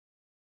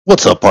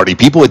What's up, party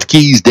people? It's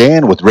Keys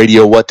Dan with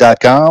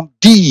RadioWhat.com,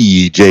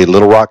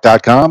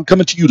 DJLittleRock.com,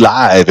 coming to you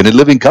live and in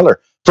living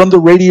color from the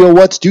Radio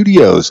What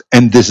studios.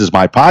 And this is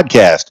my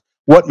podcast,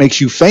 What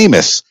Makes You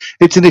Famous.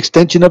 It's an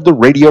extension of the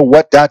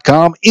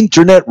RadioWhat.com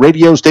internet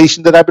radio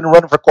station that I've been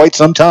running for quite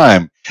some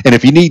time. And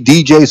if you need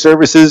DJ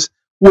services,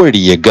 where do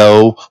you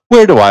go?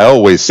 Where do I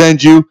always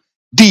send you?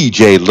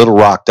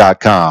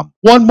 DJLittleRock.com.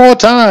 One more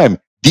time,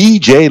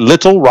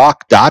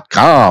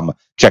 DJLittleRock.com.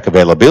 Check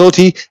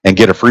availability and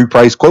get a free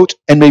price quote,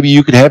 and maybe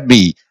you can have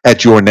me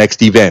at your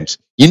next event.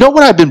 You know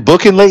what I've been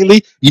booking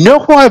lately? You know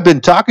who I've been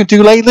talking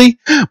to lately?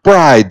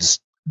 Brides,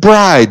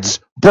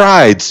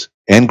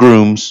 and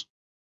grooms.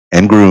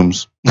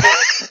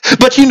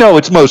 But you know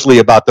it's mostly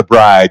about the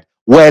bride.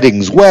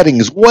 Weddings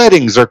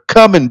are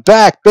coming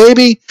back,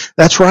 baby.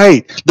 That's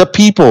right. The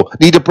people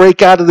need to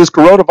break out of this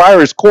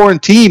coronavirus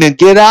quarantine and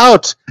get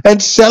out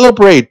and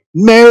celebrate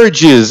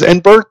marriages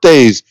and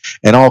birthdays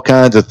and all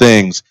kinds of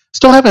things.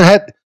 Still haven't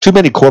had too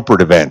many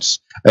corporate events.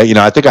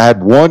 I think I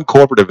had one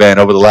corporate event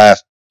over the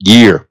last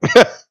year.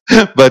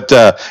 But,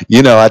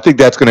 I think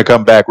that's going to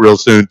come back real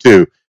soon,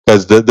 too,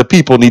 because the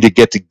people need to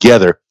get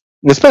together.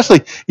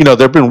 Especially,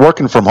 they've been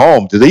working from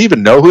home. Do they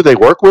even know who they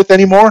work with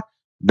anymore?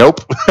 Nope.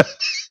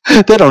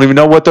 They don't even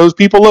know what those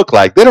people look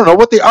like. They don't know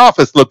what the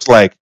office looks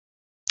like.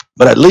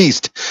 But at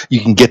least you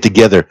can get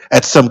together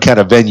at some kind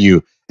of venue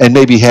and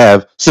maybe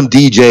have some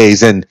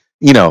DJs and,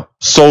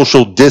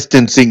 social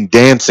distancing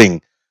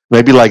dancing.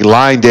 Maybe like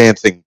line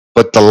dancing,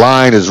 but the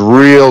line is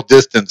real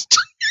distanced.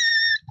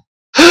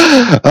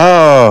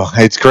 Oh,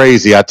 it's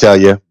crazy, I tell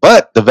you.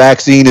 But the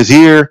vaccine is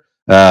here.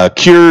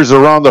 Cures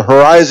are on the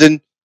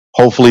horizon.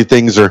 Hopefully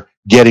things are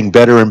getting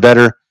better and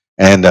better.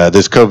 And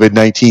this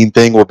COVID-19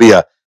 thing will be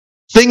a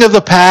thing of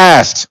the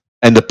past.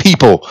 And the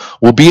people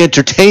will be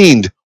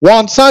entertained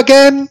once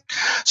again.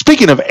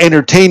 Speaking of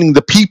entertaining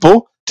the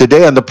people,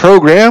 today on the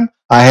program,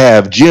 I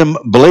have James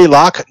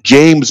Blaylock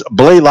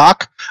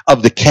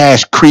of the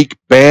Cache Creek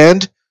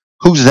Band.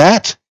 Who's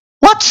that?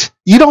 What?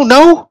 You don't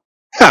know?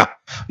 Huh.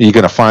 You're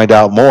going to find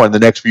out more in the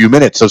next few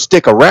minutes, so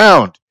stick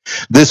around.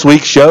 This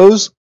week's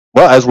shows,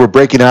 well, as we're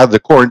breaking out of the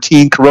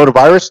quarantine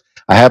coronavirus,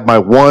 I have my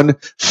one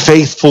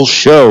faithful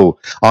show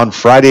on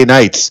Friday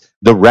nights,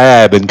 The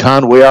Rab in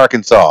Conway,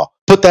 Arkansas.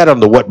 Put that on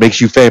the What Makes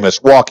You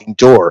Famous walking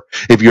tour.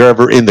 If you're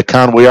ever in the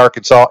Conway,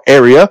 Arkansas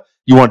area,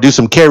 you want to do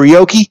some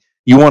karaoke,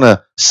 you want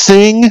to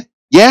sing,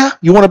 yeah,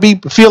 you want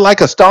to feel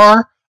like a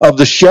star of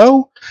the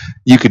show?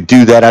 You can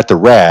do that at the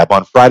Rab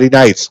on Friday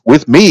nights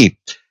with me.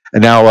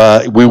 And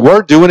now we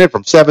were doing it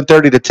from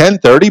 7:30 to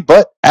 10:30,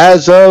 but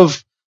as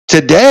of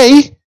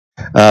today,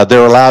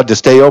 they're allowed to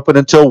stay open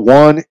until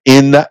 1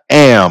 in the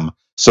AM.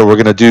 So we're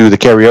going to do the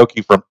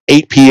karaoke from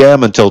 8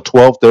 p.m. until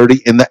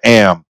 12:30 in the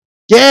AM.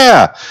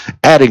 Yeah,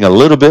 adding a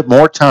little bit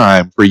more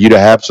time for you to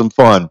have some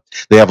fun.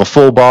 They have a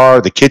full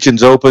bar, the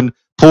kitchen's open,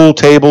 pool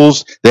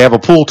tables. They have a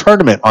pool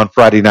tournament on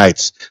Friday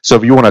nights. So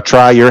if you want to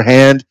try your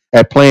hand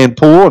at playing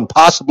pool and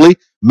possibly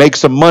make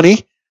some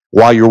money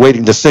while you're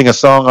waiting to sing a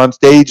song on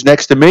stage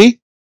next to me,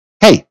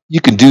 hey, you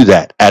can do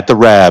that at the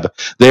Rab.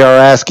 They are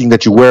asking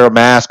that you wear a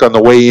mask on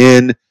the way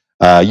in,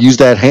 use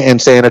that hand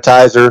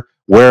sanitizer,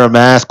 wear a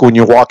mask when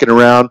you're walking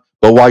around.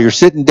 But while you're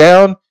sitting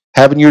down,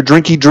 having your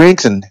drinky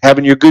drinks and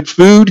having your good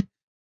food,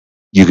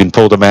 you can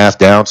pull the mask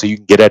down so you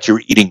can get at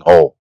your eating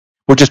hole.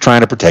 We're just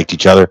trying to protect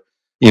each other.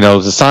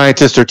 The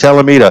scientists are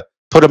telling me to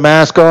put a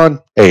mask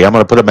on. Hey, I'm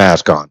going to put a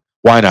mask on.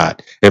 Why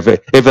not? If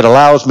it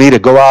allows me to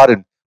go out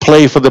and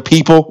play for the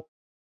people,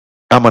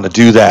 I'm going to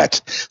do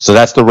that. So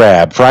that's the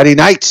Rab. Friday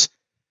nights,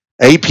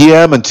 8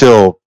 p.m.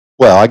 until,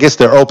 well, I guess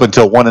they're open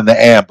till 1 in the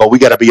AM, but we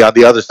got to be on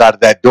the other side of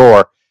that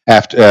door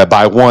after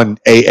by 1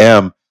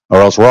 a.m.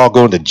 or else we're all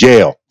going to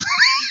jail.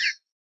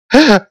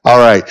 All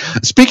right.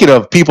 Speaking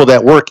of people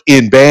that work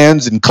in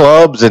bands and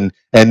clubs and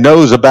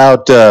knows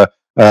about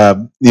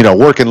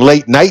working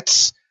late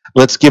nights,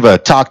 let's give a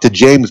talk to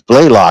James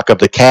Blaylock of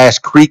the Cache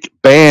Creek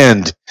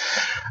Band.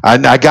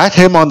 I got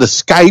him on the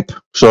Skype,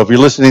 so if you're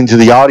listening to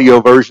the audio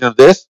version of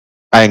this,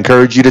 I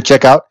encourage you to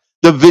check out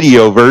the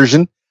video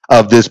version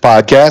of this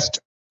podcast,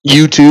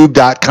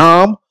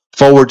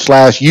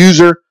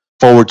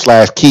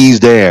 youtube.com/user/Keys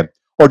Dan,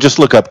 or just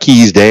look up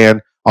Keys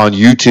Dan on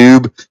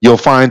YouTube. You'll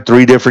find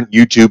 3 different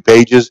YouTube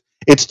pages.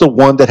 It's the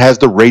one that has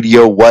the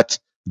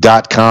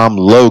RadioWhat.com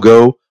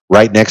logo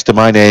right next to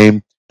my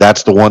name.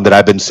 That's the one that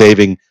I've been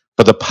saving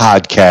for the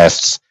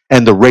podcasts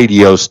and the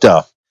radio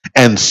stuff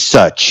and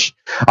such.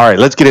 All right,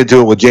 let's get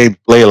into it with James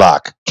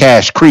Blaylock,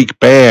 Cache Creek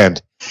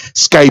Band.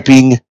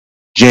 Skyping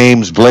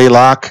James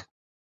Blaylock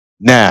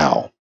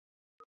now.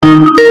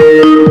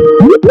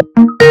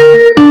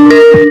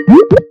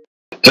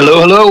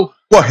 Hello.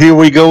 Well, here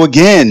we go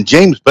again.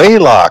 James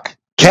Blaylock,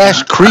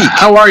 Cache Creek.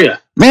 How are you?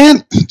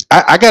 Man,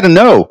 I got to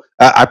know.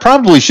 I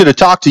probably should have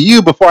talked to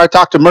you before I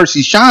talked to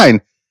Mercy Shine.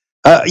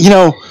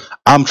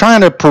 I'm trying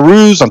to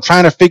peruse. I'm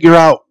trying to figure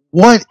out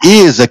what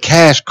is a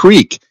Cache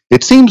Creek.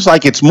 It seems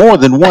like it's more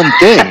than one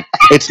thing.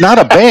 It's not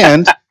a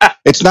band.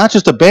 It's not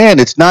just a band.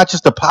 It's not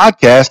just a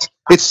podcast.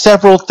 It's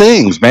several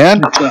things,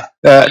 man.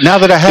 Now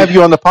that I have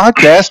you on the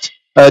podcast,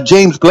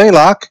 James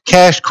Blaylock,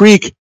 Cache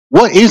Creek.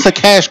 What is a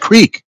Cache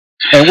Creek,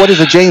 and what is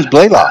a James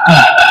Blaylock?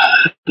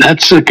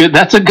 That's a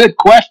good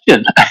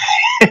question.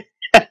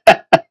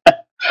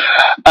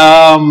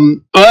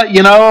 But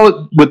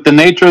with the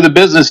nature of the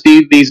business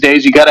these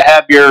days, you got to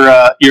have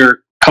your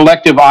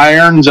collective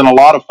irons and a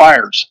lot of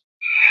fires.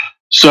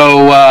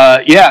 So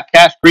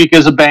Cache Creek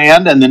is a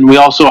band, and then we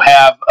also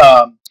have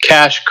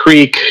Cache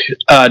Creek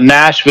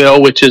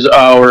Nashville, which is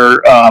our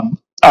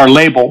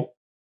label,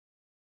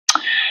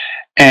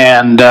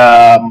 and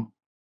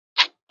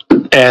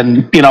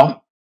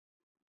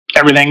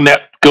everything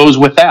that goes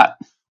with that.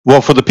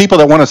 Well, for the people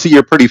that want to see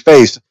your pretty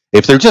face,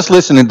 if they're just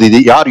listening to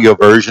the audio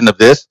version of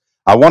this,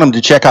 I want them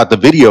to check out the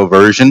video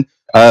version.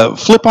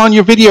 Flip on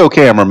your video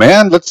camera,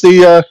 man. Let's see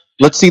the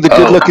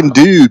good-looking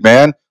dude,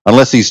 man.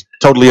 Unless he's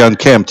totally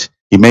unkempt,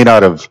 he may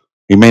not have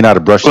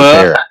brushed his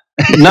hair.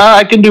 No,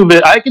 I can do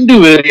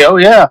video.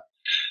 Yeah,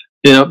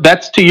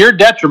 that's to your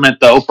detriment,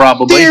 though.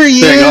 Probably. There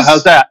he is. You go.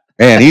 How's that?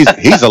 Man,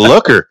 he's a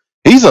looker.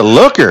 He's a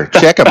looker.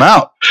 Check him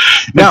out.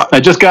 Now, I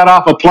just got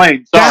off a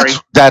plane. Sorry.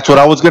 That's what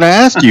I was going to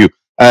ask you.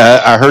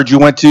 I heard you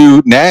went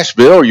to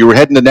Nashville, or you were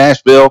heading to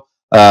Nashville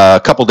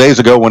a couple days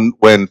ago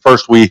when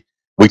first we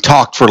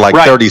talked for like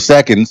 30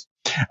 seconds.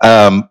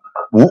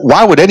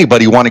 Why would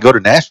anybody want to go to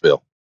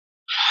Nashville?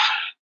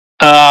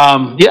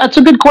 It's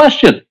a good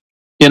question.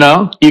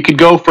 You could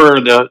go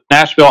for the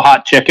Nashville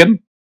hot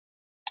chicken.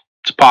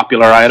 It's a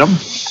popular item.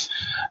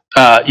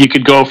 You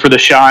could go for the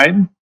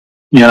shine.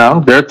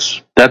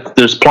 There's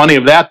plenty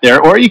of that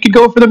there. Or you could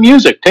go for the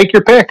music. Take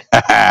your pick.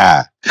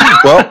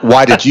 Well,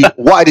 why did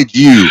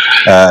you,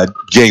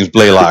 James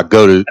Blaylock,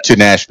 go to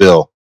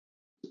Nashville?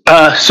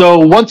 So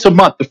once a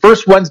month, the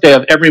first Wednesday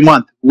of every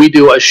month, we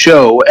do a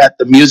show at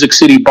the Music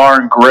City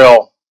Bar and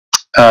Grill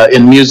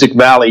in Music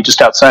Valley,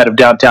 just outside of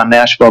downtown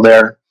Nashville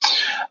there,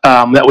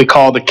 that we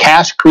call the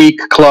Cache Creek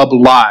Club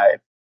Live.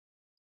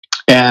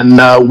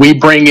 And we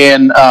bring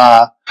in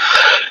a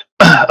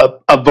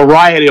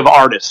variety of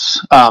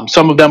artists.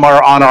 Some of them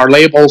are on our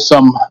label.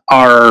 Some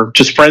are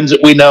just friends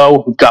that we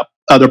know who've got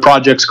other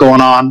projects going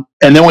on.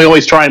 And then we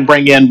always try and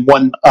bring in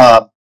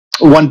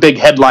one big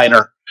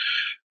headliner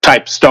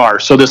type star.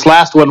 So this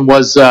last one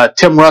was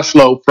Tim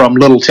Rushlow from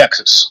Little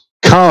Texas.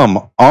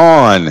 Come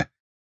on.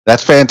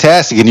 That's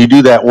fantastic. And you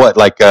do that, what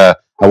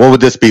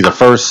would this be? The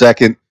first,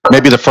 second,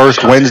 maybe the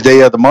first Wednesday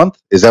of the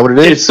month? Is that what it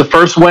is? It's the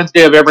first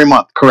Wednesday of every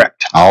month.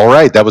 Correct. All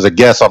right. That was a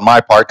guess on my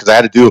part because I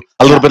had to do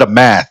a little bit of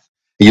math.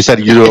 You said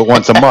you do it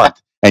once a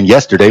month, and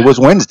yesterday was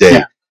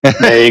Wednesday. Yeah.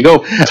 There you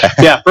go.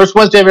 Yeah, first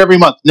Wednesday of every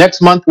month.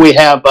 Next month we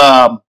have,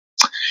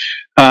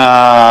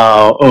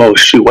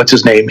 what's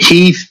his name?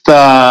 Heath,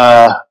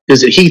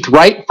 is it Heath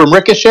Wright from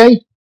Ricochet?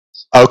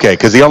 Okay,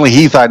 because the only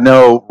Heath I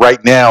know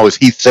right now is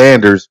Heath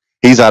Sanders.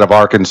 He's out of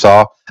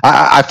Arkansas.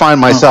 I find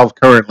myself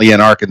currently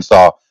in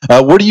Arkansas.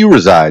 Where do you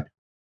reside?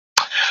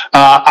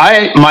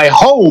 My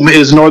home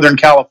is Northern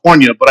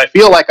California, but I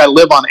feel like I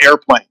live on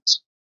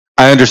airplanes.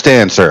 I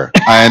understand, sir.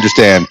 I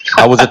understand.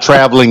 I was a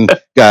traveling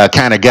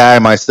kind of guy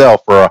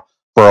myself for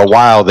a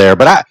while there,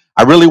 but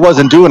I really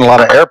wasn't doing a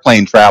lot of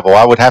airplane travel.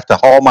 I would have to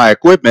haul my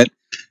equipment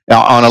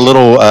on a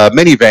little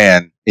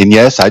minivan. And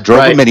yes, I drove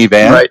a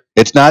minivan. Right.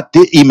 It's not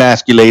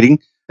emasculating,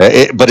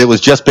 but it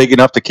was just big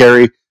enough to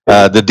carry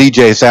the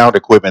DJ sound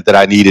equipment that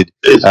I needed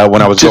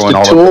when I was going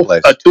all over the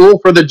place. A tool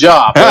for the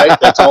job, right?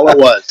 That's all it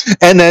was.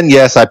 And then,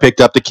 yes, I picked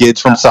up the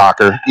kids from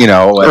soccer,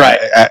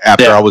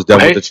 after I was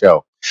done with the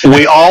show.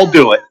 We all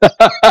do it.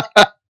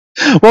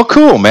 Well,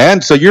 cool,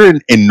 man. So you're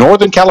in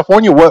Northern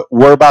California.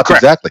 Whereabouts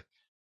exactly?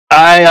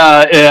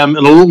 I am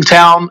in a little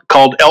town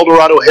called El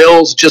Dorado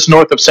Hills, just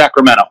north of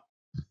Sacramento.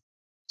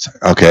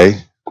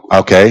 Okay.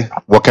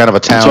 What kind of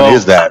a town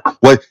is that?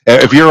 What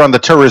if you're on the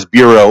tourist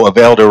bureau of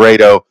El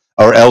Dorado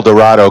or El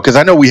Dorado? Because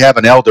I know we have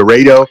an El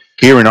Dorado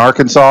here in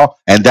Arkansas,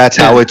 and that's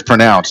how it's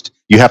pronounced.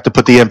 You have to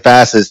put the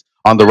emphasis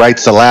on the right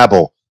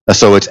syllable,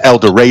 so it's El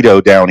Dorado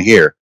down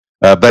here.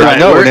 But I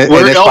know we're in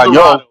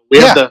Espanol, we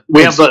have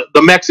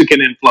the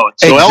Mexican influence.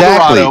 So exactly.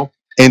 El Dorado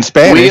in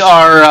Spanish. We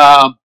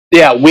are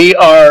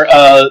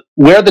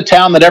we're the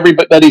town that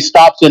everybody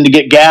stops in to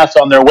get gas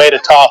on their way to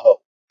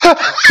Tahoe.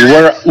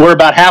 We're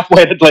about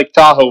halfway to Lake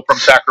Tahoe from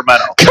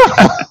Sacramento.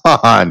 Come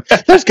on,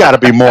 there's got to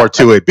be more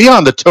to it. Be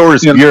on the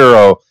tourist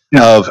bureau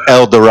of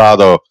El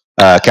Dorado,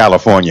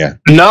 California.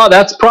 No,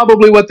 that's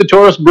probably what the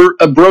tourist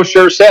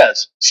brochure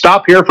says.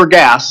 Stop here for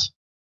gas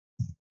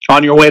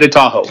on your way to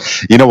Tahoe.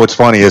 You know what's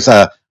funny is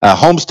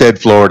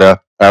Homestead,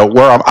 Florida,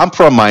 where I'm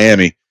from,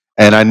 Miami,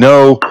 and I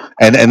know,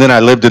 and then I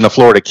lived in the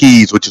Florida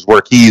Keys, which is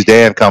where Keys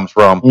Dan comes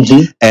from.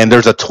 Mm-hmm. And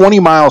there's a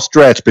 20-mile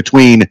stretch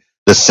between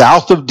the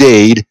south of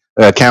Dade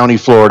County,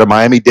 Florida,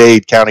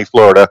 Miami-Dade County,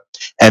 Florida,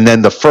 and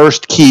then the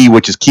first key,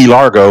 which is Key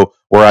Largo,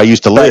 where I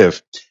used to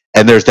live.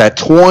 And there's that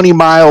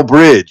 20-mile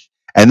bridge.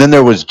 And then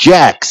there was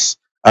Jack's.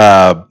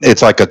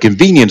 It's like a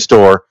convenience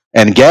store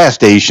and gas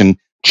station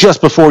just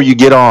before you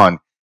get on.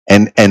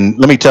 And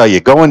let me tell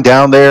you, going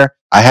down there,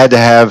 I had to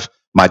have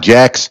my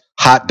Jack's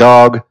hot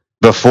dog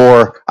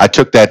before I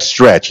took that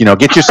stretch.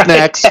 Get your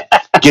snacks,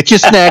 get your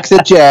snacks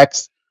at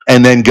Jack's,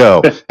 and then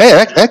go. Hey,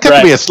 that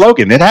could be a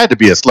slogan. It had to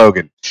be a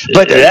slogan.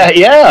 But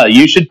yeah,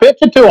 you should pitch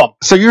it to them.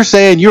 So you're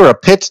saying you're a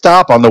pit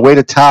stop on the way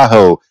to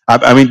Tahoe.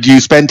 I mean, do you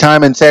spend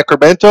time in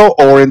Sacramento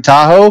or in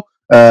Tahoe?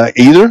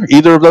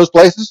 Either of those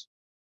places?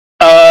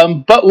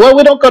 But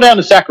we don't go down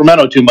to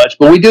Sacramento too much,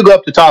 but we do go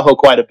up to Tahoe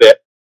quite a bit.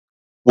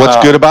 What's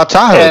good about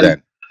Tahoe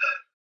then?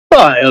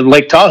 Well,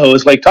 Lake Tahoe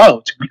is Lake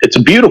Tahoe. It's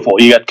beautiful.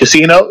 You got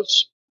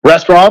casinos,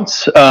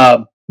 restaurants.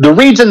 The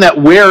region that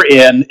we're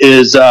in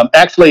is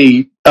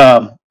actually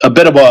a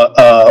bit of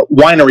a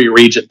winery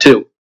region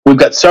too. We've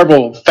got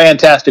several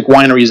fantastic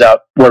wineries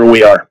out where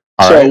we are.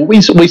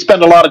 We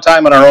spend a lot of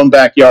time in our own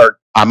backyard.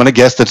 I'm going to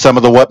guess that some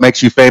of the What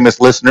Makes You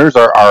Famous listeners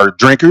are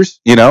drinkers,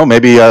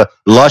 maybe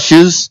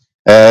lushes,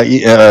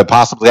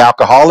 possibly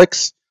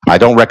alcoholics. I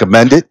don't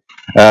recommend it.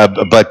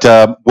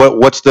 But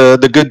what's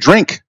the good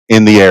drink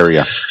in the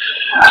area?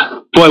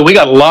 Boy, we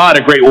got a lot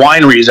of great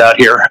wineries out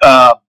here.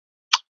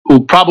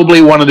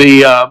 Probably one of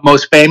the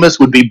most famous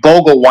would be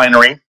Bogle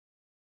Winery.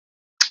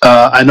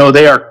 I know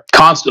they are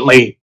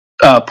constantly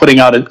putting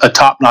out a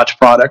top-notch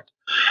product.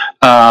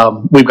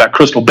 We've got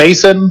Crystal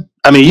Basin.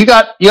 I mean, you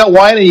got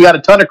wine, and you got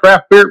a ton of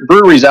craft beer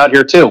breweries out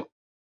here too.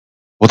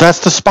 Well, that's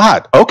the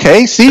spot.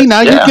 Okay, see,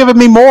 now you're giving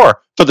me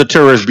more for the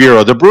Tourist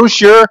Bureau. The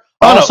brochure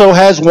also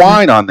has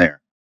wine on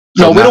there.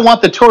 So we don't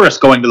want the tourists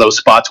going to those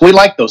spots. We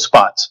like those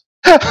spots.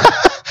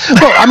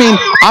 Well, I mean,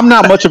 I'm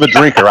not much of a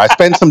drinker. I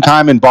spend some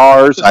time in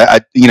bars. I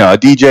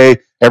DJ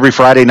every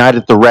Friday night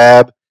at the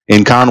Rab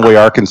in Conway,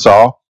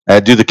 Arkansas. I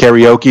do the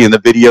karaoke and the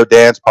video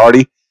dance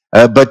party.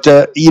 But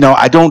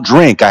I don't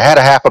drink. I had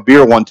a half a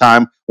beer one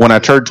time when I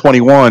turned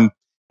 21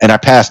 and I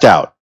passed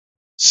out.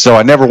 So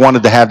I never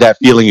wanted to have that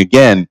feeling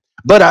again.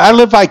 But I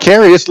live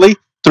vicariously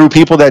through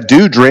people that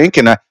do drink,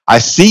 and I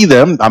see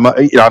them. I'm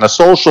on a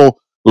social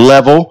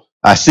level.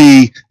 I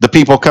see the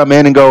people come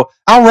in and go,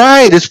 all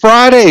right, it's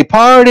Friday,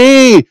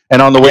 party.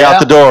 And on the way out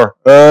the door,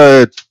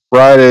 it's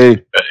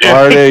Friday,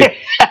 party.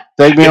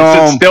 Take me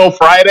home. It's still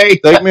Friday?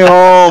 Take me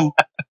home.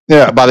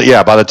 By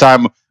the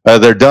time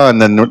they're done,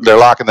 then they're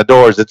locking the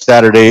doors. It's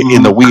Saturday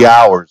in the wee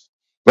hours.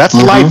 That's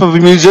the life of a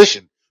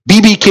musician.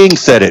 B.B. King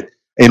said it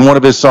in one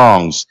of his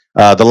songs,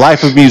 The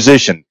Life of a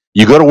Musician.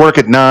 You go to work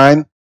at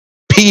 9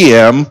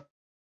 p.m.,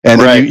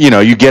 and then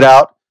you get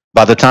out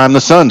by the time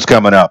the sun's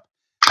coming up.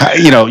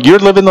 You're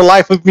living the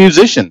life of a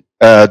musician.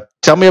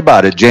 Tell me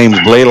about it, James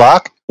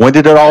Blaylock. When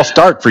did it all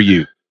start for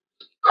you?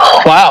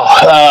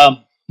 Wow.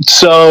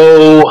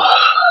 So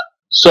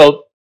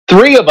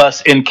three of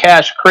us in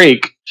Cache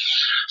Creek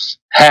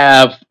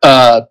have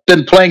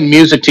been playing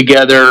music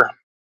together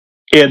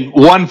in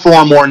one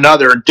form or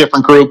another in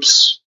different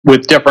groups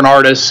with different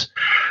artists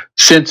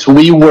since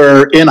we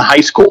were in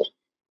high school.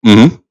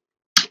 Mm-hmm.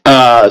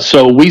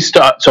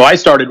 So I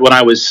started when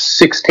I was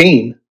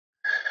 16.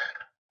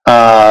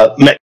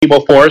 Met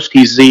Tebow Forrest.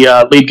 He's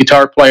the lead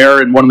guitar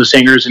player and one of the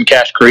singers in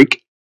Cache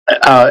Creek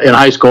in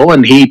high school.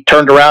 And he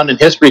turned around in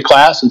history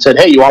class and said,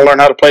 "Hey, you want to learn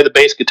how to play the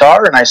bass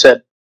guitar?" And I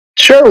said,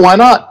 "Sure, why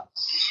not?"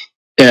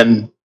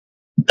 And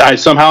I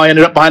somehow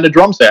ended up behind a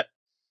drum set.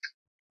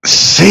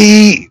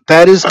 See,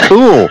 that is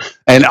cool.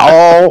 And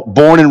all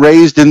born and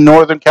raised in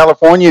Northern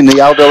California in the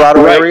El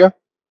Dorado area?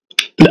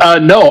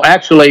 No,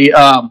 actually,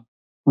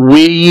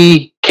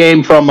 we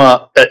came from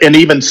an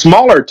even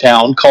smaller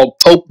town called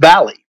Pope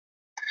Valley,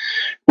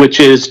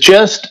 which is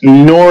just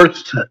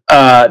northeast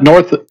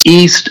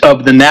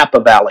of the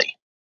Napa Valley,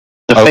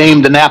 the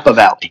famed Napa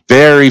Valley.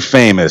 Very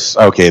famous.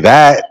 Okay,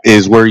 that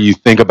is where you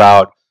think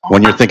about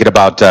when you're thinking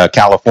about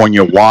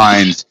California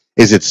wines.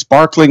 Is it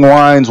sparkling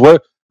wines?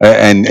 What?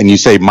 And you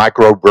say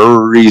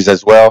microbreweries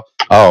as well.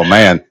 Oh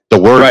man, the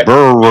word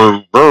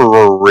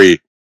brewery.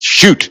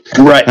 Shoot.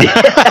 Right.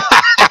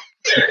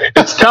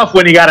 It's tough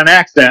when you got an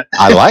accent.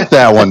 I like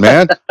that one,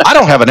 man. I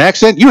don't have an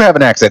accent. You have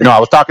an accent. No,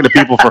 I talk to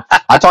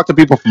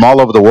people from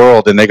all over the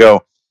world, and they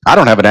go, "I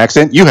don't have an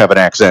accent. You have an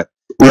accent."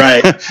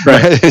 Right.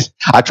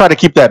 I try to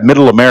keep that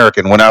middle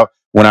American. When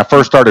I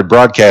first started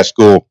broadcast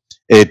school,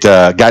 it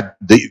got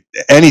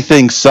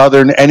anything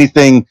Southern, any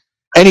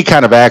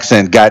kind of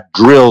accent got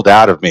drilled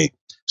out of me.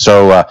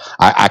 So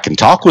I can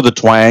talk with a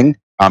twang.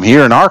 I'm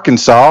here in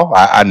Arkansas.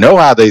 I know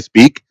how they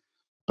speak,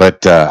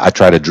 but I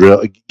try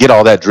to get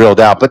all that drilled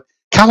out. But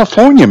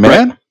California,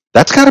 man,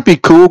 that's got to be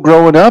cool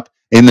growing up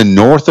in the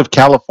north of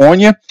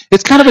California.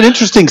 It's kind of an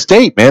interesting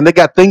state, man. They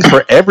got things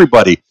for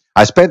everybody.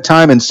 I spent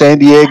time in San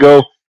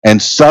Diego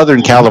and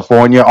Southern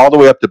California, all the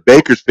way up to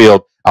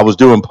Bakersfield. I was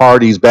doing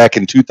parties back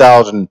in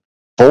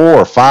 2004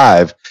 or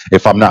 5,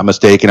 if I'm not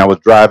mistaken. I was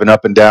driving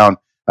up and down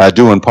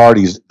doing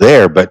parties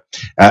there. But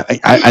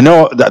I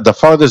know the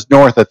farthest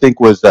north, I think,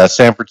 was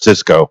San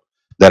Francisco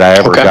that I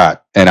ever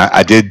got. And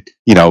I did,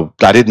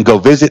 I didn't go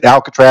visit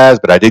Alcatraz,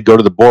 but I did go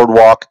to the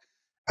boardwalk.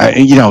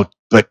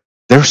 But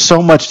there's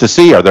so much to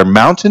see. Are there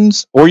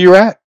mountains where you're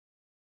at?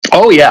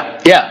 Oh,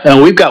 yeah. Yeah.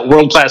 And we've got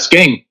world-class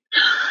skiing.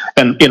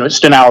 And,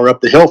 just an hour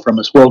up the hill from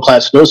us,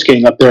 world-class snow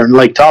skiing up there in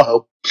Lake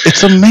Tahoe.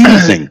 It's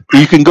amazing.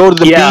 You can go to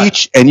the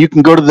beach and you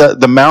can go to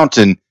the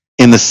mountain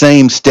in the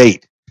same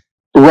state.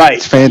 Right.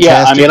 It's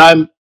fantastic. Yeah. I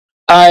mean,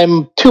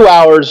 I'm 2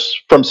 hours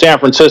from San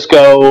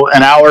Francisco,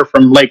 an hour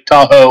from Lake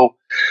Tahoe.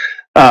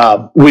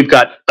 We've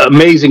got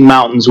amazing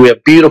mountains. We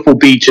have beautiful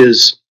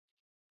beaches.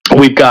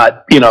 We've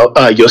got,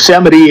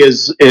 Yosemite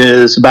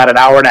is about an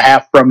hour and a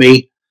half from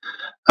me.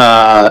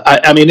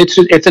 I mean,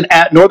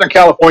 Northern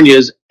California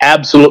is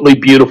absolutely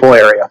beautiful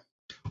area.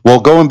 Well,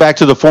 going back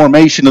to the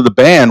formation of the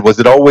band, was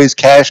it always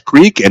Cache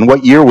Creek? And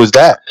what year was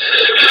that?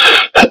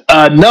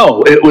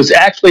 No, it was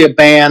actually a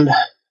band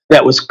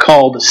that was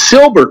called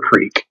Silver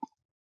Creek.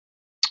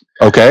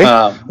 Okay.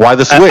 Why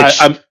the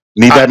switch?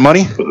 Need that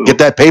money? Get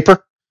that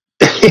paper?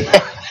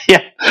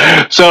 Yeah.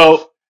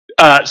 So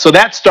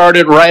that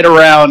started right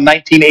around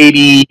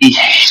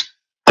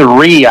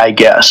 1983, I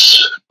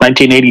guess.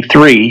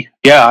 1983.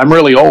 Yeah, I'm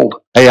really old.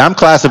 Hey, I'm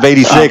class of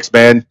 86,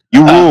 man.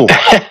 You rule.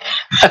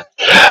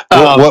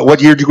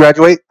 What year did you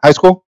graduate high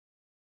school?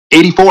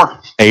 84.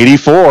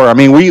 84. I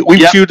mean, we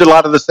chewed a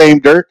lot of the same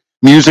dirt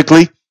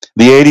musically.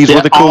 The 80s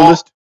were the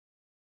coolest.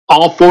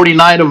 All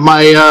 49 of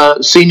my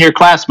senior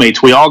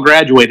classmates, we all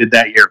graduated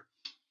that year.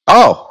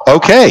 Oh,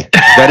 okay.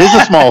 That is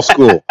a small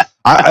school.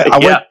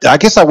 I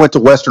guess I went to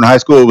Western High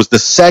School. It was the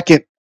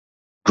second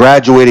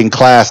graduating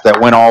class that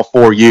went all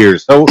 4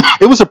 years. So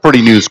it was a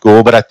pretty new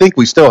school, but I think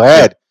we still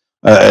had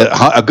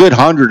a good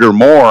 100 or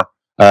more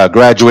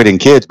graduating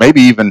kids,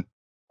 maybe even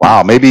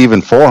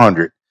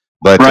 400.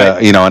 But,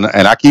 right.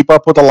 And I keep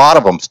up with a lot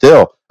of them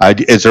still.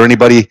 Is there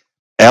anybody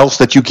else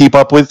that you keep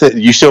up with?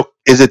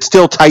 Is it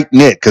still tight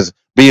knit? Because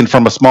being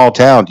from a small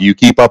town, do you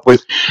keep up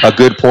with a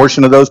good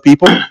portion of those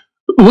people?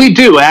 We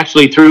do,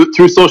 actually, through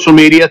social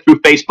media,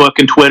 through Facebook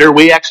and Twitter.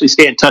 We actually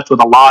stay in touch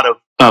with a lot of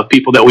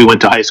people that we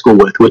went to high school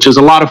with, which is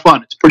a lot of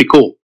fun. It's pretty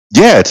cool.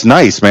 Yeah, it's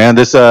nice, man.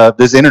 This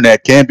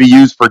internet can be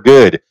used for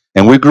good.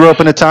 And we grew up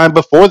in a time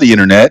before the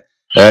internet.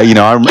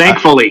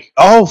 Thankfully.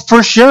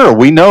 For sure.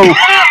 We know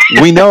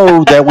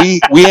that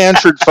we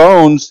answered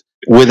phones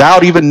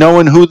without even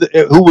knowing who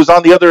was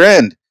on the other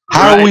end.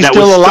 How are we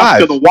still alive?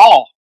 Stuck to the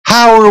wall.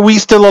 How are we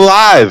still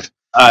alive?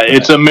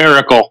 It's a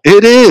miracle.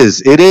 It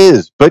is.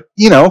 But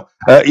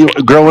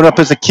growing up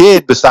as a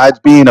kid, besides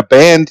being a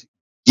band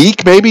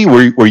geek, maybe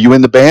were you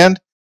in the band,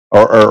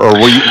 or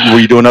were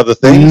you doing other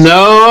things?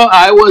 No,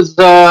 I was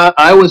a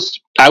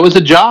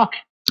jock.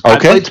 Okay. I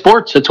played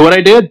sports. That's what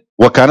I did.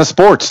 What kind of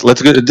sports?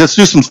 Let's do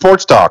some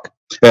sports talk.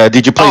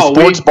 Did you play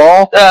sports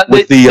ball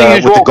with the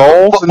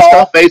goals football, and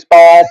stuff?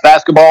 Baseball,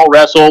 basketball,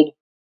 wrestled.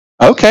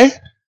 Okay.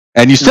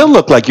 And you still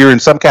look like you're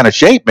in some kind of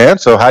shape, man.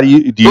 So how do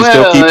you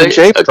still keep in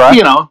shape? Try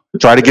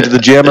to get to the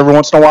gym every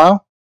once in a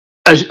while.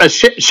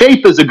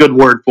 Shape is a good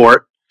word for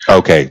it.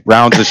 Okay,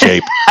 rounds of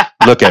shape.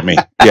 Look at me.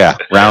 Yeah,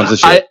 rounds of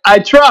shape. I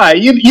try.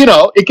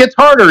 It gets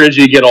harder as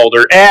you get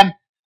older, and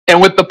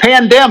with the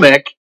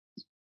pandemic.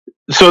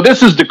 So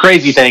this is the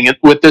crazy thing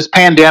with this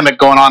pandemic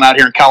going on out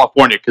here in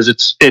California, because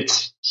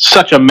it's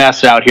such a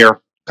mess out here.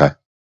 Okay.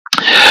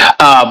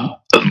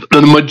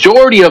 The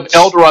majority of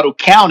El Dorado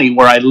County,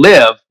 where I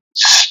live,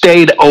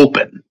 stayed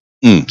open.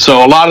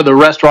 So a lot of the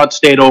restaurants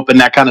stayed open,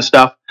 that kind of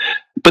stuff.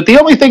 But the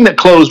only thing that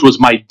closed was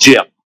my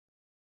gym.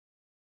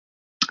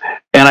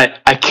 And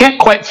I can't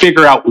quite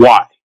figure out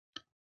why.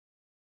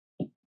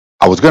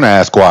 I was going to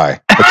ask why,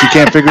 but you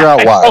can't figure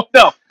out why.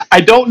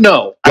 I don't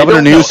know.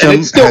 Governor Newsom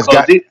has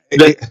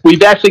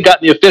we've actually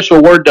gotten the official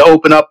word to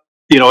open up,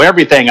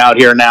 everything out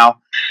here now,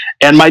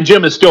 and my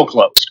gym is still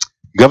closed.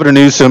 Governor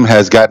Newsom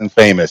has gotten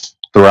famous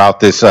throughout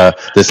this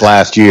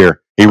last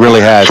year. He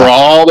really has. For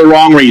all the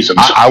wrong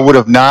reasons. I would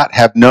have not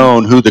have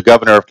known who the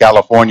governor of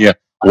California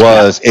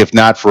was if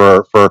not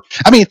for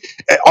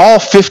all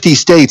 50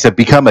 states have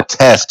become a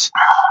test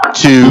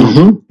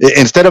to,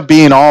 instead of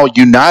being all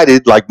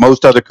united like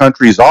most other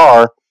countries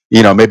are,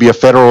 maybe a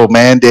federal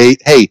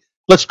mandate. Hey,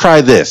 let's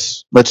try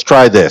this.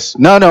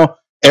 No.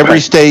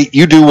 Every state,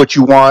 you do what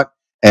you want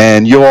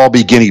and you'll all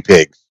be guinea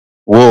pigs.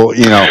 Well,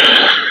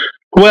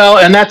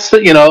 and that's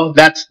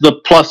the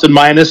plus and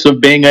minus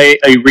of being a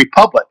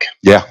republic.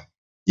 Yeah.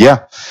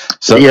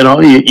 So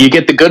you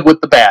get the good with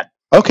the bad.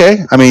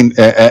 Okay.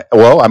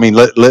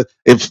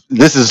 If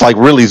this is like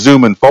really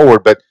zooming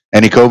forward, but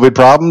any COVID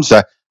problems?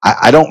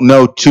 I don't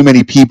know too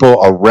many people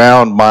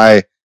around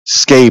my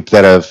scape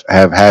that have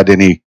had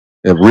any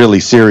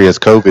really serious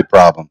COVID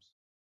problems.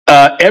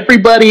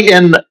 Everybody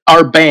in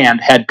our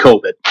band had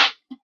COVID.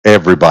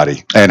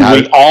 Everybody, and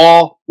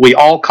we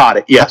all caught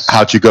it. Yes.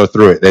 How'd you go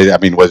through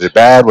it? Was it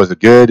bad? Was it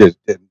good?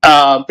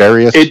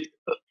 Various.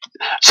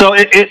 So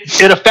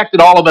it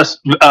affected all of us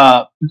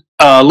a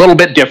little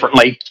bit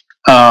differently.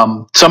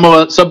 Some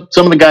of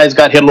the guys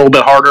got hit a little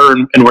bit harder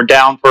and were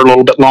down for a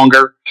little bit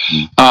longer.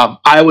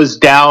 I was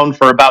down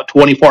for about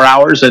 24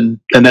 hours and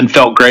then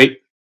felt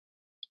great.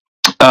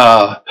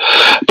 But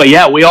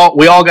yeah, we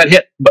all got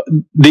hit. But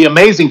the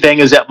amazing thing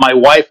is that my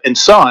wife and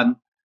son,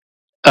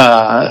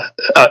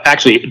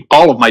 actually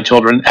all of my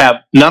children,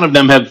 none of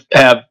them have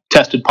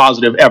tested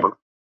positive ever.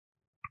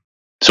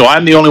 So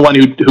I'm the only one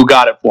who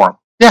got it for them.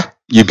 Yeah,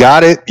 you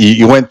got it.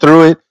 You went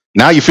through it.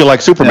 Now you feel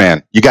like Superman.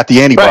 Yeah. You got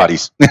the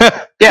antibodies.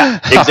 Right. Yeah,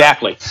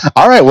 exactly.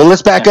 All right. Well,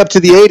 let's back up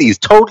to the 80s.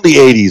 Totally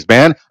 80s,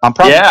 man. I'm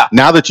probably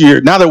now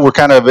that we're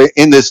kind of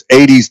in this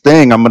 80s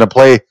thing, I'm going to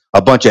play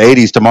a bunch of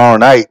 80s tomorrow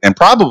night and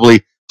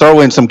probably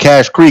throw in some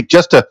Cache Creek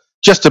just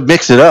to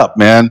mix it up,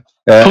 man.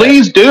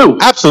 Please do.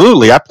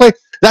 Absolutely.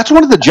 That's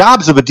one of the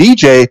jobs of a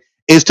DJ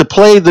is to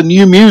play the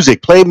new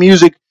music, play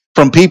music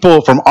from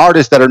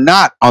artists that are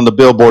not on the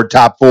Billboard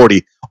Top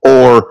 40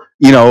 or,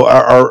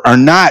 are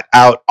not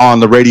out on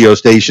the radio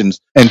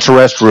stations and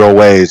terrestrial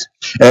ways,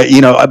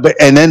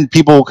 and then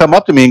people will come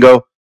up to me and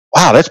go,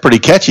 wow, that's pretty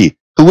catchy.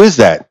 Who is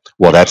that?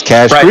 Well, that's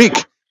Cache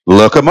Creek.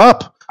 Look them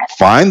up,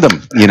 find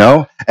them,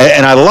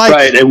 and I like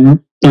right.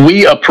 And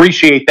we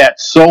appreciate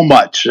that so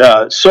much.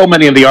 So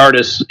many of the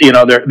artists,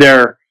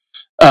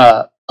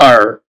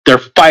 they're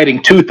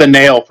fighting tooth and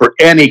nail for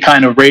any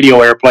kind of radio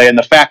airplay, and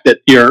the fact that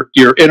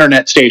your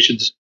internet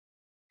stations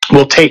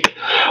will take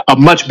a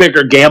much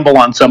bigger gamble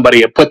on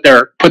somebody and put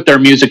their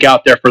music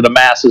out there for the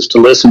masses to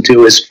listen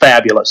to is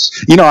fabulous.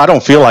 I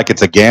don't feel like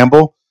it's a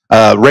gamble.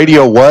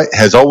 Radio What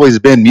has always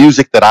been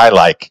music that I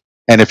like,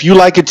 and if you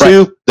like it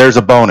too, there's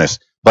a bonus.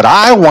 But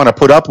I want to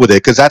put up with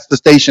it because that's the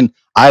station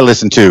I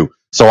listen to.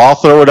 So I'll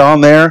throw it on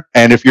there,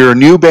 and if you're a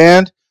new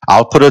band,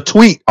 I'll put a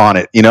tweet on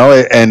it,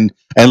 and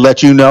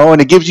let you know,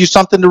 and it gives you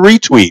something to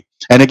retweet,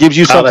 and it gives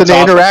you something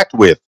to interact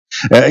with.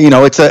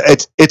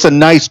 It's a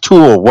nice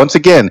tool. Once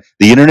again,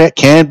 the internet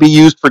can be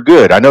used for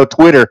good. I know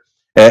Twitter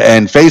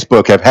and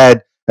Facebook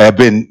have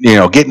been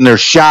getting their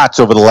shots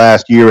over the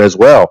last year as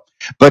well.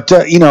 But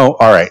all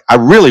right, I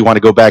really want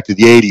to go back to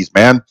the 80s,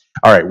 man.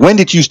 All right, when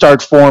did you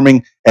start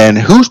forming, and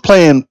who's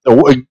playing?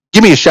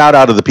 Give me a shout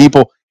out of the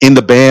people in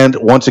the band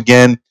once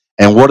again,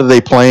 and what are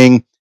they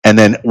playing? And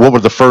then what were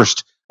the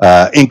first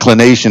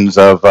inclinations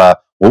of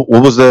what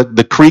was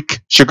the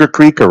creek, Sugar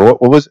Creek, or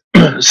what was it?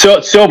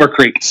 Silver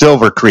Creek.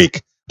 Silver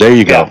Creek. There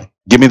you go.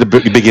 Give me the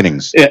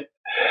beginnings. Yeah.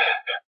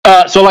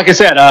 So like I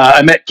said,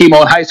 I met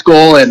Chemo in high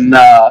school and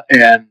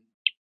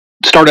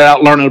started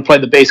out learning to play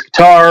the bass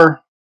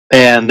guitar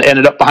and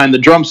ended up behind the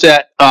drum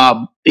set.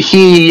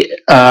 He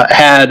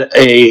had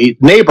a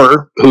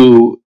neighbor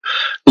who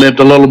lived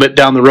a little bit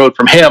down the road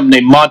from him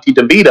named Monty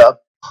DeVita,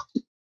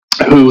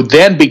 who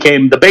then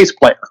became the bass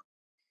player.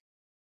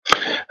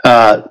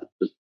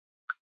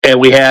 And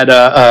we had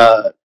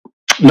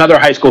another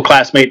high school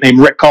classmate named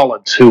Rick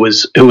Collins, who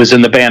was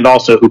in the band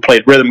also, who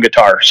played rhythm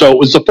guitar. So it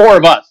was the four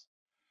of us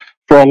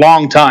for a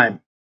long time.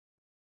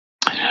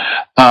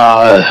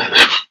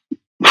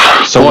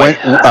 So when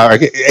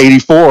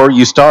 84,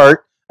 you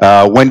start.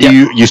 When do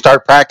you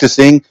start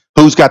practicing?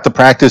 Who's got the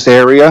practice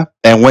area?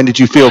 And when did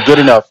you feel good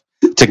enough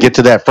to get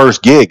to that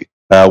first gig?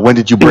 When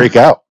did you break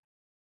out?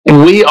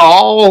 We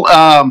all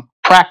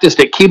practiced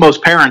at Chemo's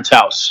parents'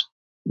 house.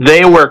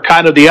 They were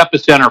kind of the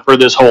epicenter for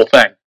this whole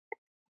thing.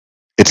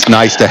 It's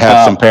nice to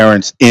have some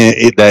parents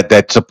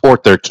that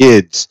support their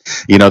kids.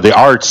 The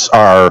arts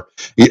are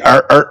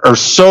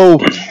so,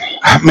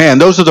 man,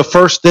 those are the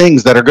first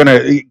things that are going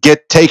to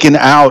get taken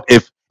out.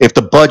 If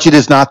the budget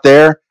is not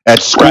there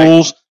at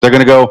schools, they're going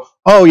to go,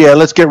 oh yeah,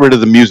 let's get rid of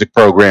the music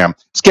program.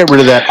 Let's get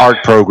rid of that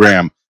art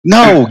program.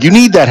 No, you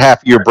need that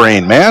half of your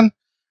brain, man.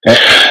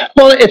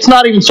 Well, it's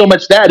not even so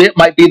much that. It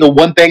might be the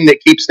one thing that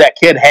keeps that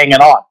kid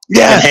hanging on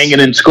and hanging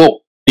in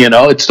school.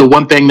 It's the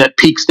one thing that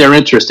piques their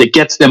interest. It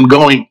gets them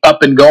going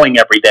up and going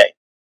every day.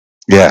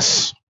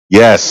 Yes.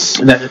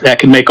 That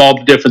can make all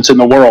the difference in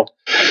the world.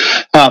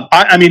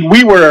 I mean,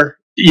 we were,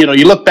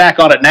 you look back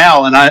on it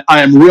now, and I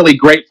am really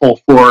grateful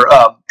for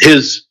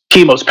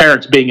Chemo's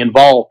parents being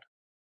involved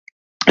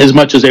as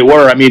much as they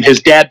were. I mean,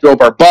 his dad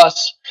drove our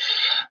bus.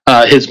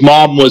 His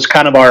mom was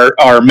kind of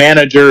our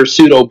manager,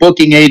 pseudo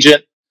booking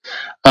agent.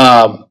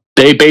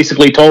 They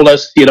basically told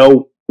us,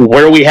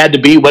 where we had to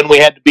be, when we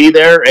had to be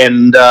there,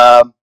 and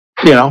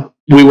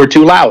we were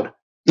too loud.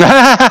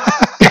 I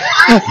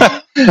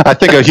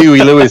think of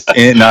Huey Lewis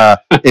in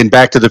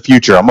Back to the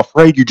Future. I'm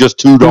afraid you're just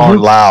too darn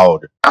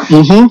loud.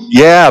 Mm-hmm.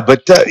 Yeah,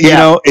 but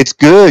it's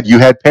good. You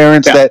had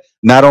parents that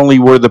not only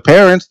were the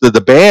parents,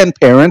 the band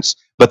parents,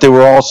 but they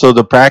were also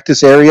the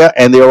practice area,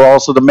 and they were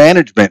also the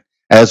management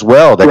as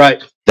well.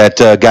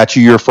 That got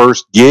you your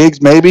first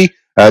gigs, maybe.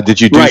 Did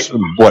you do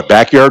some,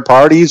 backyard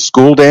parties,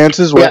 school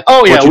dances?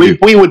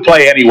 We would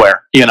play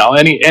anywhere,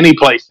 any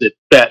place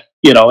that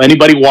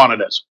anybody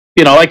wanted us.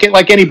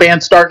 Like any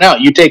band starting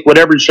out, you take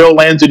whatever show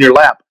lands in your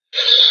lap.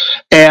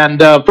 And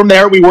from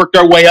there, we worked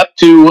our way up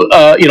to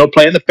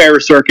playing the fair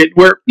circuit.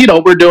 We're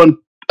doing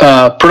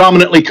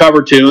predominantly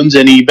cover tunes,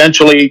 and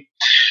eventually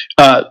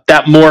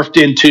that morphed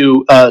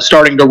into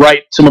starting to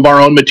write some of our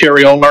own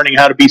material, learning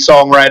how to be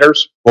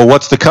songwriters. Well,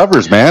 what's the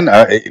covers, man?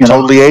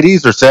 Totally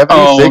 80s or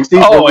 70s,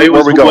 60s?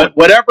 Where we going?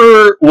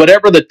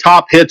 Whatever the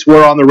top hits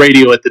were on the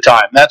radio at the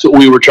time. That's what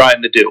we were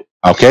trying to do.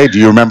 Okay. Do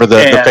you remember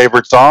the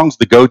favorite songs,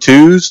 the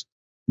go-tos?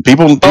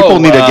 People need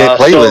to get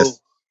playlists.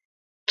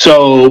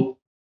 So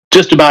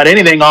just about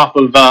anything off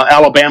of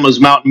Alabama's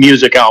Mountain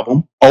Music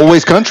album.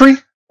 Always Country?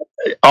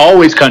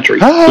 Always country.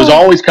 It was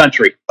always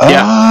country.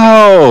 Yeah.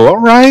 Oh, all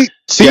right.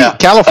 See, Yeah.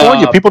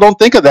 California, people don't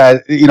think of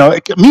that.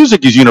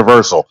 Music is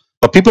universal,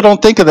 but people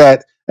don't think of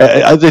that.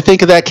 They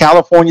think of that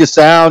California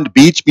sound,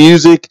 beach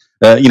music,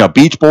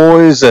 Beach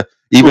Boys,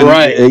 even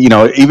Right.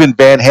 Even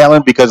Van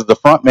Halen because of the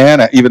front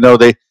man, even though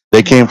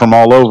they came from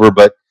all over.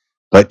 But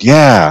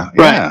yeah,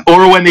 Right.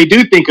 Or when they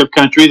do think of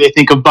country, they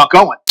think of Buck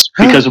Owens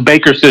because of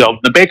Bakersfield,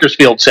 the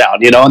Bakersfield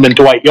sound, and then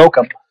Dwight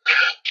Yoakam.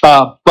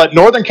 But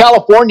Northern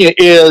California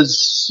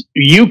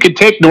you could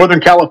take Northern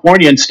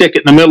California and stick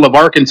it in the middle of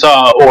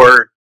Arkansas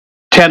or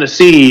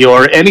Tennessee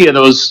or any of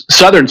those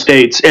southern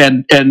states,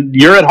 and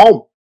you're at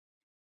home.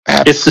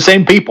 It's the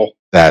same people.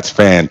 That's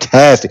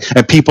fantastic.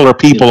 And people are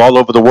people all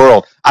over the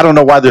world. I don't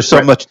know why there's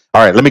so much.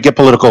 All right, let me get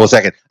political a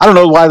second. I don't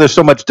know why there's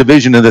so much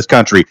division in this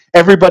country.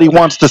 Everybody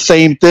wants the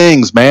same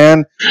things,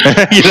 man.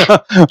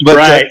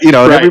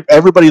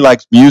 Everybody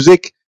likes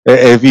music.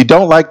 If you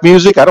don't like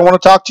music, I don't want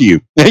to talk to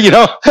you.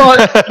 Well,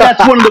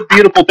 that's one of the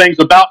beautiful things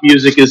about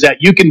music is that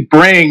you can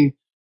bring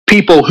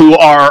people who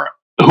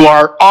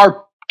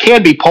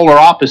can be polar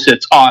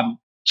opposites on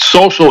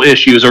social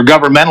issues or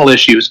governmental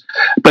issues,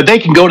 but they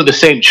can go to the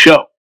same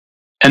show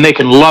and they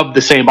can love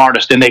the same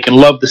artist and they can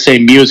love the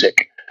same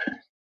music.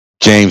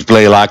 James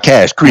Blaylock,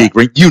 Cash Creek,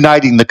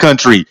 uniting the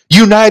country,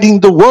 uniting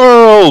the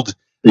world.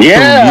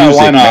 Yeah,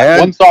 music, why not? Man.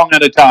 One song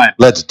at a time.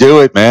 Let's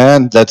do it,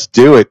 man. Let's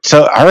do it.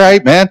 So, all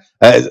right, man.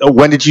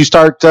 When did you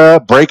start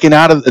breaking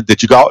out of?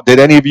 Did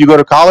any of you go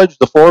to college?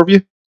 The four of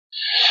you?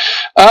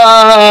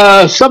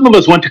 Some of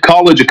us went to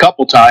college a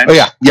couple times. Oh,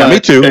 yeah, me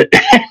too.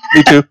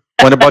 Me too.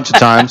 Went a bunch of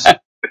times.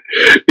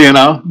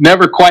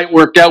 Never quite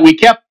worked out. We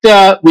kept,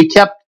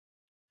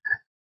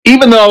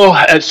 even though.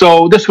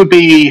 So this would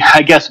be,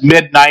 I guess,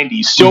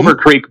 mid-90s. Silver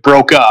Creek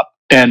broke up,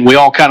 and we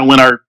all kind of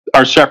went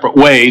our separate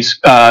ways.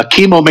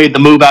 Chemo made the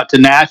move out to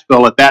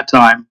Nashville at that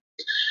time.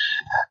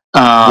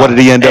 What did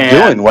he end up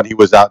doing when he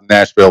was out in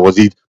Nashville? Was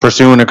he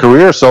pursuing a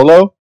career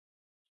solo?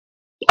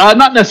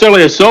 Not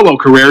necessarily a solo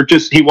career.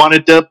 Just he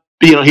wanted to.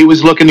 He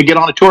was looking to get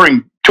on a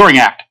touring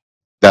act.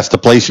 That's the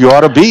place you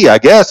ought to be, I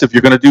guess. If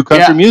you're going to do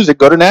country music,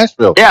 go to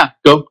Nashville. Yeah,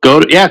 go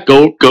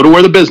to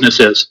where the business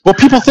is. Well,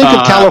 people think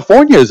of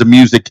California as a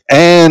music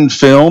and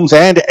films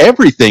and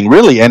everything,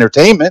 really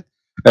entertainment,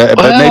 but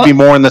maybe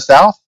more in the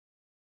South.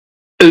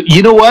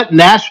 You know what?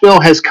 Nashville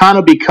has kind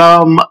of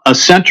become a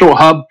central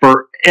hub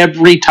for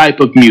every type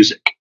of music.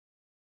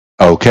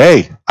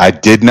 Okay. I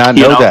did not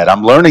know that.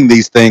 I'm learning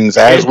these things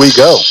as we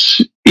go.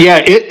 Yeah,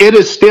 it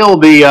is still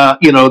the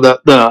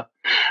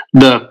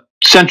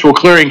central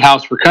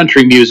clearinghouse for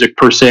country music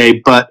per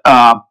se, but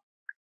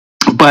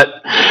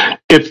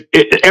if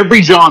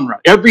every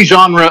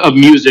genre of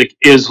music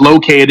is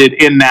located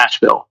in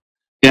Nashville,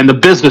 and the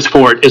business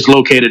for it is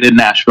located in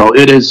Nashville.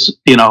 It is,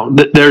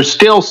 there's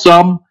still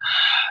some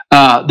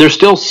of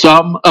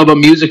a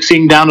music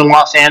scene down in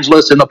Los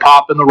Angeles in the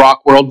pop and the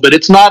rock world, but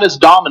it's not as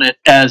dominant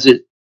as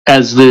it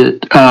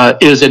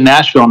is in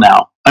Nashville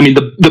now. I mean,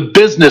 the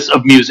business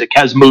of music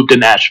has moved to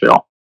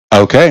Nashville.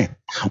 Okay.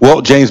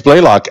 Well, James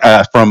Blaylock,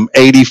 from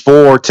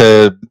 84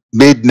 to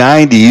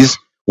mid-90s,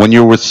 when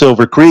you were with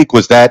Silver Creek,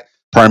 was that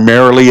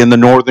primarily in the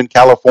Northern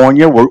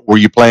California? Were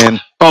you playing?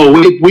 Oh,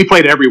 we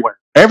played everywhere.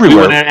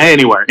 Everywhere? We went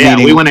anywhere. Yeah,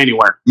 we went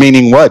anywhere.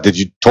 Meaning what? Did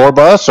you tour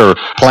bus or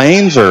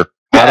planes or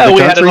out of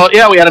the country?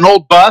 We had an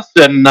old bus,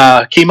 and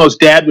Chemo's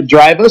dad would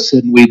drive us,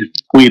 and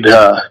we'd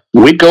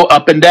go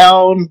up and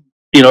down,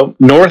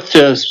 north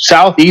to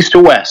south, east to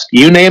west.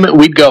 You name it,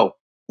 we'd go.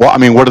 Well, I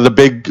mean, what are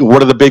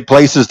the big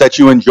places that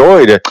you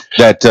enjoyed?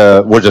 That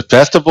was it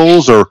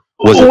festivals or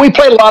was it? We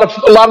played a lot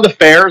of the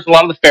fairs, a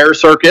lot of the fair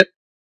circuit.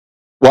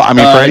 Well, I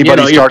mean, for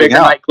anybody starting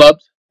out, nightclubs.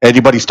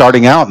 Anybody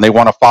starting out, and they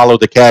want to follow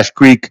the Cash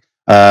Creek,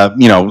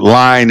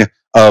 line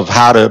of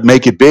how to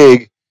make it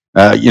big.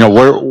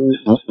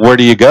 Where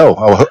do you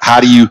go? How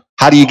do you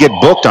get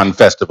booked on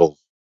festivals?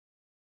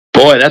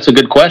 Boy, that's a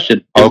good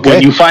question. Okay.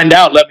 When you find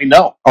out, let me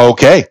know.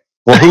 Okay.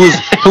 Well,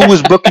 who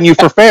was booking you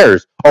for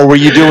fairs, or were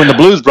you doing the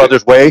Blues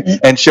Brothers way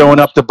and showing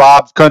up to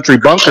Bob's Country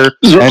Bunker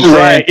and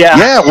saying,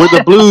 "Yeah, we're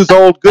the Blues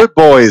Old Good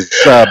Boys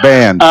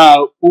band"?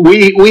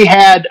 We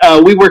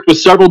worked with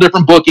several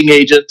different booking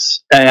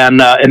agents,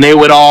 and they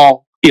would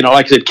all,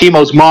 like I said,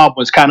 Chemo's mom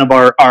was kind of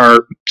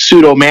our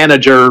pseudo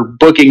manager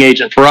booking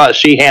agent for us.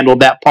 She handled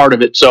that part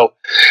of it. So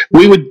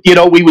we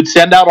would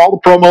send out all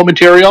the promo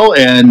material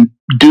and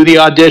do the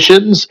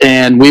auditions,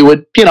 and we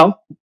would,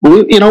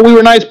 we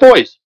were nice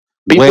boys.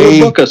 People would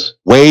book us.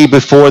 Way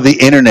before the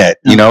internet.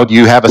 Do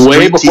you have a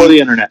street team? The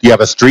internet. Do you have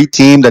a street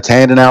team that's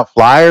handing out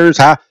flyers?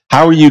 How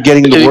are you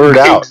getting the word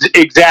out?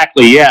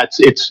 Exactly. Yeah.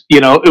 It's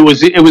it was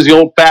the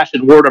old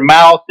fashioned word of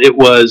mouth. It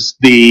was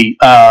the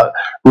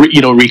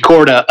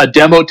record a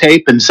demo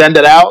tape and send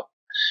it out.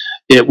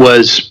 It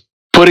was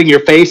putting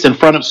your face in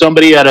front of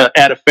somebody at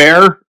a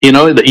fair,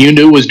 that you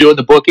knew was doing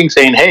the booking,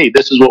 saying, "Hey,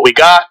 this is what we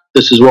got.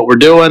 This is what we're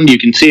doing. You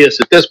can see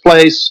us at this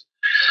place."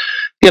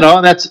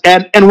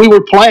 And we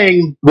were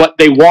playing what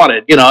they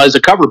wanted, as a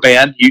cover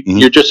band,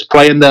 you're just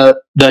playing the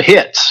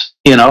hits,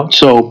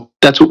 so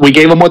that's what we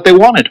gave them, what they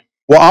wanted.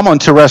 Well, I'm on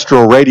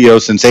terrestrial radio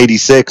since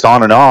 '86,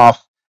 on and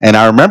off, and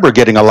I remember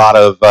getting a lot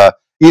of,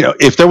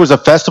 if there was a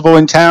festival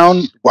in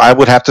town, I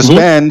would have to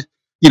spend,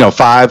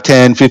 5,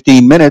 10,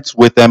 15 minutes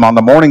with them on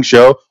the morning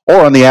show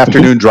or on the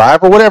afternoon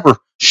drive or whatever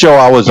show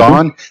I was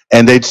on,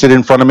 and they'd sit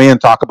in front of me and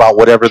talk about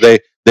whatever they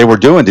were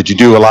doing. Did you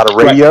do a lot of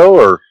radio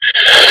or?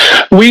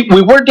 We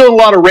weren't doing a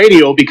lot of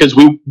radio because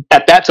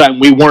at that time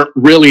we weren't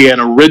really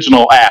an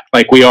original act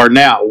like we are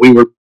now. We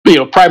were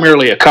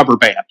primarily a cover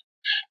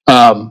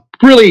band.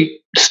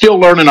 Really still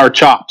learning our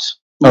chops,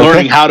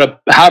 learning how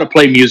to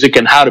play music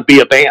and how to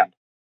be a band.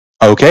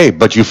 Okay,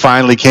 but you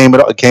finally came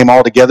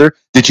all together.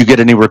 Did you get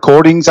any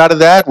recordings out of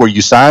that? Were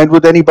you signed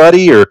with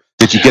anybody, or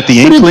did you get the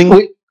inkling?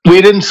 We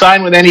didn't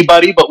sign with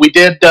anybody, but we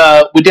did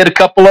a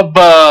couple of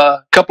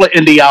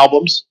indie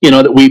albums,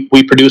 that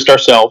we produced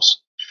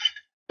ourselves.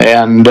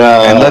 And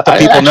let the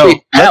people know.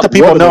 Let the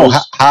people know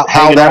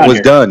how that was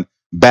done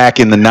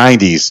back in the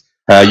 '90s.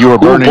 You were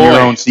burning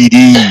your own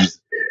CDs.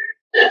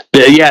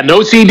 Yeah, no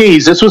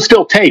CDs. This was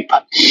still tape.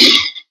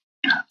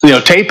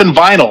 Tape and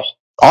vinyl.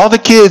 All the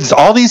kids,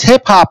 all these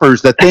hip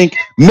hoppers that think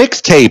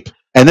mixtape,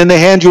 and then they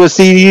hand you a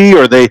CD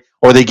or they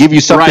give you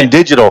something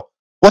digital.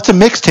 What's a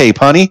mixtape,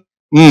 honey?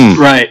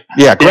 Right.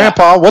 Yeah,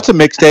 Grandpa. What's a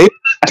mixtape?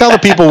 Tell the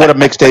people what a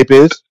mixtape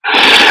is.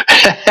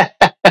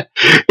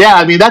 Yeah,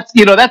 I mean that's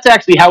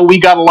actually how we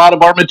got a lot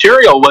of our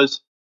material.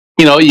 Was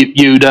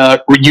you'd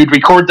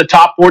record the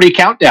top 40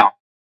 countdown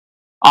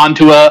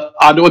onto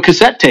a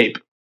cassette tape,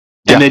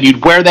 and then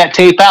you'd wear that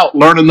tape out,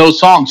 learning those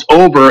songs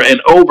over and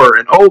over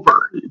and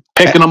over,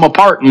 picking them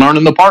apart and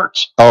learning the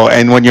parts. Oh,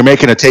 and when you're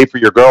making a tape for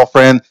your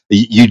girlfriend,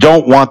 you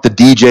don't want the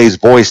DJ's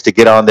voice to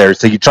get on there,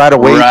 so you try to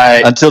wait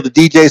until the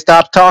DJ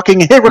stops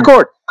talking and hit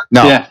record.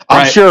 No,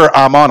 I'm sure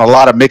I'm on a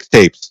lot of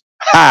mixtapes.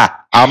 Ha!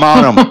 I'm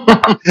on them.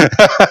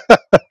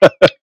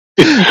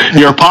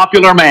 You're a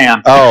popular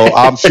man. Oh,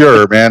 I'm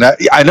sure, man.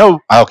 I know.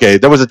 Okay,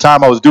 there was a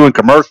time I was doing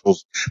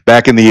commercials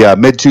back in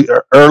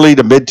the early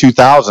to mid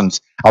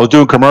 2000s. I was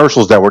doing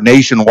commercials that were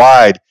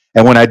nationwide,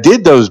 and when I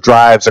did those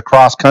drives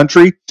across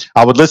country,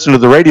 I would listen to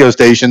the radio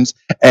stations,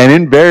 and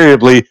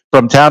invariably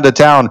from town to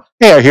town,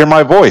 hey, I hear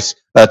my voice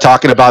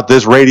talking about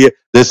this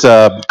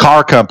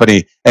car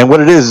company, and what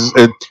it is.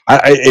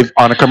 If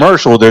on a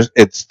commercial,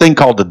 it's a thing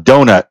called a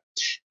donut,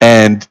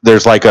 and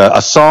there's like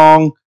a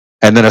song.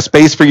 And then a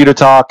space for you to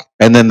talk,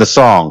 and then the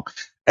song.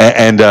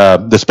 And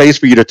the space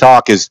for you to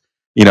talk is,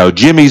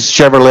 Jimmy's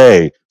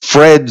Chevrolet,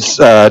 Fred's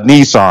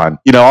Nissan,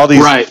 all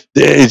these. Right.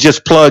 It's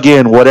just plug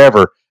in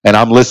whatever, and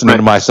I'm listening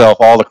to myself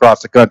all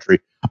across the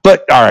country.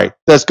 But all right,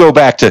 let's go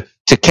back to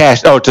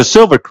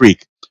Silver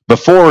Creek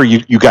before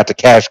you got to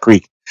Cache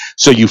Creek.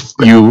 So do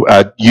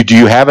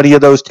you have any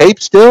of those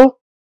tapes still?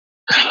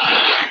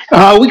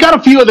 We got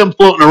a few of them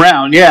floating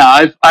around.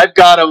 Yeah, I've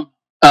got them.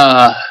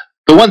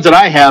 The ones that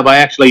I have,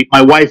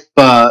 my wife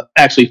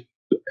actually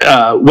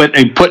went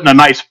and put in a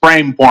nice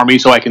frame for me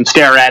so I can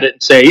stare at it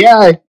and say,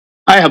 yeah,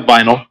 I have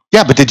vinyl.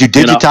 Yeah, but did you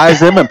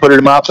digitize them and put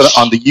them out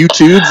on the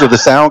YouTubes or the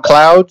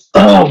SoundClouds?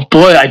 Oh,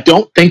 boy, I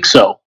don't think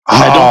so.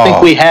 I don't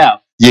think we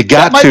have. You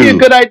got that might be a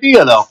good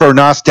idea, though. For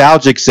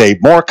nostalgic's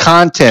sake, more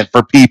content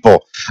for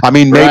people. I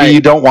mean, maybe you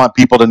don't want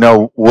people to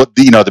know what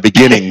the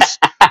beginnings.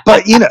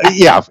 But,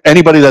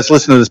 anybody that's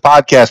listening to this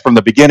podcast from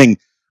the beginning,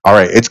 all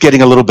right, it's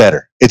getting a little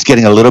better. It's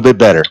getting a little bit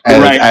better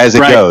as it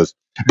goes.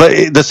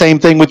 But the same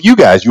thing with you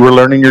guys. You were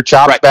learning your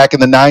chops back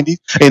in the 90s,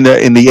 in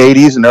the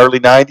 80s and early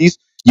 90s.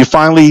 You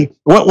finally,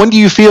 when do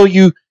you feel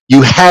you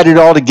had it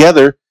all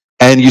together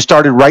and you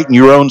started writing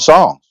your own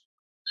songs?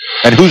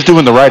 And who's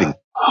doing the writing?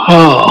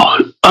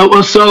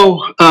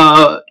 So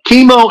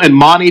Kimo and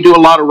Monty do a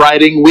lot of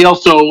writing. We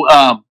also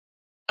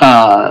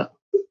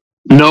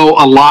know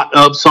a lot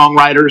of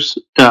songwriters,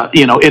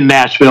 in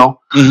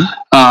Nashville.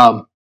 Mm-hmm.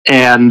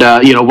 And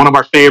one of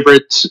our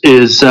favorites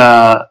is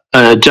a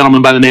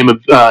gentleman by the name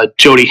of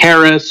Jody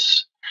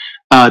Harris.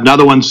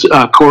 Another one's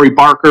Corey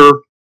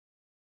Barker.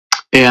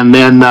 And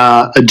then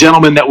a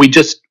gentleman that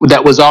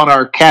was on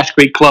our Cache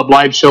Creek Club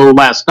live show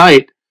last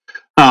night,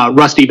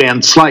 Rusty Van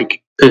Slyke,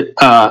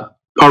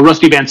 or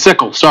Rusty Van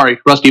Sickle. Sorry,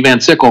 Rusty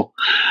Van Sickle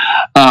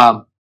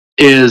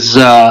is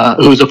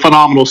who's a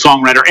phenomenal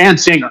songwriter and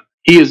singer.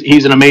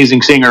 He's an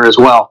amazing singer as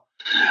well.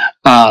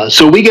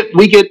 So we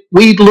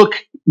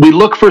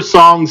look for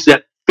songs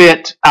that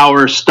fit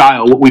our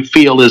style, what we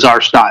feel is our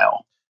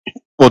style.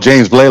 Well,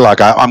 James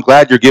Blaylock, I'm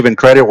glad you're giving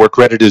credit where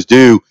credit is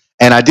due.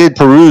 And I did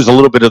peruse a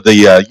little bit of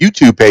the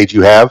YouTube page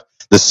you have,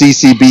 the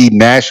CCB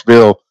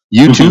Nashville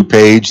YouTube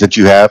page that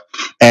you have.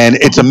 And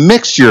it's a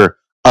mixture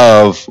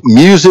of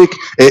music.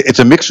 It's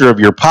a mixture of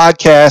your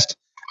podcast,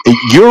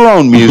 your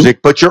own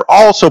music, but you're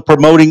also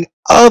promoting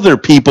other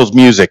people's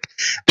music.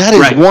 That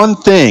is one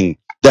thing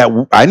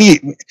that I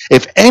need.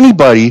 If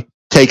anybody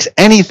takes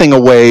anything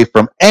away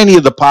from any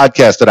of the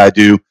podcasts that I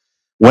do,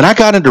 when I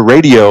got into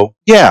radio,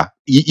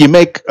 you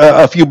make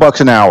a few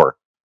bucks an hour.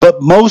 But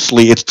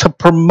mostly it's to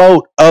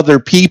promote other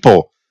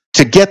people,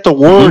 to get the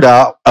word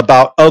out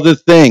about other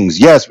things.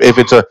 Yes, if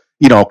it's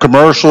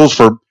commercials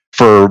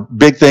for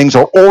big things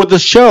or the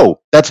show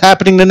that's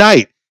happening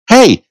tonight.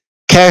 Hey,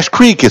 Cash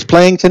Creek is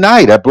playing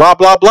tonight at blah,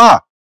 blah, blah.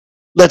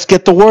 Let's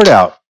get the word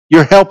out.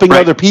 You're helping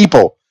other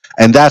people.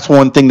 And that's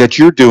one thing that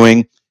you're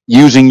doing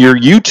using your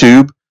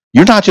YouTube.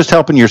 You're not just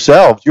helping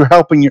yourselves, you're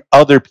helping your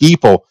other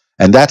people.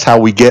 And that's how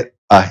we get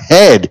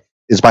ahead,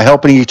 is by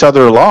helping each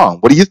other along.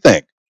 What do you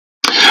think?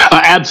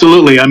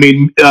 Absolutely. I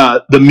mean,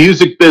 the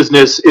music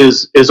business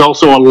is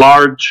also a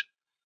large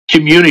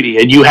community,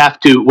 and you have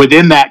to,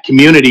 within that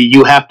community,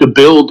 you have to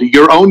build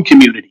your own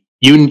community.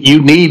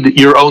 You need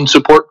your own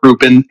support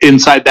group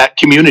inside that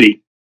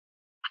community.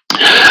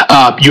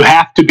 You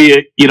have to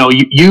be,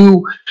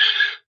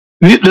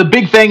 the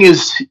big thing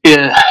is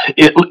in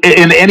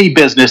any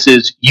business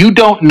is you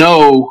don't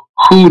know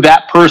who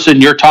that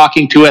person you're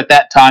talking to at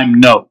that time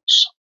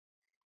knows.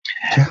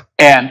 Yeah.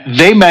 And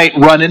they might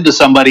run into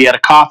somebody at a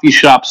coffee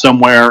shop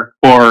somewhere,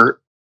 or,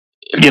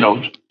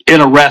 in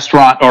a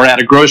restaurant or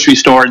at a grocery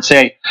store, and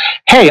say,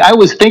 hey, I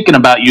was thinking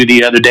about you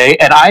the other day,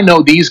 and I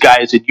know these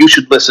guys, and you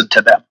should listen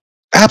to them.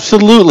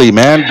 Absolutely,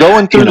 man.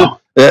 Going through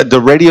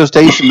the radio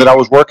station that I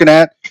was working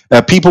at,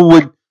 people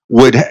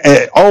would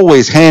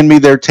always hand me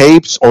their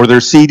tapes or their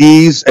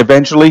CDs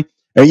eventually,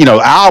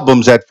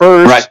 albums at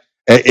first. Right.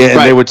 And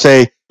they would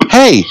say,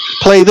 hey,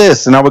 play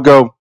this. And I would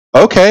go,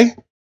 okay.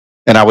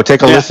 And I would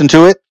take a listen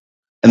to it,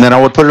 and then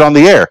I would put it on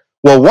the air.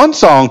 Well, one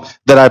song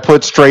that I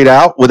put straight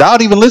out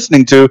without even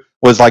listening to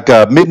was like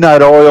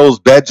Midnight Oil's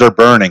Beds Are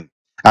Burning.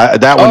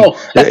 That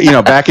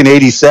one, back in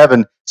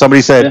 87,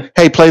 somebody said,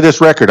 hey, play this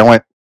record. I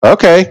went,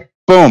 okay,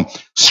 boom,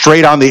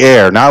 straight on the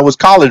air. Now it was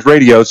college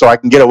radio, so I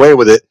can get away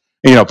with it,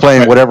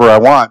 playing whatever I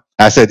want.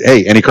 I said,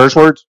 hey, any curse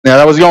words? Yeah,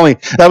 that was the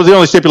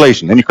only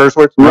stipulation. Any curse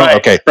words? Right. No?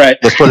 Okay, right.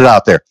 Let's put it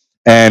out there.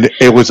 And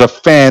it was a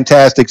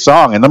fantastic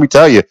song. And let me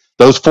tell you,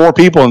 those 4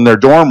 people in their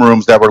dorm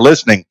rooms that were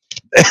listening,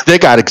 they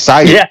got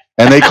excited. Yeah.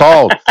 And they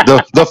called.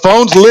 The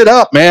phones lit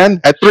up,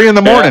 man, at 3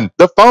 a.m.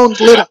 The phones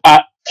lit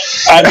up.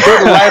 I'm sure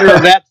the writer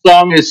of that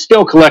song is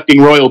still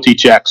collecting royalty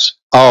checks.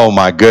 Oh,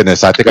 my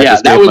goodness. I think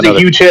that was a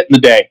huge hit in the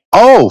day.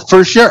 Oh,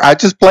 for sure. I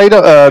just played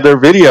their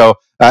video.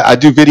 I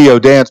do video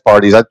dance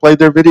parties. I played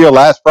their video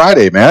last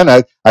Friday, man.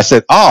 I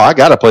said, I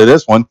got to play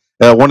this one.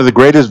 One of the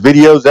greatest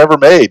videos ever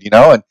made,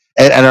 And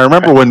I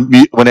remember when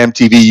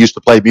MTV used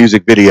to play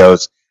music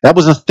videos. That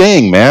was a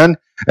thing, man.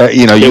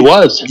 It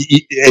was.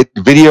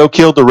 Video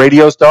killed the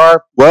radio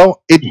star.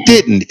 Well, it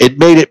didn't. It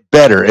made it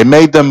better.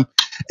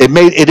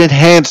 It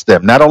enhanced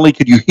them. Not only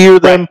could you hear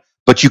them,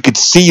 but you could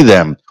see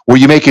them. Were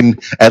you making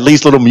at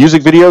least little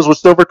music videos with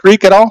Silver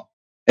Creek at all?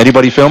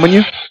 Anybody filming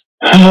you?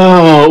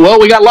 Oh, well,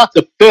 we got lots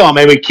of film.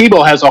 I mean,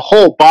 Kibo has a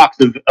whole box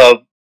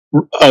of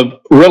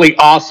really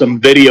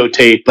awesome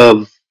videotape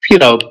of,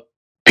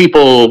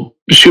 people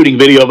shooting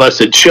video of us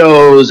at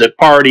shows, at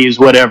parties,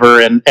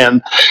 whatever. And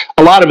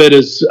a lot of it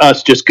is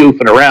us just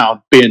goofing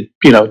around, being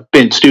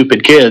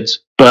stupid kids.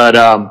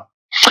 But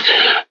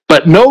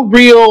no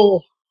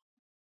real,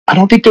 I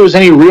don't think there was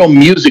any real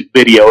music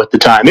video at the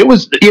time. It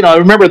was, I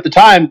remember at the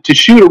time to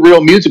shoot a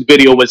real music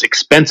video was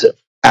expensive.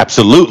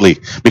 Absolutely.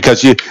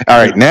 Because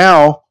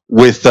now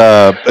with,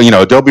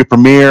 Adobe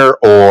Premiere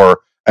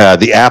or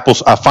the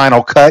Apple's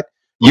Final Cut,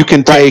 you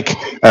can take,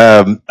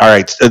 a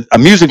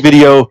music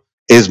video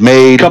is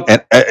made a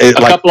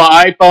couple of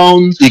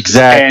iPhones,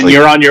 exactly, and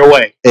you're on your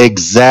way.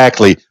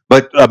 Exactly.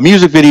 But a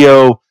music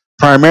video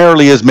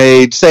primarily is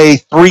made, say,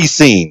 3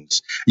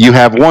 scenes. You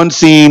have one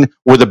scene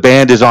where the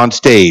band is on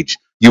stage.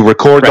 You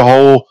record the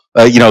whole,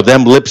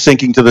 them lip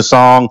syncing to the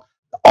song,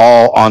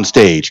 all on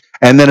stage.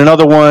 And then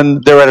another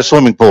one, they're at a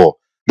swimming pool.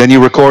 Then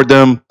you record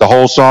them, the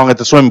whole song at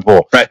the swimming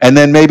pool. Right. And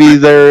then maybe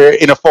they're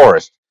in a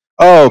forest.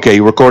 Oh, okay.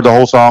 You record the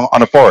whole song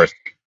on a forest.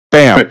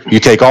 Bam. Right. You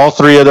take all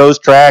 3 of those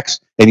tracks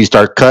and you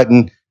start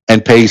cutting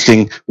and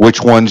pasting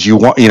which ones you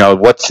want,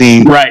 what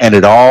scene, and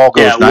it all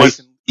goes nice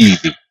and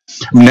easy.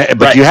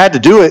 But you had to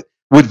do it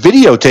with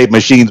videotape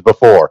machines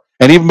before.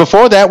 And even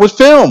before that with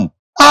film.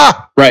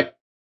 Right.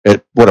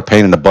 What a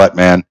pain in the butt,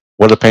 man.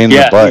 What a pain in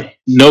the butt.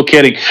 No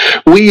kidding.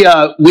 We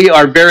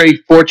are very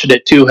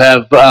fortunate to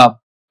have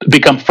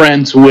become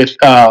friends with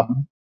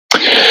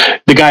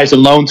the guys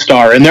in Lone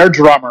Star, and their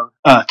drummer,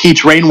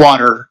 Keach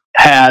Rainwater,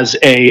 has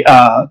a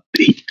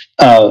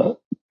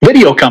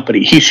video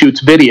company. He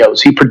shoots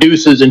videos. He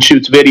produces and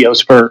shoots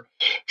videos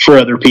for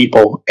other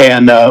people.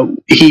 And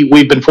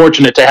we've been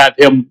fortunate to have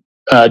him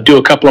do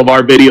a couple of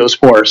our videos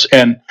for us.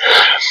 And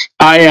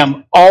I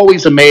am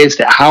always amazed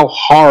at how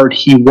hard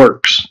he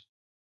works.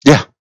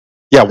 Yeah.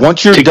 Yeah.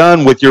 Once you're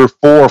done with your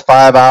 4 or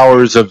 5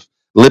 hours of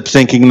lip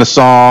syncing the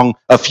song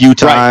a few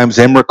times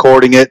and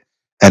recording it,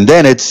 and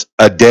then it's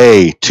a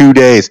day, 2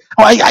 days.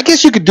 Well, I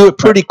guess you could do it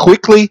pretty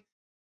quickly,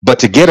 but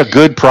to get a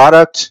good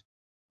product,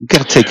 you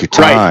got to take your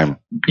time. Right.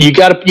 You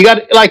got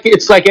to like,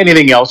 it's like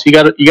anything else. You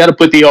got to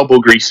put the elbow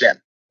grease in.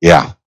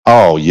 Yeah.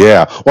 Oh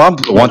yeah. Well,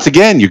 once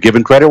again, you're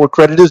giving credit where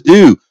credit is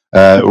due.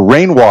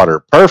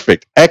 Rainwater.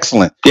 Perfect.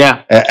 Excellent.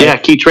 Yeah.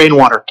 Keith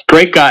Rainwater.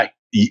 Great guy.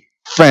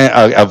 Fan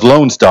of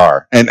Lone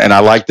Star. And I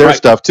like their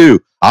stuff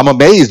too. I'm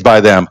amazed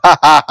by them.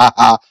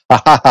 I'm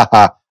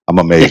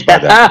amazed by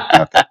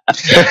them.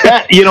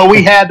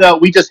 Okay.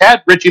 We just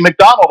had Richie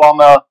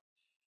McDonald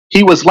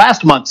he was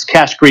last month's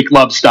Cache Creek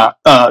Live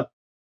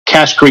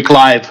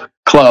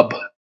Club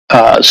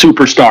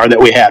superstar that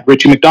we had.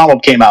 Richie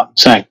McDonald came out and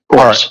sang for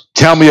us. Right.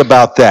 Tell me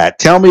about that.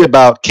 Tell me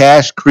about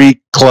Cache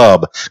Creek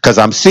Club, because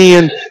I'm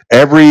seeing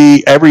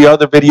every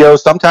other video.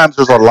 Sometimes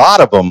there's a lot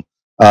of them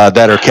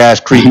that are Cache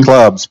Creek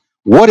clubs.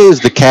 What is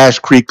the Cache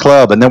Creek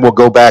Club? And then we'll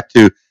go back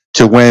to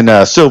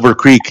when Silver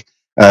Creek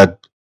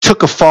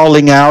took a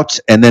falling out,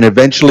 and then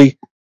eventually,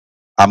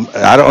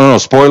 I don't know,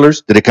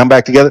 spoilers, did it come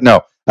back together?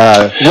 No.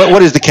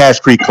 What is the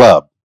Cache Creek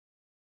Club?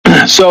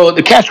 So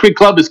the Cache Creek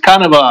Club is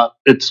kind of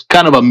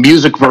a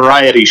music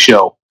variety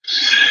show.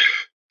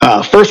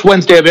 First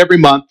Wednesday of every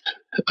month,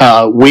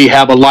 we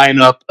have a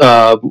lineup.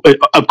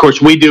 Of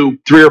course, we do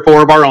 3 or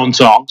 4 of our own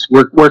songs.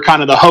 We're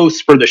kind of the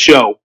hosts for the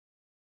show,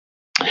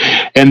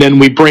 and then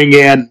we bring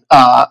in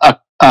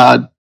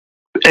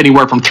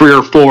anywhere from 3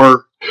 or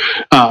 4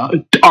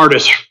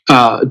 artists,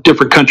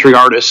 different country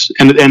artists,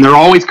 and they're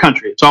always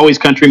country. It's always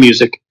country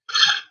music.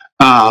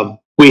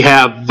 We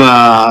have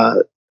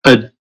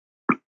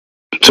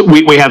So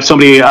we have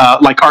somebody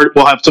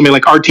we'll have somebody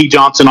like R.T.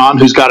 Johnson on,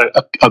 who's got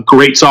a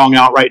great song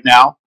out right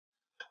now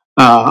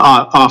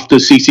off the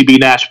CCB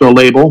Nashville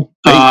label.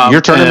 Hey,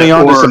 you're turning me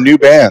on to some new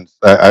bands.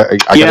 I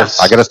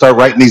gotta start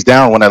writing these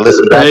down when I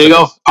listen back. There you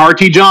go,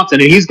 R.T.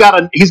 Johnson, and he's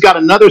got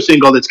another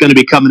single that's going to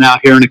be coming out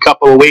here in a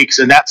couple of weeks,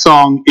 and that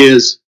song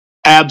is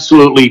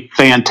absolutely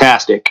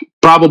fantastic.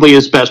 Probably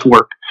his best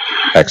work.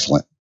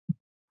 Excellent.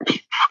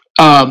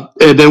 And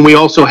then we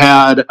also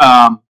had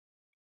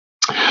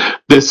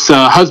this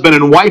husband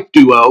and wife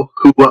duo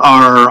who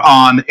are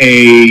on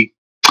a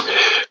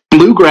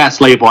bluegrass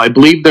label. I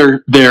believe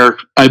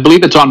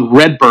it's on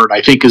Redbird,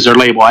 I think is their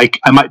label. I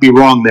might be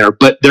wrong there,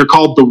 but they're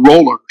called the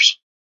Rollers.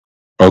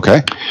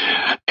 Okay.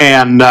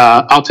 And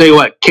I'll tell you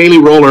what,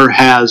 Kaylee Roller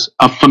has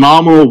a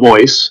phenomenal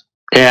voice,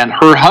 and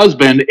her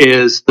husband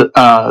is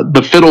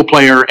the fiddle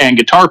player and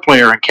guitar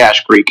player in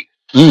Cache Creek.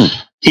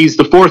 He's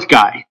the 4th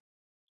guy.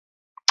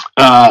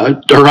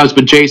 Her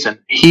husband Jason,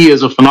 he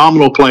is a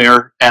phenomenal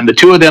player, and the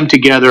two of them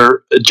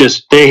together,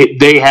 just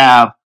they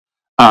have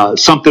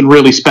something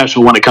really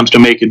special when it comes to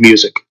making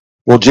music.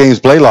 Well, James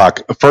Blaylock,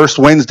 first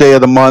Wednesday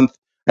of the month,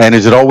 and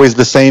is it always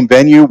the same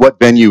venue? What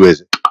venue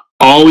is it?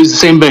 Always the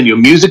same venue,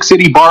 Music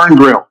City Bar and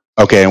Grill.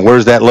 Okay, and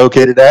where's that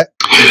located at?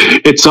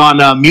 It's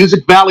on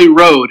Music Valley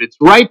Road. It's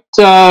right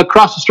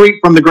across the street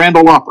from the Grand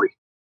Ole Opry.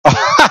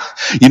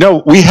 You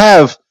know, we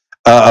have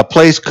a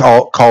place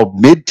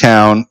called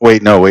Midtown.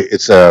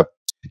 It's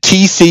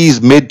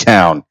TC's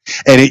Midtown,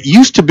 and it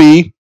used to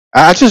be.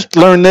 I just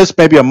learned this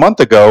maybe a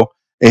month ago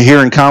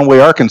here in Conway,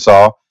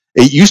 Arkansas.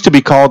 It used to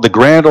be called the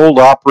Grand Ole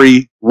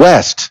Opry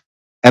West,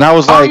 and I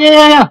was like,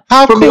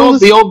 how from cool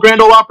the old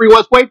Grand Ole Opry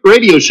West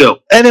radio show?"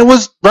 And it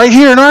was right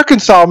here in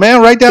Arkansas,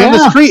 man, right down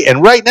the street.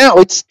 And right now,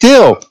 it's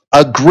still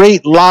a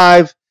great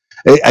live.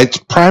 It's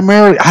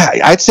primarily,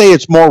 I'd say,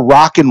 it's more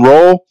rock and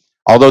roll.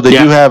 Although they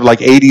do have like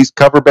 80s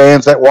cover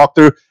bands that walk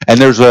through, and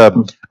there's a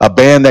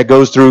band that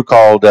goes through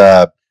called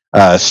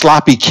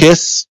Sloppy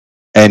Kiss,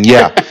 and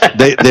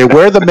they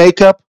wear the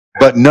makeup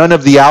but none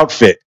of the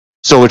outfit,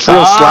 so it's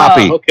real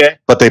sloppy. Okay.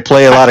 But they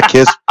play a lot of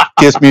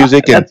Kiss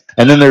music, and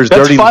then there's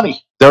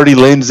Dirty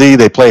Lindsay.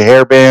 They play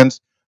hair bands,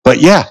 but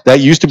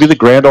that used to be the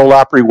Grand Ole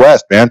Opry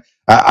West, man.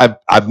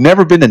 I've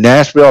never been to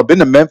Nashville. I've been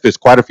to Memphis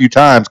quite a few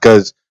times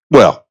because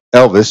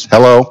Elvis,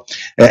 hello,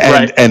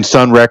 and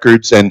Sun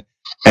Records, and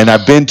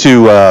I've been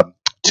to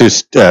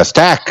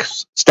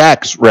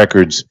Stax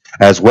Records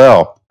as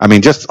well. I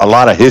mean, just a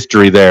lot of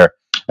history there,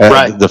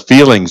 the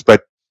feelings.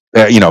 But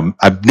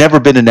I've never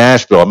been to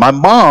Nashville. My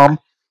mom,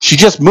 she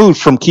just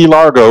moved from Key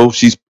Largo.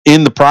 She's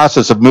in the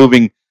process of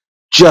moving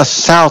just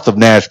south of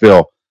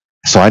Nashville,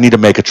 so I need to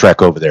make a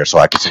trek over there. So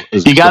I can.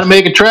 You got to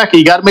make a trek.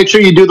 You got to make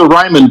sure you do the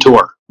Ryman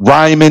tour.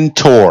 Ryman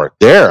tour.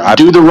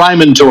 Do the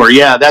Ryman tour.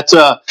 Yeah, that's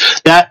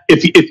that.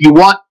 If you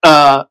want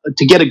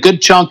to get a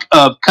good chunk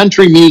of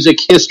country music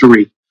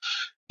history,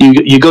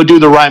 you go do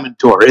the Ryman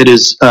tour. It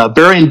is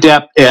very in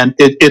depth, and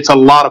it's a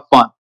lot of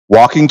fun.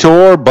 Walking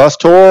tour, bus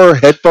tour,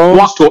 headphones.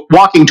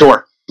 Walking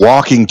tour.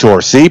 Walking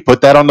tour. See,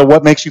 put that on the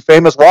What Makes You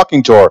Famous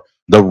walking tour.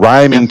 The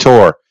Ryman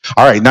tour.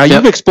 All right, now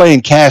you've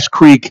explained Cache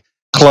Creek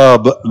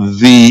Club,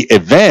 the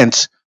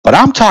events, but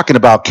I'm talking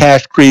about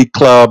Cache Creek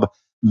Club,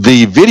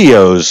 the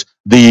videos.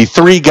 The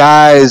 3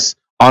 guys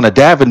on a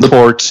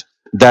Davenport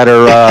that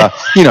are,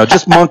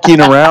 just monkeying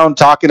around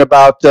talking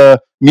about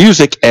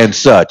music and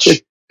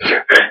such.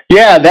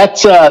 Yeah,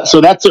 that's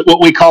what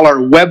we call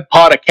our web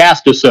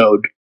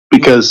podcast-isode,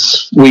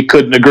 because we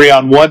couldn't agree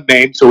on one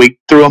name, so we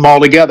threw them all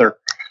together.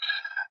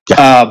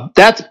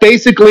 That's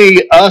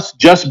basically us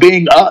just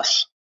being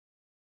us.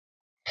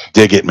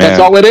 Dig it, man.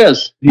 That's all it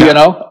is,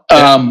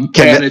 and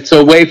it's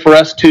a way for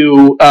us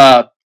to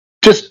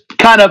just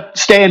kind of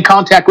stay in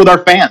contact with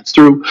our fans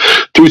through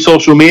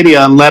social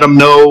media and let them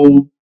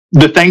know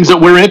the things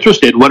that we're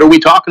interested. What are we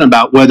talking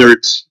about? Whether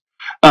it's,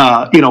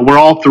 we're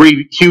all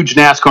 3 huge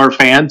NASCAR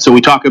fans. So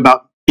we talk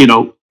about,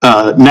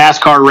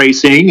 NASCAR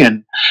racing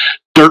and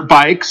dirt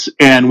bikes.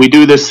 And we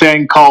do this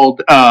thing called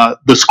the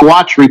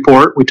Squatch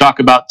Report. We talk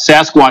about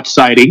Sasquatch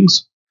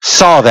sightings.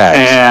 Saw that.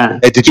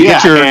 And Did you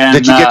get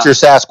your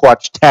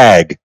Sasquatch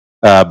tag?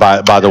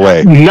 By the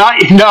way,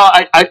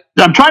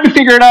 I'm trying to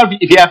figure it out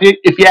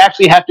if you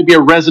actually have to be a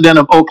resident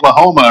of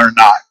Oklahoma or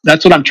not.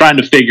 That's what I'm trying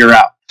to figure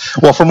out.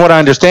 Well, from what I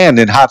understand,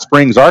 in Hot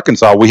Springs,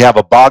 Arkansas, we have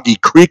a boggy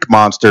creek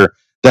monster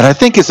that I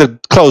think is a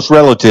close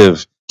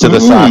relative to the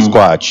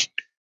Sasquatch.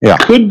 Yeah,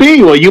 could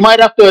be. Well, you might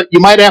have to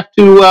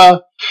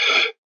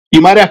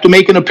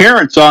make an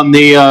appearance on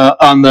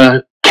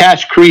the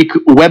Cache Creek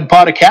web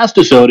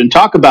podcast and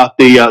talk about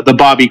the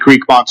Bobby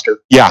Creek monster.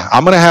 Yeah,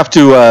 I'm going to have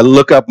to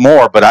look up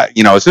more. But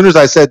as soon as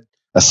I said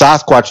a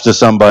Sasquatch to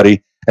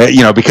somebody,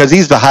 because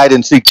he's the hide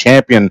and seek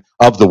champion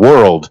of the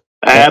world.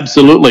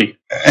 Absolutely.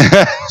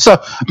 So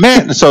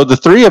the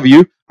three of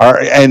you are,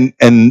 and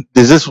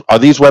are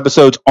these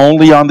webisodes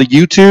only on the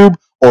YouTube,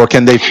 or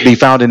can they be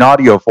found in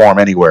audio form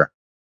anywhere?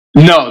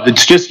 No,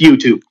 it's just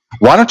YouTube.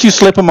 Why don't you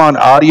slip them on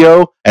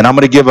audio? And I'm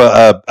going to give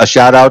a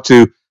shout out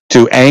to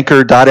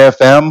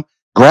Anchor.fm.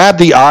 Grab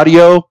the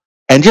audio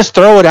and just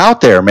throw it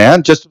out there,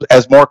 man. Just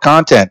as more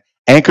content.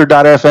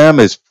 Anchor.fm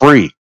is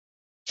free.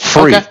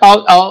 Okay,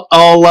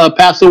 I'll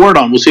pass the word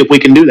on. We'll see if we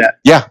can do that.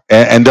 Yeah,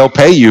 and they'll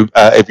pay you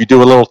if you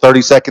do a little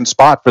 30-second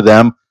spot for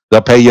them.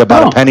 They'll pay you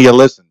about a penny a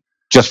listen,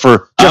 just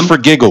for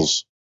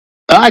giggles.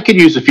 I could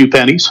use a few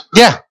pennies.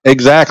 Yeah,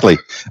 exactly.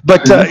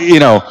 But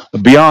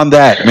beyond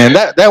that, man,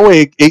 that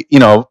way,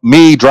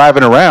 me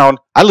driving around,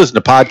 I listen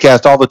to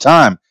podcasts all the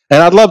time,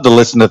 and I'd love to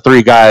listen to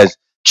three guys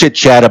chit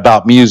chat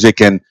about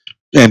music and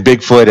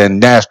Bigfoot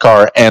and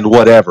NASCAR and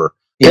whatever.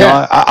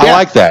 I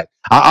like that.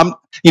 I've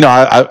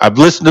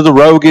listened to the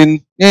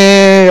Rogan.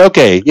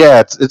 Okay, yeah,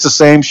 it's the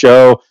same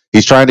show.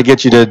 He's trying to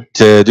get you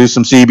to do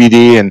some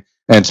CBD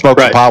and smoke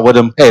some pot with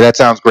him. Hey, that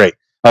sounds great.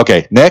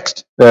 Okay,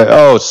 next.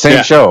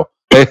 Same show,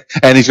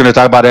 and he's going to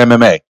talk about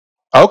MMA.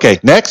 Okay,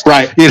 next.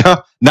 Right.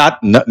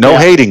 No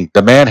hating.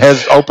 The man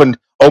has opened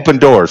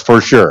doors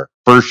for sure.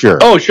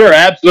 Oh, sure,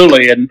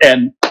 absolutely,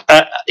 and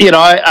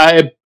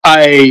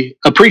I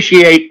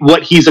appreciate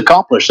what he's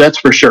accomplished. That's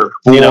for sure.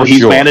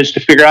 He's managed to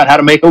figure out how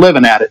to make a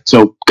living at it.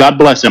 So God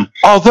bless him.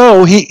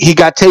 Although he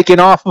got taken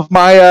off of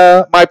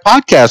my my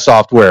podcast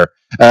software.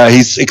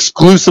 He's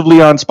exclusively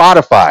on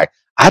Spotify.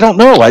 I don't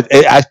know.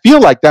 I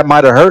feel like that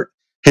might have hurt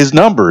his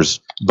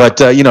numbers. But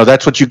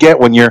that's what you get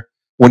when you're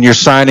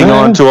signing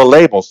on to a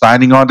label,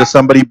 signing on to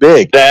somebody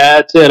big.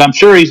 That's it. I'm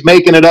sure he's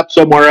making it up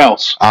somewhere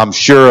else. I'm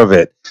sure of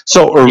it.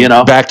 So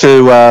back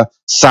to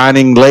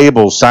signing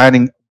labels,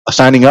 signing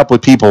up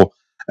with people.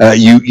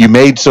 You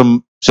made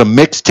some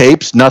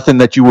mixtapes, nothing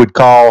that you would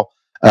call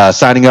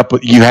signing up.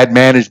 You had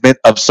management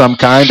of some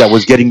kind that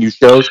was getting you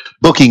shows.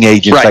 Booking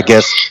agents, I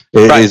guess,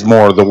 is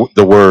more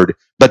the word.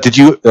 But did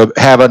you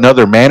have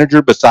another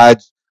manager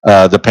besides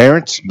the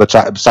parents,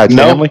 besides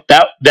family?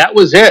 No, that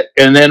was it.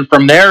 And then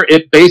from there,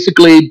 it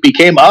basically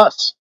became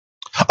us.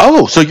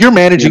 Oh, so you're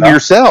managing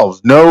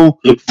yourselves. No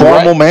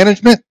formal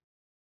management?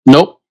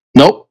 Nope.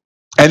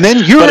 And then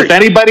But if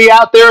anybody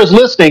out there is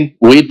listening,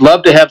 we'd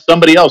love to have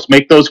somebody else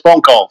make those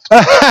phone calls. Hey,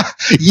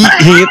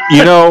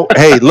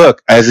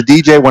 look, as a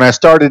DJ, when I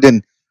started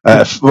in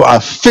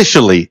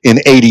officially in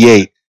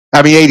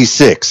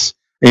 86,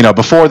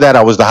 before that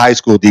I was the high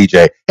school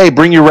DJ. Hey,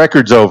 bring your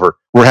records over.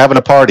 We're having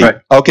a party. Right.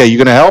 Okay, you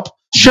going to help?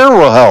 Sure,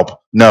 we'll help.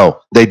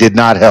 No, they did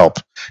not help.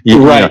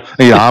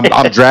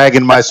 I'm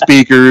dragging my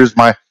speakers,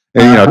 my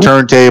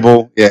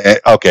turntable,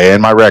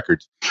 and my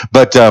records.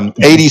 But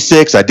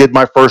 86, I did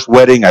my first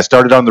wedding. I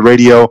started on the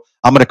radio.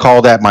 I'm going to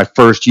call that my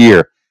first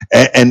year.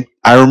 And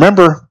I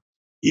remember,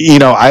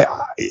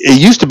 it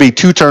used to be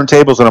 2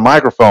 turntables and a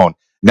microphone.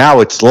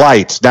 Now it's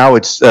lights. Now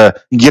it's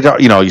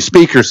your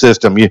speaker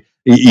system. Your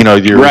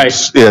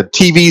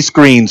TV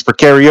screens for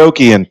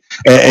karaoke and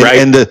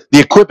the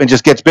equipment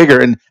just gets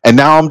bigger. And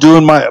now I'm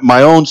doing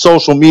my own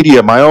social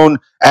media, my own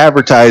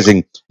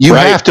advertising. You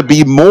have to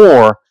be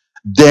more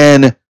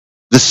than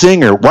the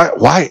singer.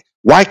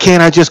 Why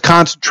can't I just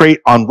concentrate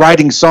on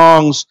writing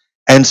songs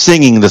and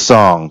singing the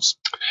songs?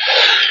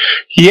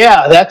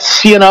 Yeah,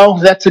 that's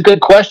a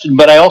good question,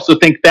 but I also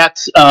think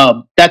that's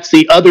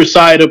the other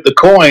side of the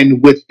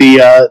coin with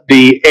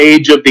the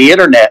age of the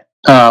internet.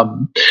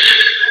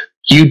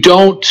 You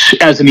don't,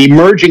 as an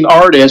emerging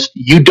artist,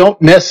 you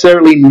don't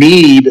necessarily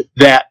need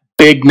that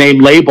big name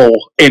label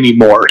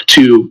anymore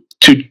to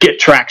get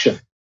traction.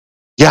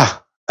 Yeah.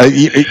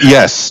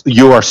 Yes,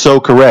 you are so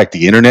correct.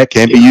 The internet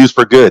can be used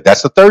for good.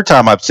 That's the third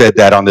time I've said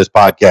that on this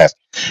podcast.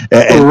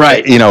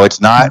 And,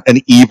 it's not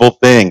an evil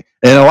thing.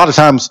 And a lot of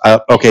times,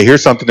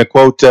 here's something to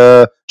quote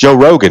Joe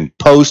Rogan: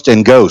 post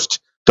and ghost.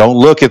 Don't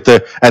look at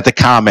the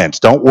comments.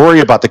 Don't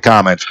worry about the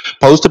comments.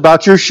 Post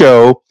about your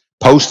show.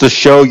 Post the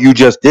show you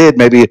just did,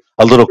 maybe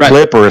a little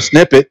clip or a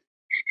snippet,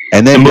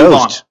 and then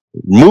ghost.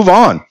 Move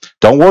on.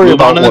 Don't worry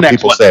about what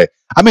people say.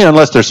 I mean,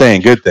 unless they're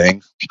saying good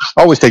things.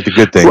 Always take the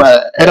good things.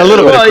 And a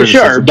little bit of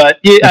criticism. Sure, but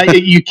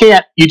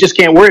you just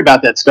can't worry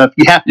about that stuff.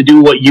 You have to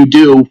do what you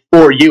do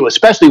for you,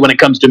 especially when it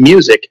comes to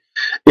music.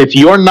 If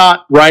you're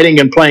not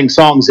writing and playing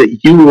songs that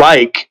you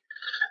like,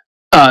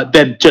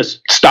 then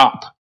just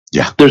stop.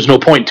 Yeah. There's no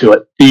point to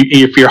it.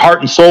 If your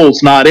heart and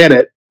soul's not in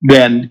it,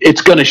 then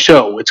it's going to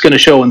show. It's going to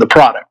show in the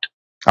product.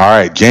 All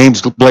right,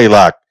 James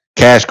Blaylock,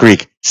 Cache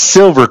Creek,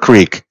 Silver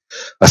Creek.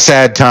 A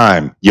sad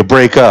time. You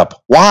break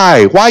up.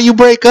 Why? Why you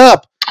break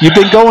up? You've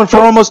been going for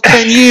almost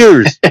 10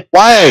 years.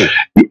 Why?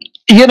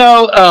 You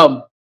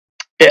know,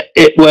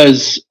 it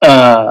was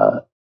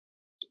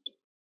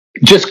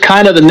just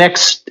kind of the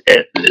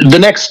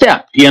next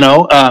step. You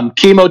know,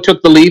 Chemo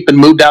took the leap and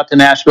moved out to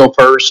Nashville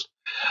first.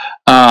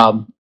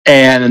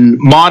 And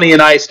Monty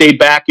and I stayed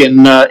back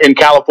in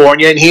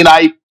California, and he and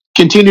I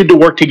continued to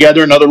work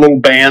together in other little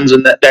bands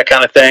and that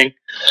kind of thing.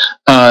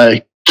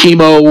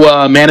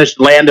 Chemo managed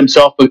to land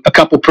himself a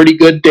couple pretty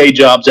good day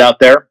jobs out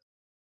there.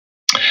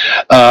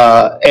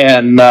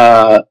 And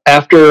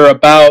after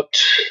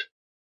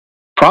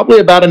probably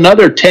about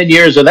another 10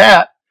 years of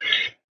that,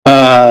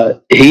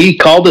 he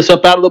called us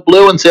up out of the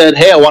blue and said,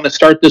 "Hey, I want to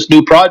start this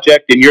new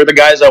project, and you're the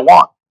guys I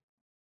want."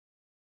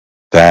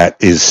 That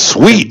is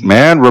sweet,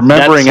 man.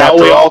 Remembering That's how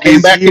after we all came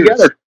these back years,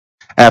 together.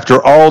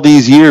 After all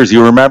these years, he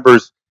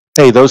remembers,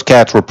 hey, those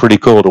cats were pretty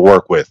cool to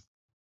work with.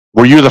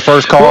 Were you the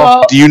first call?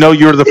 Well, do you know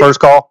you were the first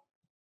call?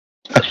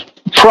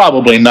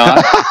 Probably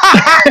not.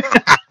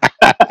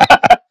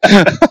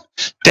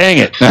 Dang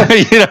it.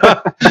 You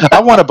know,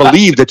 I want to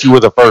believe that you were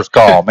the first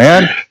call,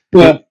 man.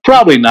 Well,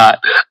 probably not.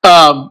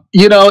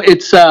 You know,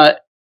 it's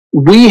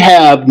we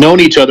have known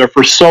each other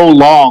for so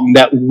long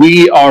that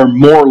we are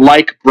more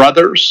like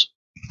brothers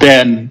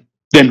than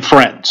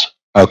friends.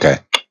 Okay.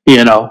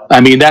 You know, I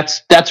mean,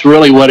 that's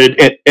really what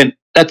and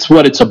that's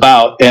what it's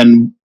about.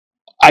 And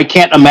I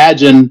can't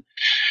imagine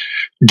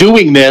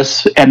doing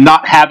this and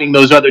not having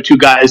those other two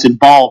guys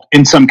involved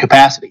in some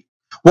capacity.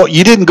 Well,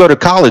 you didn't go to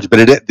college,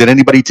 but did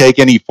anybody take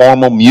any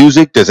formal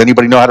music? Does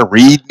anybody know how to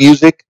read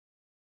music?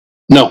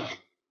 No.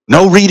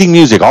 No reading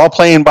music, all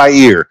playing by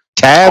ear.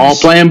 Tabs? All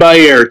playing by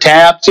ear.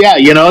 Tabs, yeah.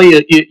 You know,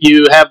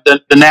 you have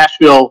the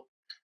Nashville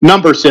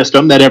number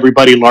system that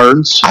everybody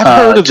learns. I've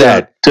heard of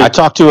that. I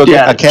talked to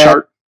a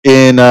cat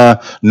in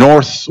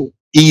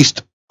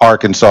northeast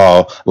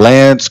Arkansas,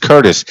 Lance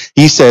Curtis.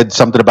 He said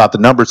something about the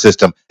number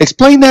system.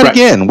 Explain that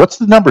again. What's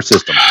the number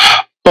system?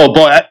 Oh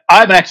boy,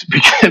 I'm actually,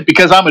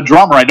 because I'm a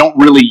drummer, I don't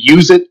really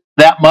use it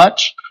that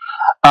much.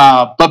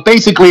 But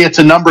basically, it's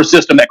a number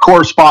system that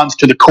corresponds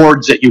to the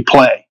chords that you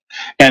play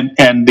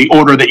and the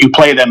order that you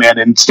play them in.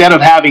 Instead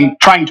of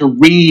trying to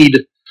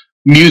read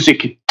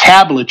music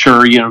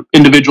tablature, you know,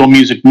 individual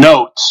music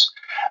notes,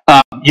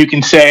 you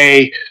can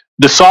say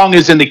the song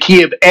is in the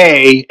key of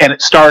A and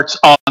it starts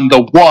on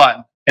the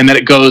 1, and then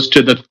it goes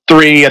to the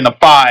 3 and the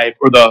 5,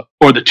 or the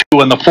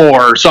 2 and the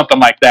 4, or something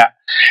like that.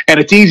 And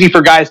it's easy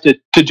for guys to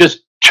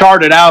just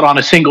chart it out on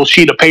a single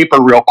sheet of paper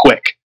real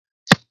quick.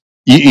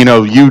 You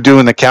know, you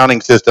doing the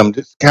counting system,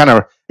 just kind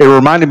of, it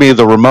reminded me of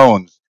the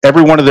Ramones.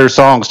 Every one of their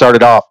songs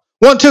started off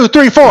 1, 2,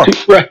 3, 4.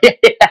 Right.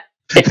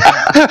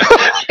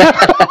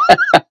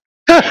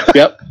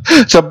 Yep.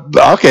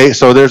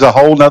 So there's a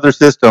whole nother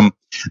system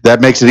that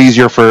makes it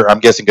easier for, I'm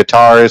guessing,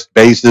 guitarists,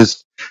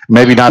 bassists,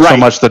 maybe not so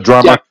much the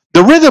drummer. Yeah.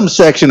 The rhythm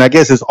section, I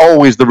guess, is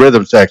always the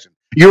rhythm section.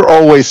 You're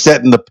always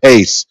setting the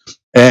pace.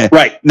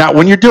 Right. Now,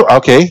 when you're doing,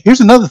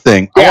 here's another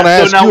thing. Yeah, I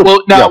want to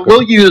ask you.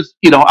 We'll use,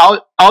 you know,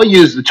 I'll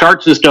use the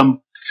chart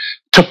system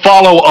to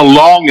follow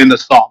along in the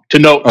song, to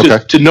know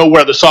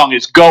where the song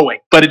is going,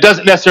 but it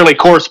doesn't necessarily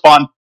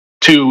correspond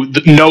to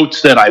the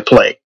notes that I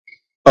play.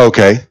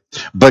 Okay,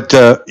 but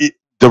the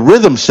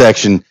rhythm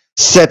section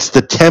sets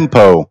the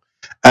tempo.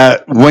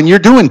 When you're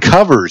doing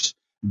covers,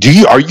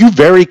 are you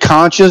very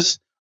conscious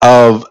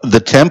of the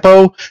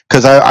tempo?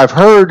 Because I've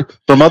heard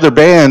from other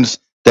bands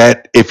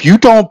that if you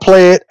don't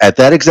play it at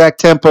that exact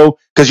tempo,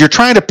 because you're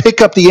trying to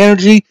pick up the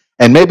energy,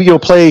 and maybe you'll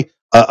play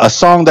a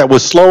song that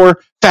was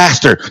slower,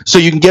 faster, so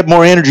you can get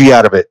more energy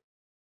out of it.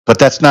 But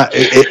that's not,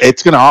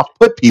 it's going to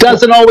off-put people.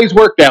 Doesn't always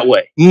work that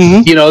way.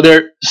 Mm-hmm. You know,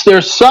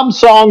 there's some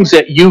songs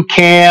that you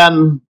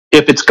can,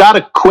 if it's got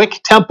a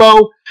quick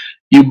tempo,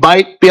 you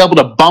might be able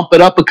to bump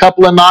it up a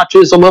couple of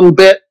notches a little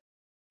bit.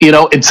 You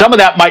know, and some of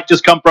that might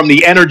just come from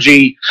the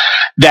energy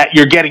that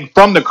you're getting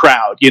from the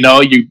crowd. You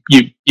know, you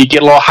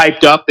get a little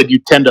hyped up and you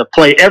tend to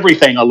play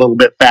everything a little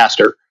bit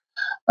faster.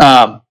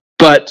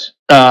 But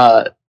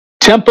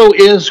tempo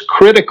is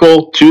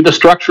critical to the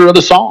structure of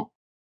the song.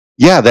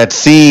 Yeah, that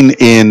scene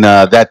in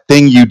That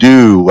Thing You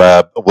Do,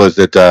 was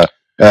it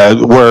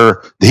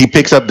where he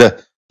picks up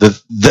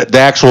the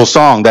actual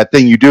song, That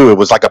Thing You Do. It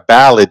was like a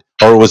ballad,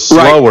 or it was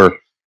slower, right.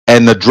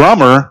 And the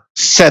drummer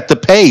set the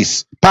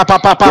pace. Pop,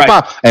 pop, pop, pop, right.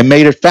 Pop, and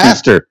made it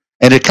faster.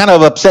 And it kind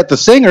of upset the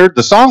singer,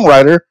 the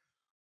songwriter,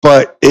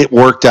 but it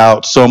worked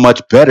out so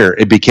much better.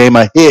 It became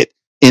a hit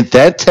in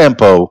that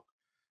tempo.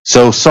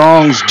 So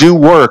songs do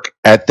work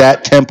at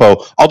that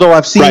tempo. Although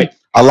I've seen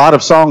a lot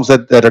of songs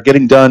that are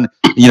getting done,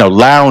 you know,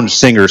 lounge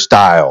singer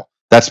style.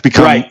 That's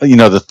become, you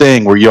know, the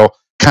thing where you'll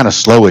kind of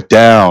slow it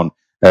down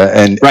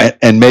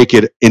and make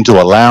it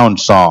into a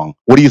lounge song.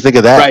 What do you think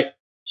of that? Right.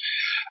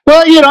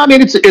 Well, you know, I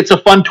mean, it's a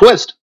fun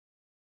twist.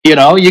 You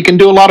know, you can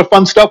do a lot of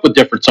fun stuff with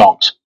different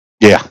songs.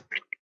 Yeah.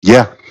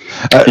 Yeah.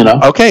 You know?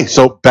 Okay.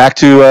 So back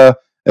to,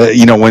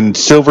 you know, when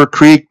Silver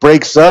Creek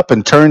breaks up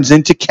and turns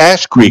into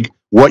Cache Creek,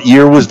 What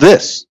year was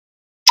this?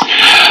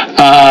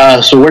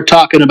 So we're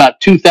talking about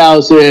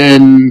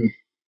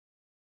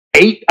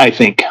 2008, I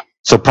think.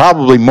 So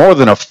probably more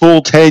than a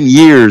full 10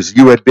 years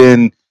you had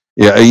been,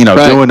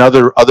 doing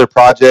other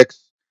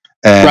projects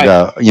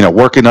and,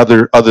 working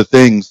other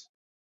things.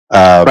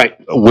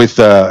 With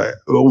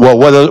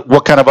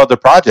what kind of other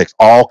projects?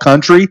 All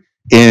country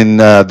in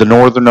the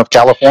northern of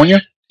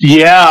California?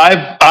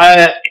 Yeah,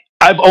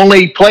 I've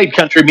only played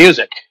country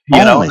music.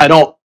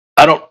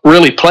 I don't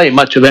really play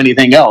much of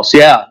anything else.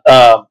 Yeah,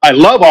 I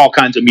love all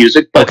kinds of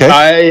music, but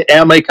I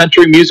am a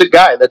country music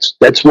guy.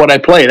 That's what I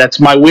play. That's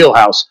my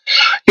wheelhouse.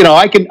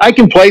 I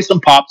can play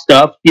some pop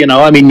stuff. You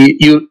learn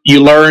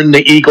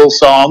the Eagles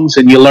songs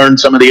and you learn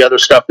some of the other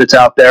stuff that's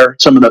out there,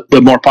 some of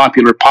the more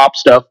popular pop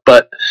stuff.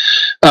 But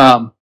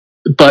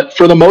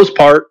for the most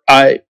part,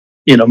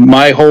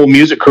 my whole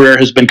music career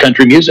has been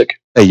country music.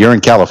 Hey, you're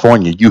in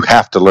California. You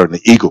have to learn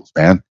the Eagles,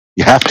 man.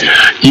 You have to.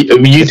 You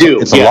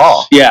do. It's a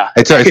law. Yeah.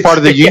 It's part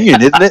of the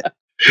union, isn't it?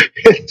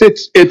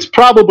 It's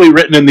probably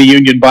written in the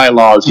union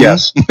bylaws.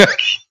 Yes.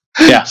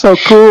 Yeah. So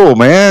cool,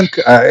 man.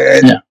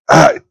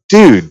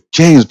 Dude,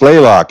 James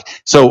Blaylock.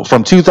 So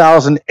from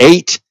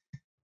 2008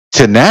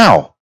 to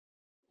now,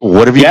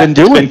 what have you been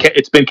doing?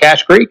 It's been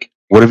Cache Creek.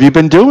 What have you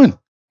been doing?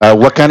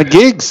 What kind of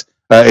gigs?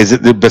 Is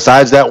it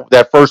besides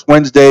that first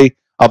Wednesday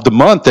of the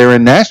month there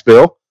in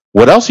Nashville?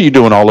 What else are you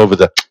doing all over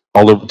to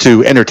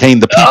entertain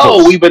the people?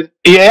 Oh, we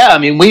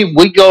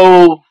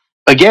go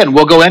again.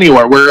 We'll go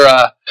anywhere.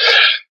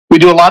 We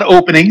do a lot of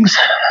openings.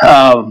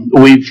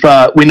 We've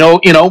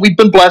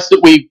been blessed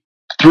that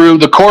through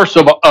the course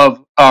of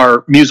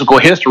our musical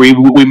history,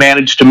 we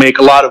managed to make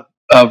a lot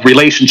of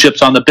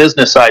relationships on the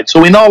business side.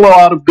 So we know a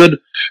lot of good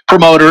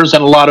promoters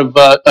and a lot of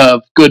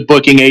good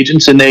booking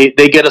agents, and they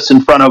get us in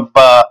front of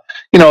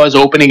as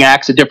opening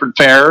acts at different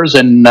fairs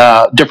and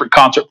different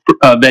concert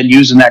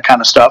venues and that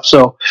kind of stuff.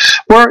 So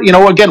we're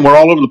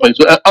all over the place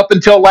up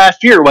until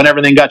last year when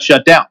everything got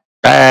shut down.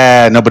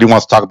 Nobody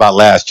wants to talk about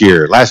last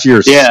year. Last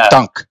year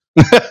stunk.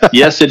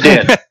 Yes, it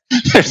did.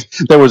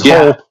 There was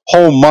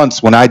whole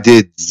months when I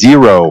did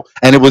zero,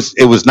 and it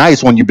was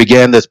nice when you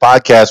began this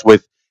podcast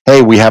with,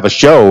 "Hey, we have a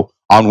show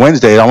on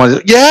Wednesday." And I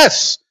wanted,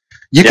 yes,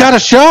 you got a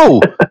show.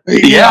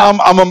 Yeah,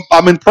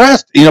 I'm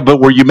impressed. But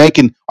are you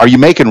making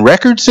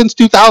records since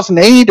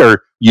 2008,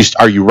 or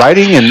are you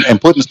writing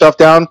and putting stuff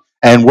down?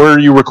 And where are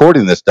you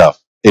recording this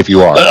stuff? If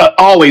you are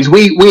always,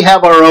 we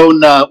have our own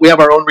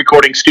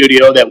recording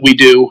studio that we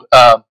do.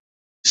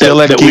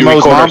 Still at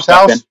Chemo's mom's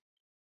house.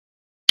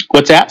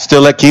 What's that?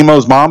 Still at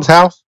Chemo's mom's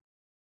house?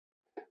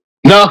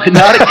 No,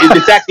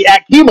 it's actually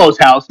at Chemo's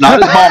house,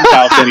 not his mom's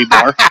house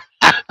anymore.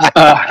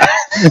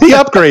 He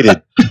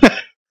upgraded.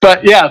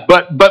 But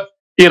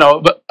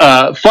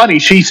funny,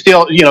 she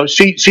still,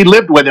 she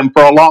lived with him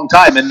for a long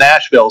time in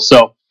Nashville.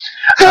 So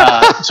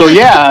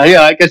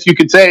I guess you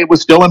could say it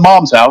was still in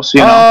mom's house.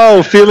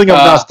 Oh, feeling of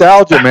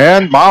nostalgia,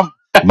 man. Mom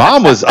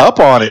was up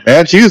on it,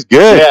 man. She was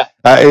good.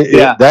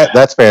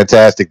 That's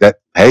fantastic. But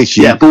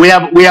we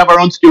have our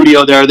own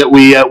studio there that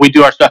we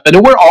do our stuff, and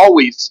we're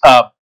always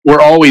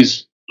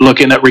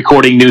looking at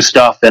recording new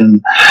stuff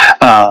and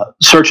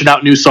searching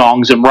out new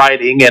songs and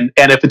writing. And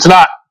if it's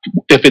not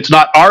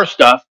our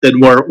stuff, then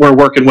we're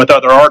working with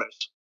other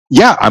artists.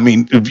 Yeah, I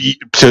mean,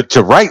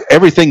 to write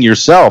everything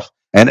yourself,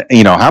 and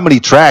how many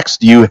tracks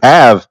do you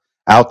have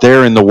out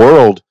there in the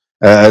world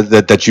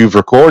that you've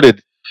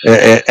recorded?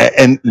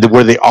 And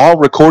were they all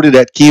recorded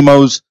at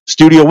Chemo's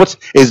studio?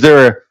 Is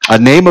there a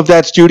name of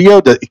that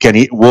studio?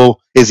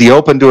 Is he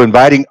open to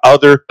inviting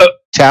other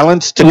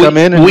talents to come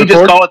in and we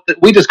record?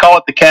 We just call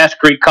it the Cache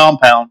Creek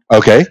compound.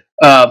 Okay.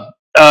 Our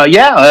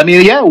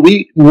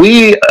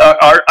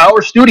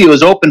studio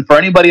is open for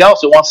anybody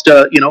else that wants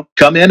to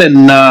come in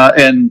and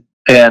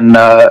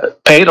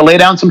pay to lay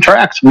down some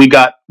tracks. We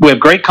have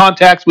great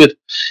contacts with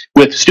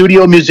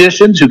studio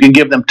musicians who can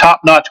give them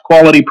top-notch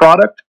quality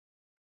product.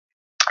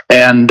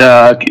 And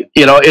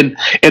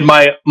in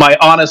my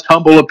honest,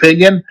 humble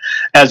opinion,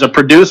 as a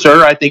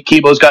producer, I think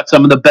Chemo's got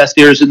some of the best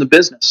ears in the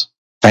business.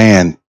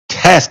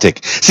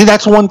 Fantastic. See,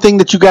 that's one thing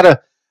that you gotta,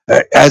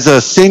 as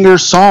a singer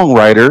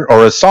songwriter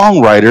or a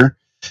songwriter,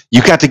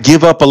 you got to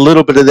give up a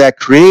little bit of that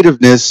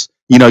creativeness.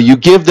 You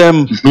give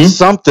them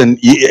something.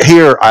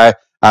 Here, I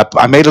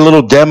made a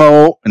little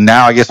demo, and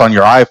now I guess on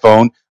your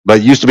iPhone, but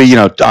it used to be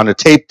on a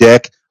tape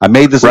deck. I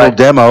made this little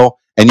demo,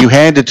 and you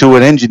hand it to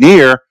an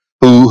engineer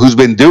who's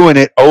been doing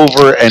it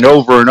over and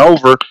over and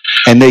over,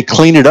 and they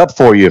clean it up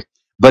for you.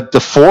 But the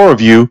four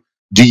of you,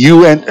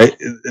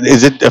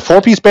 is it a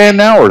 4-piece band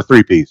now or a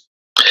 3-piece?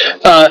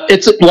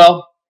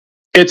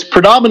 It's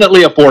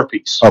predominantly a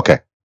 4-piece. Okay,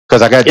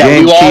 because I got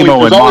James, Chemo, and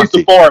Monty. There's always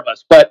the four of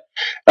us, but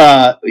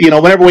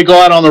whenever we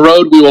go out on the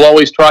road, we will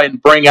always try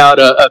and bring out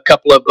a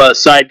couple of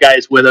side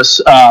guys with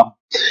us.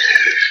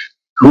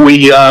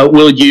 We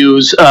will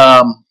use.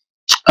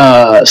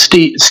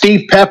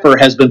 Steve Pepper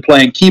has been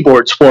playing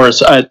keyboards for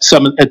us at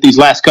these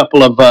last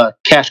couple of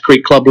Cache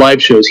Creek Club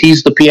live shows.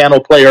 He's the piano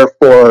player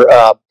for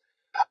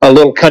a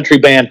little country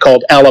band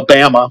called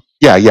Alabama.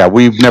 Yeah,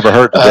 we've never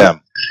heard of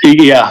them.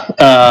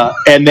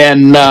 And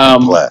then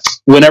Bless.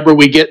 whenever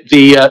we get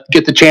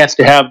the chance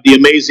to have the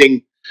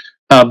amazing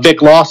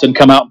Vic Lawson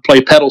come out and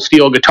play pedal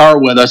steel guitar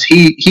with us.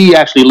 He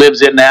actually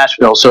lives in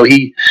Nashville, so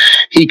he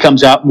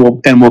comes out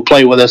and will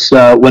play with us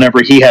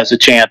whenever he has a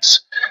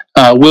chance.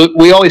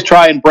 We always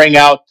try and bring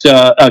out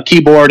a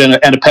keyboard and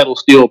a pedal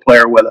steel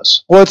player with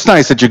us. Well, it's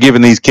nice that you're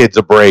giving these kids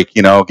a break.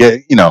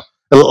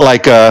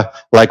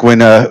 Like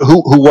when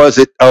who was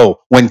it?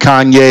 Oh, when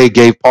Kanye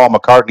gave Paul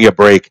McCartney a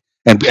break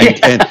and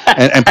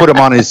put him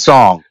on his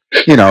song.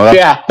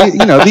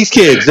 These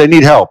kids, they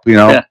need help.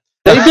 Yeah.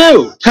 They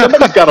do.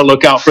 Somebody's got to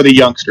look out for the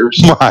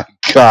youngsters. My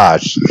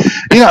gosh,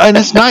 and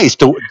it's nice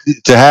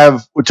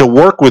to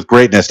work with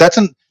greatness.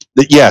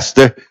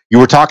 You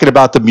were talking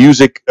about the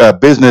music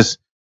business.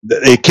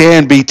 It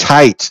can be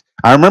tight.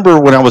 I remember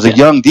when I was a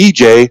young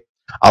DJ,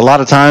 a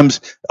lot of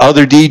times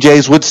other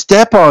DJs would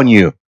step on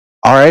you.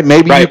 All right,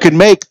 maybe you can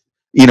make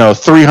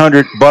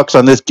 $300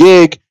 on this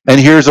gig, and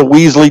here's a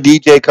Weasley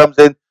DJ comes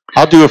in.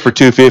 I'll do it for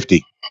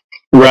 $250.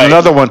 Right.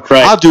 Another one.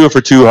 Right. I'll do it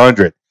for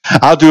 $200.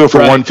 I'll do it for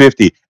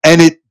 $150.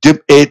 And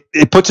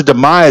it puts a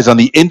demise on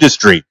the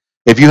industry.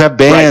 If you have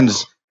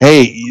bands,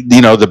 hey,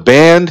 the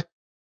band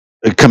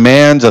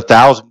commands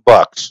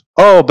 $1,000.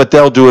 Oh, but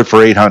they'll do it for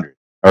 $800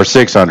 or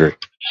 $600.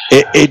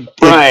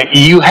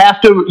 You have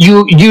to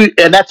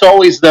and that's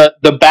always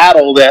the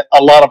battle that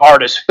a lot of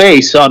artists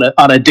face on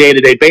a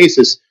day-to-day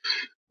basis.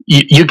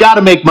 You got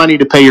to make money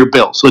to pay your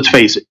bills. Let's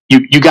face it.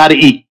 You got to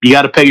eat. You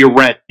got to pay your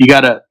rent. You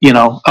got to,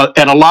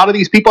 and a lot of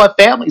these people have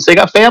families. They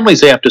got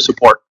families they have to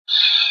support.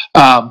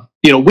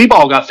 We've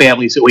all got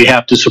families that we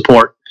have to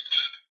support.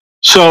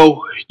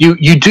 So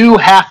you do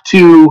have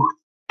to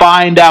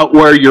find out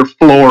where your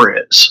floor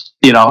is.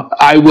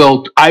 I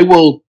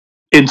will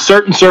in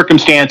certain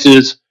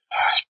circumstances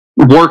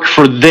work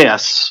for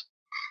this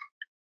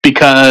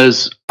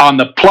because on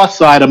the plus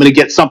side, I'm going to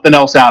get something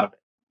else out of it.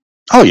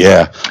 Oh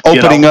yeah,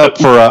 opening up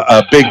for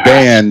a big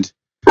band,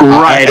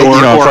 right? Or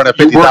in front of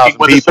 50,000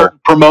 people. A certain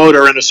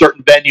promoter in a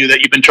certain venue that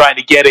you've been trying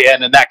to get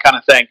in, and that kind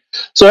of thing.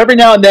 So every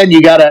now and then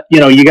you gotta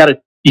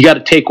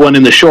take one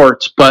in the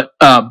shorts. But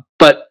I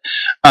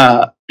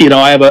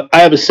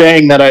have a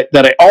saying that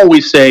I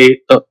always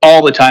say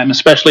all the time,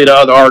 especially to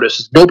other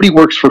artists: nobody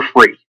works for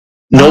free.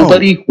 No.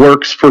 Nobody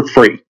works for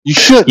free. You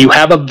should. You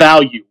have a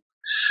value.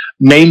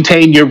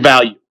 Maintain your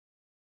value.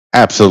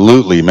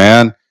 Absolutely,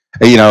 man.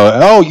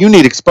 You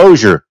need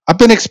exposure. I've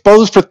been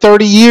exposed for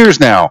 30 years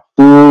now.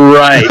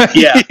 Right.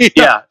 Yeah.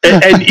 Yeah.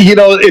 And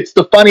it's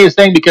the funniest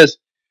thing because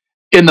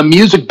in the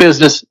music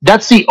business,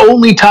 that's the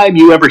only time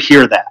you ever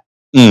hear that.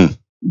 Mm.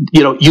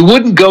 You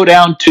wouldn't go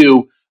down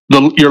to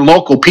your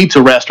local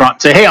pizza restaurant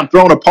and say, "Hey, I'm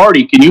throwing a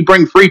party. Can you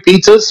bring free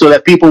pizzas so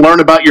that people learn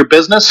about your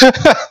business?"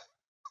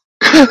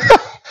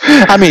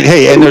 I mean,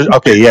 hey, and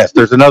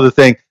there's another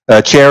thing.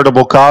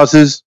 Charitable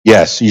causes.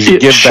 Yes, you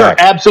should give back.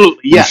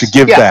 Absolutely. Yes. You should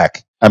give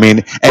back. I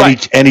mean,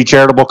 any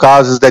charitable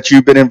causes that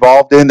you've been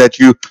involved in that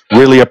you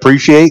really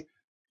appreciate?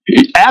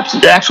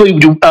 Actually,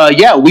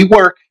 we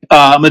work.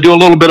 I'm going to do a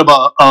little bit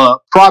of a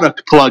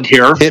product plug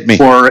here. Hit me.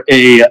 For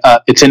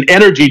it's an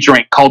energy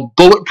drink called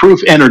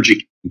Bulletproof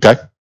Energy.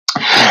 Okay.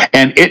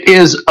 And it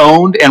is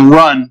owned and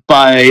run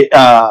by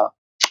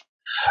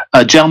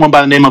a gentleman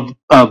by the name of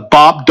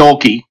Bob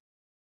Dolkey.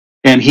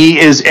 And he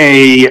is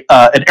an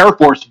Air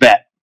Force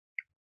vet.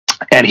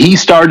 And he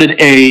started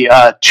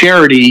a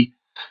charity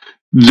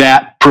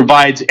that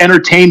provides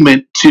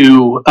entertainment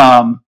to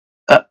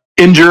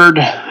injured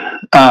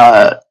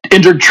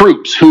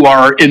troops who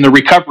are in the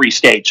recovery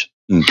stage.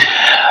 Mm.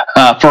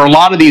 For a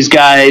lot of these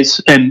guys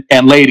and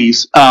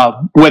ladies,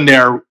 when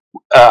they're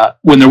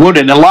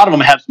wounded, and a lot of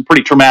them have some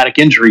pretty traumatic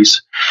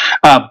injuries,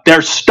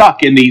 they're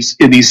stuck in these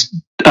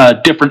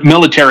different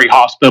military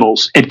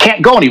hospitals and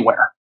can't go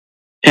anywhere.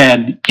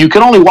 And you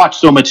can only watch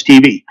so much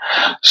TV.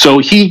 So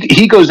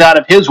he goes out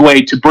of his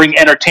way to bring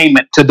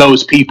entertainment to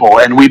those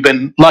people. And we've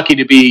been lucky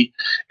to be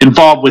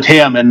involved with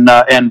him and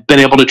been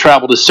able to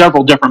travel to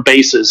several different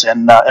bases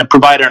and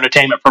provide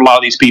entertainment for a lot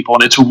of these people.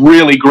 And it's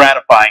really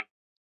gratifying.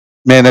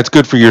 Man, that's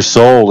good for your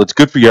soul. It's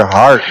good for your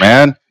heart,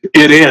 man.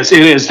 It is.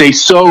 They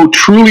so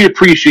truly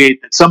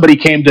appreciate that somebody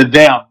came to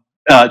them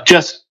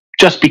just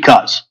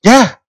because.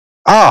 Yeah.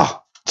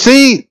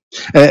 See?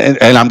 And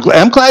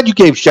I'm glad you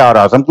gave shout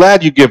outs. I'm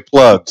glad you give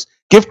plugs.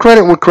 Give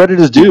credit where credit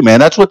is due,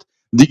 man. That's what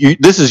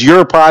this is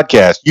your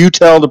podcast. You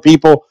tell the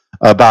people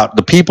about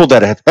the people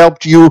that have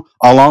helped you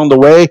along the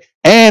way,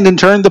 and in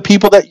turn, the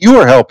people that you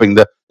are helping,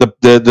 the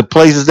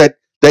places that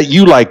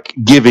you like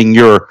giving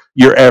your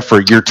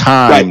effort, your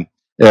time.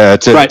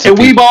 Right. And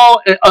we've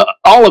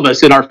all of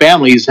us in our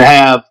families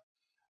have.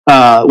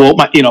 My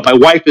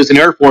wife is an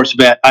Air Force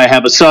vet. I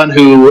have a son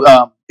who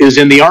is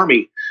in the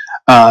Army.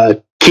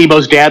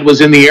 Kibo's dad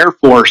was in the Air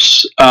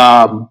Force.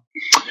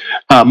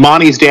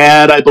 Monty's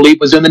dad, I believe,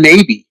 was in the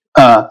Navy.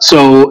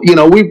 So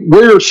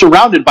we're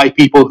surrounded by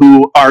people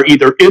who are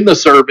either in the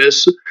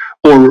service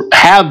or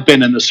have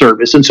been in the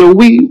service, and so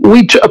we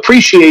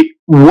appreciate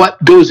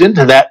what goes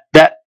into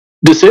that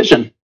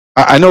decision.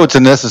 I know it's a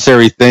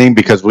necessary thing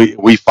because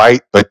we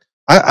fight, but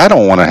I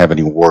don't want to have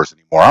any wars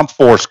anymore. I'm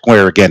four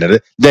square again.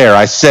 There,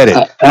 I said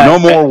it. No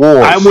more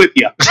wars. I'm with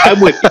you.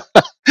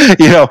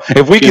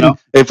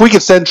 If we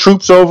could send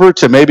troops over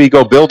to maybe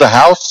go build a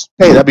house,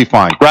 hey, that'd be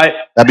fine. Right.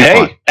 That'd be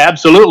fine.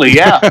 Absolutely,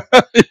 yeah.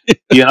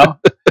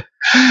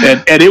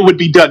 And it would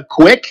be done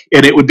quick,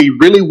 and it would be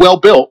really well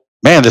built.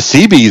 Man, the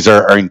Seabees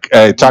are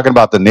talking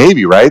about the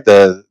Navy, right?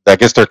 I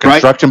guess their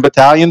construction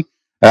battalion.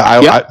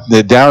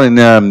 Down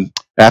in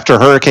after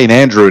Hurricane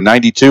Andrew in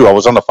 '92, I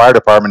was on the fire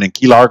department in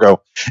Key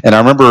Largo, and I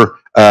remember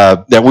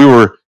that we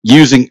were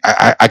using.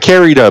 I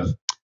carried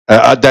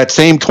that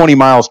same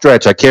 20-mile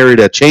stretch. I carried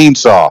a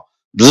chainsaw,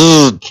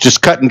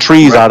 just cutting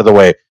trees out of the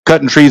way,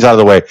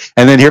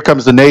 and then here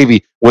comes the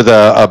Navy with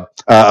a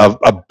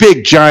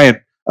big giant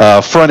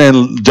front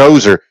end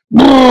dozer.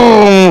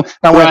 I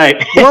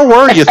went, where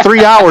were you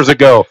 3 hours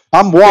ago?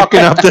 I'm walking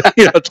up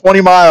to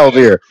 20 miles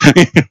here.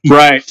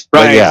 Right.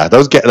 But yeah,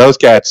 those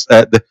cats.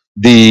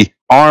 The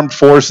armed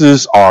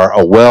forces are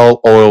a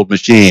well-oiled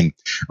machine.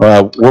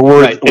 Where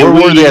were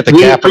they at the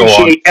Capitol? We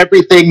appreciate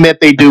everything that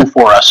they do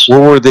for us.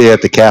 Where were they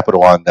at the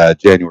Capitol on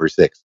January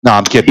 6th? No,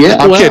 I'm kidding.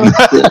 I'm kidding.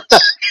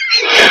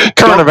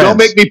 Don't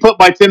make me put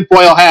my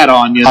tinfoil hat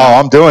on. Oh,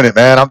 I'm doing it,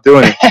 man. I'm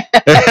doing it.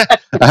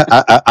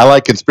 I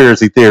like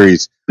conspiracy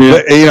theories. Yeah.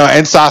 But,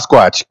 and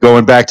Sasquatch,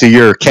 going back to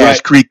your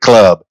Cache Creek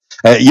Club.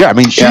 You're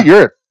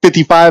at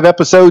 55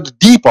 episodes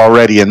deep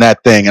already in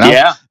that thing.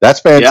 And that's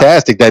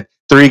fantastic that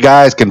three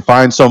guys can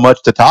find so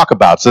much to talk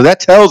about. So that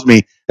tells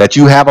me that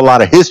you have a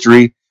lot of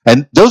history.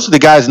 And those are the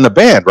guys in the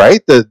band,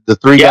 right? The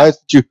three guys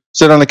that you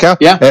sit on the couch?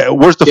 Yeah.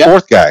 Where's the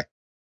fourth guy?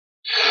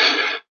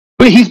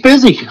 But he's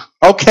busy.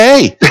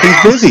 Okay,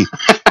 he's busy.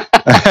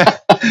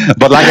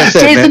 But like I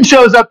said, Jason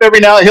shows up every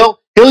now.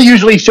 He'll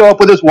usually show up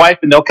with his wife,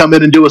 and they'll come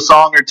in and do a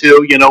song or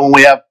two. When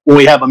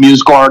we have a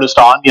musical artist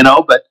on.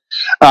 But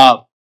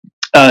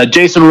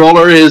Jason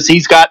Roller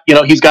he's got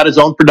his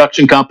own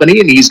production company,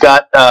 and he's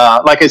got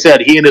like I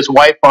said, he and his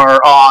wife are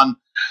on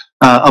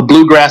a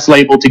bluegrass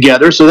label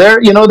together. So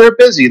they're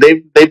busy.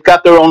 They've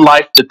got their own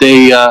life that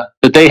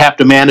they have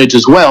to manage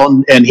as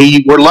well. And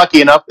we're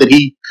lucky enough that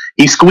he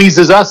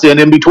squeezes us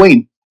in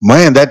between.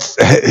 Man,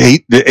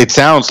 it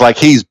sounds like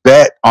he's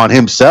bet on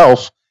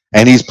himself,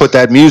 and he's put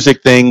that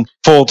music thing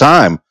full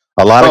time.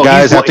 A lot of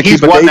guys have to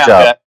keep a day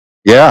job.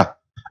 Yeah,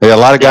 a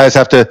lot of guys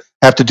have to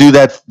do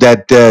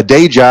that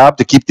day job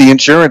to keep the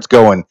insurance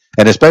going,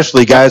 and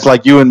especially guys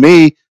like you and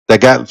me that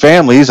got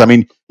families. I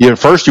mean,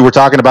 first you were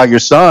talking about your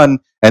son,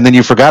 and then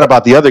you forgot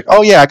about the other.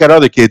 Oh yeah, I got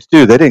other kids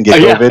too. They didn't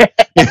get COVID.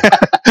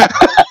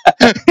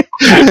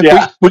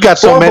 We got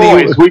so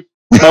many.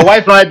 My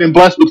wife and I have been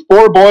blessed with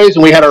 4 boys,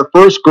 and we had our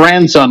first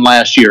grandson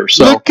last year.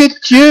 So look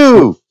at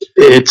you.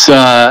 It's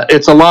a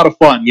lot of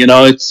fun.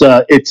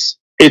 It's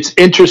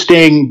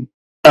interesting.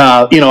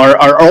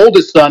 Our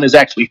oldest son is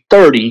actually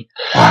 30,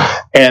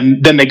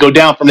 and then they go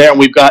down from there. And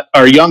we've got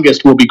our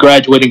youngest will be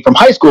graduating from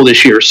high school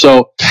this year.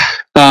 So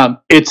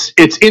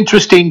it's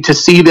interesting to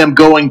see them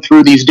going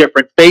through these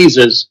different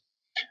phases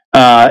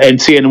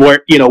and seeing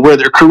where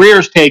their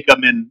careers take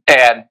them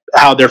and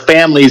how their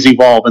families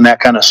evolve and that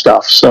kind of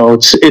stuff. So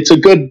it's a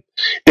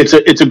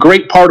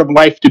great part of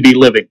life to be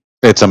living.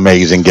 It's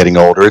amazing getting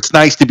older. It's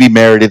nice to be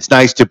married. It's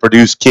nice to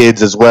produce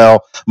kids as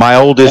well. My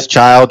oldest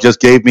child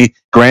just gave me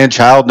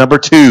grandchild number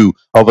 2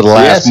 over the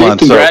last month.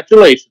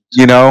 Congratulations.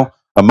 So,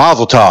 a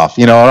mazel tov,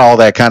 and all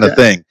that kind of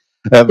thing.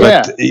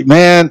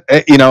 Man,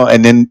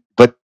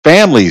 but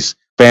families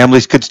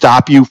could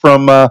stop you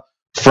from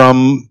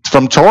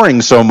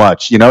touring so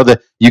much.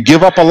 That you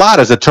give up a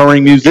lot as a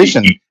touring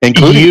musician,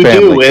 including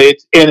family.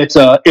 It's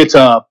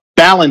a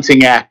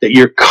balancing act that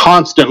you're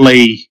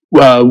constantly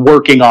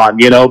working on,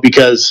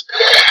 because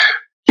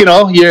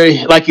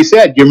you're, like you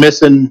said, you're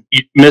missing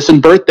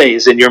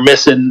birthdays, and you're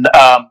missing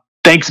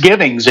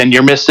Thanksgivings, and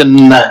you're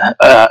missing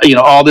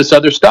all this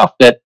other stuff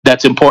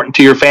that's important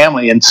to your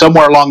family. And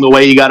somewhere along the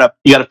way, you gotta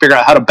figure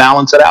out how to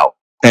balance it out.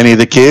 Any of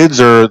the kids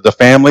or the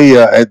family,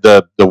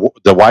 the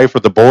wife or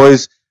the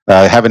boys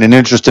having an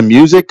interest in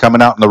music,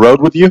 coming out on the road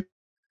with you?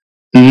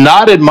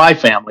 Not in my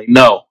family,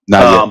 no.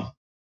 Not yet.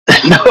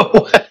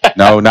 No.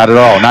 No, not at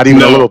all. Not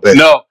even a little bit.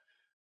 No.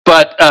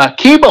 But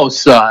Kibo's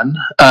son,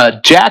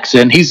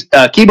 Jackson,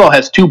 Kibo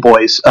has 2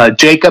 boys.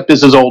 Jacob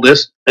is his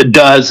oldest.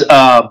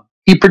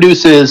 He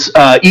produces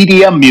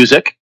EDM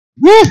music.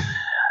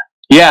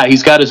 Yeah,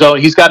 he's got his own.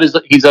 He's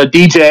a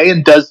DJ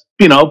and does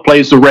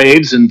plays the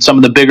raves and some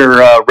of the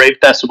bigger rave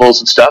festivals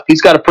and stuff.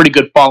 He's got a pretty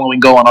good following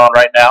going on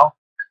right now.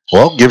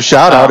 Well, give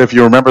shout out if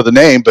you remember the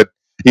name, but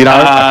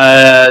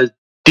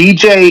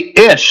DJ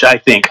Ish, I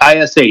think.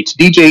 ISH.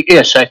 DJ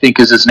Ish, I think,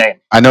 is his name.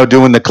 I know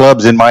doing the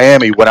clubs in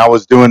Miami, when I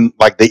was doing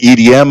like the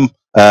EDM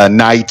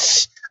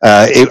nights,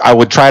 I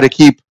would try to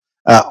keep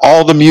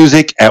all the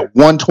music at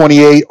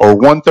 128 or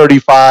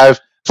 135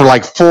 for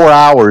like 4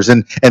 hours.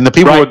 And the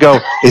people would go,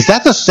 is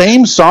that the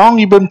same song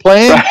you've been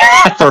playing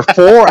for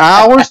 4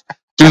 hours?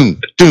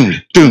 Doom,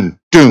 doom, doom,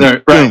 doom,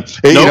 doom.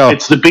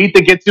 It's the beat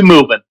that gets you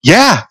moving.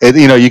 Yeah.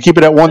 You keep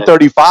it at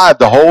 135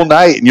 the whole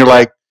night, and you're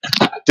like,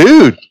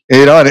 dude,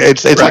 and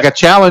it's like a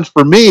challenge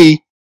for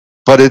me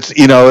but it's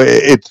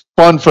it's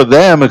fun for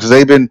them because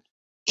they've been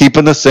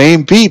keeping the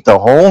same beat the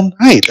whole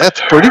night.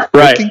 That's pretty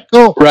freaking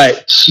cool.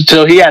 Right.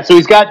 So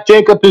he's got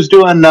Jacob who's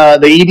doing the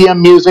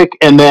EDM music,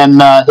 and then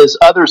his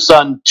other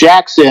son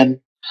Jackson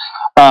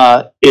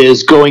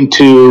is going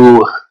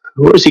to,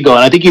 where is he going?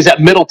 I think he's at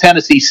Middle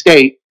Tennessee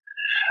State,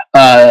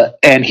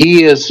 and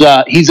he's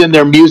in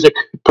their music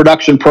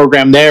production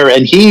program there,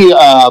 and he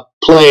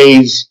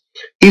plays.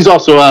 He's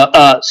also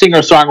a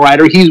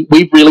singer-songwriter.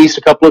 We've released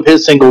a couple of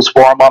his singles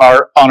for him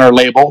on our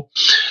label.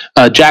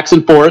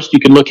 Jackson Forrest, you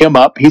can look him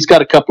up. He's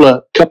got a couple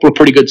of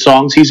pretty good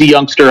songs. He's a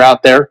youngster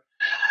out there,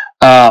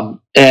 and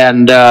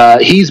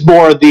he's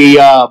more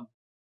the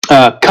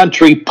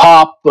country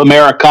pop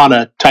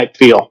Americana type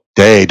feel.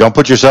 Hey, don't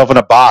put yourself in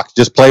a box.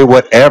 Just play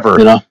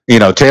whatever.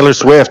 Taylor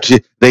Swift.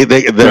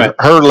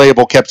 Her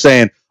label kept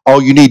saying, "Oh,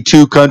 you need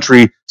 2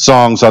 country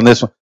songs on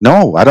this one."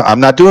 No,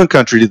 I'm not doing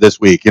country this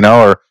week,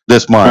 or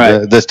this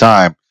month, this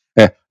time.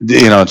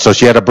 So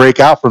she had to break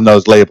out from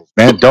those labels.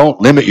 Man,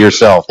 don't limit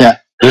yourself. Yeah.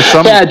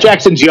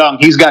 Jackson's young.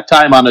 He's got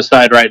time on his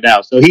side right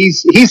now, so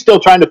he's still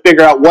trying to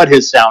figure out what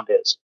his sound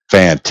is.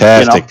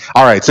 Fantastic.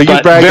 All right, so you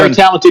bragged very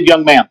talented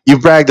young man.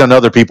 You've bragged on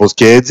other people's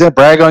kids.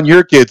 Brag on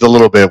your kids a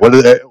little bit. What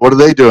are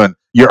they doing?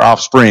 Your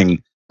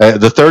offspring,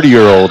 the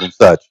 30-year-old and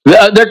such.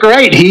 They're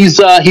great.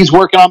 He's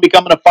working on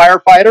becoming a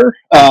firefighter.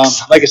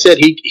 Like I said,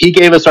 he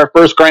gave us our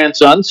first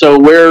grandson, so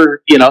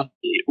we're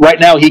right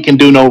now he can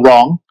do no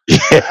wrong.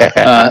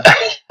 Yeah.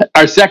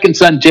 Our second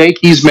son Jake,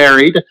 he's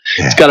married. Yeah.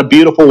 He's got a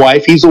beautiful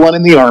wife. He's the one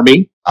in the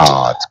Army.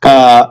 Oh, that's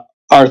cool.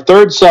 Our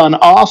third son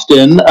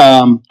Austin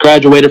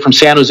graduated from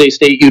San Jose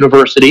State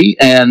University,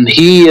 and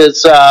he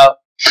is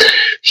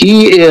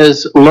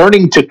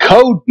learning to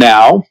code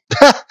now.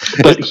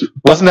 But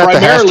wasn't that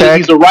primarily the hashtag?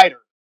 He's a writer.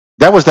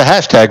 That was the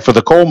hashtag for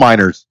the coal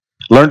miners.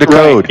 Learn to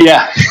code.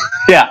 Yeah,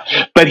 yeah.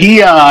 But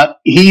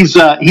he's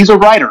a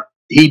writer.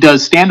 He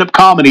does stand-up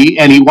comedy,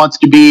 and he wants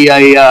to be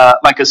a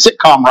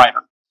sitcom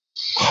writer.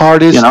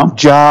 Hardest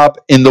job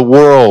in the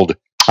world.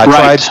 I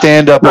tried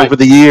stand-up over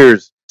the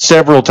years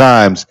several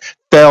times.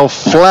 Fell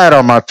flat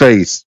on my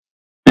face.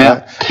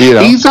 Yeah,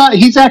 he's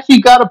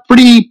actually got a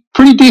pretty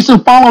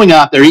decent following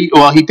out there. He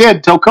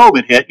did till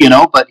COVID hit,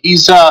 but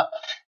he's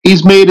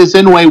made his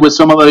inway with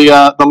some of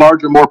the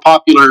larger, more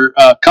popular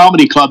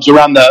comedy clubs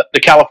around the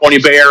California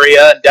Bay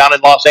Area and down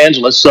in Los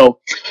Angeles. So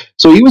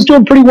he was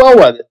doing pretty well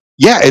with it.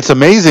 Yeah, it's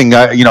amazing.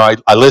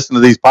 I listen to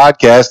these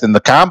podcasts in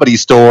the Comedy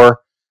Store.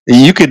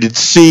 You could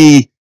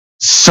see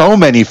so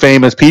many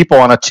famous people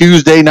on a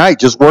Tuesday night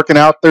just working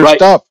out their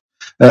stuff.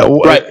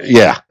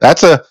 Yeah,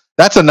 that's a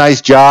nice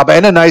job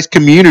and a nice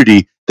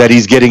community that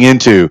he's getting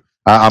into.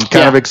 I'm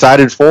kind of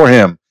excited for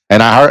him,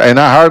 and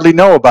I hardly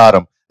know about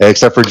him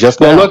except for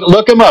just now.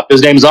 Look him up.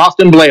 His name's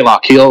Austin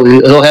Blaylock.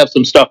 He'll have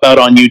some stuff out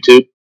on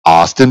YouTube.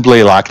 Austin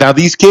Blaylock. Now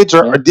these kids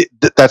are.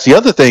 That's the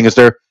other thing is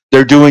they're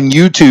doing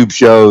YouTube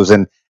shows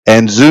and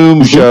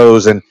Zoom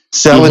shows and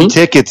selling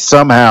tickets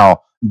somehow,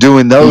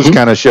 doing those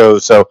kind of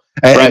shows. So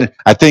and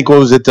I think what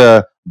was it?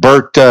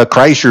 Bert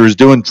Kreischer is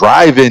doing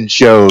drive-in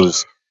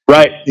shows.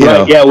 Right.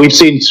 Yeah, we've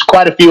seen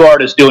quite a few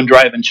artists doing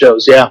drive-in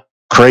shows. Yeah,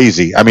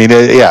 crazy. I mean,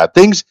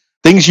 things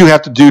you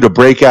have to do to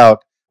break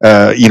out.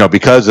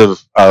 Because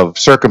of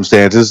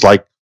circumstances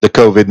like the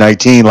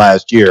COVID-19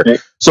 last year. Okay.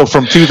 So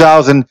from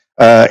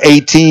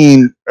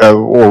 2018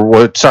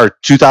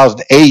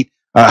 2008,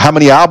 how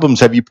many albums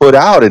have you put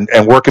out, and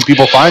where can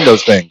people find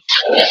those things?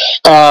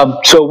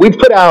 So we've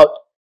put out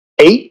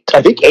 8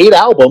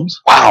 albums.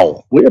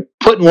 Wow. We're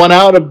putting one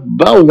out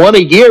about one a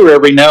year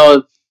every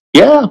now.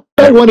 Yeah,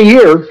 about one a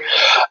year.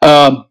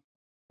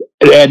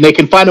 And they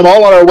can find them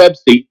all on our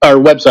website,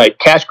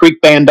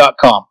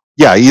 cashcreekband.com.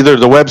 Yeah, either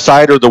the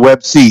website or the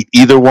web seat,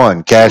 either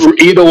one.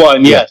 Either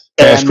one, yes.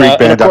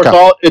 And of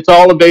course, it's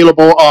all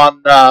available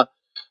on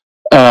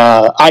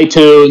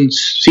iTunes,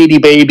 CD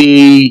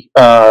Baby,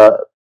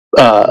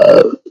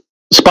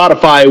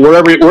 Spotify,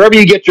 wherever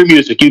you get your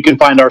music, you can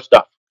find our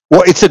stuff.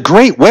 Well, it's a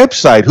great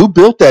website. Who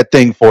built that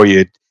thing for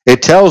you?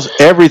 It tells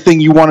everything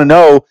you want to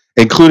know,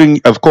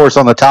 including, of course,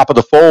 on the top of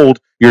the fold,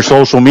 your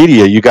social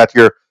media. You got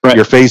your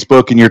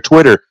Facebook and your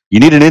Twitter. You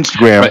need an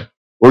Instagram. Right.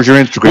 Where's your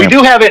Instagram? We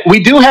do have it. We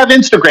do have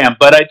Instagram,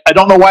 but I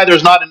don't know why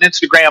there's not an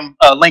Instagram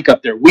link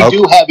up there. We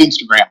do have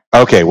Instagram.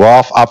 Okay,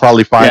 well, I'll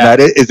probably find that.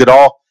 Is it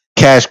all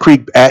Cash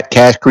Creek at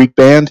Cash Creek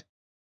Band?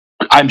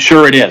 I'm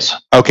sure it is.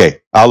 Okay,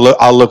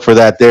 I'll look for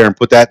that there and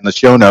put that in the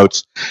show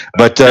notes.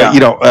 But that's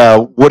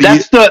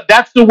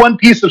the one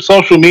piece of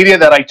social media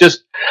that I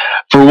just,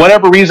 for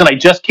whatever reason, I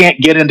just can't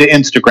get into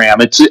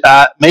Instagram. It's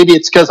maybe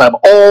it's because I'm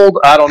old.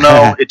 I don't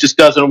know. It just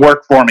doesn't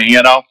work for me.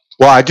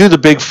 Well, I do the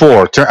big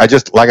 4. I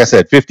just, like I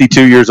said,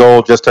 52 years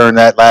old, just turned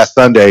that last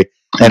Sunday,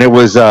 and it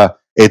was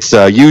it's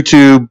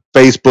YouTube,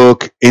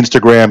 Facebook,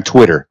 Instagram,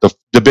 Twitter,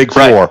 the big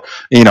 4.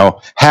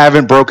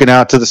 Haven't broken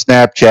out to the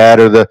Snapchat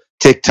or the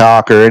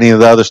TikTok or any of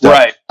the other stuff.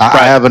 Right.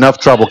 I have enough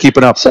trouble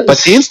keeping up. But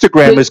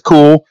Instagram is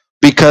cool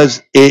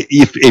because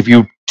if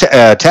you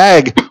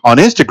tag on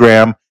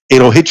Instagram,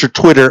 it'll hit your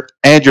Twitter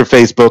and your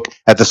Facebook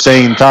at the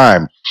same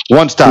time.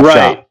 One-stop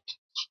shop.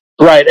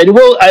 Right. And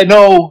I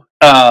know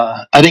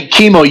I think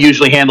Chemo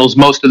usually handles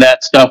most of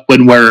that stuff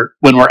when we're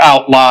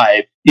out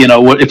live.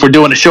 If we're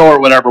doing a show or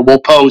whatever, we'll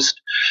post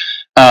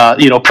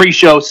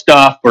pre-show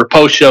stuff or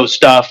post-show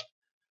stuff,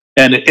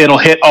 and it'll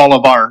hit all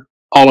of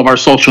our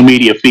social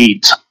media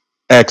feeds.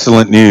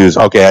 Excellent news.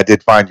 Okay, I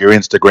did find your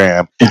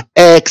Instagram.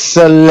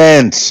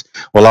 Excellent.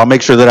 Well, I'll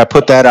make sure that I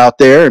put that out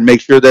there and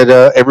make sure that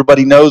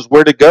everybody knows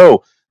where to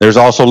go. There's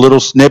also little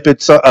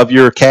snippets of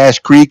your Cache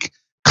Creek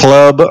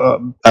Club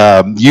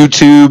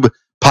YouTube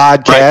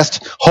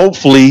podcast. Right.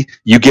 Hopefully,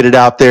 you get it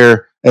out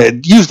there.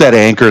 Use that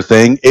Anchor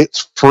thing.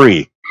 It's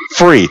free.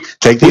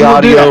 Take the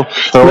audio,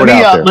 throw it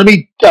out there. Let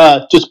me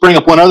just bring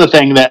up one other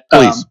thing that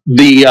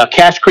the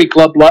Cache Creek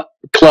Club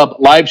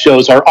live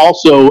shows are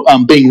also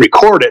being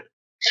recorded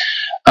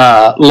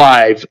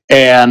live,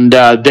 and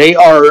they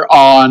are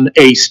on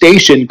a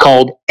station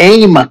called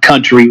AIM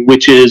Country,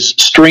 which is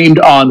streamed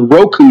on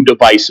Roku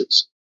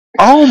devices.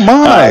 Oh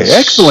my!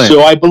 Excellent.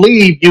 So I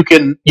believe you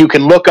can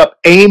look up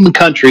AIM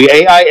Country,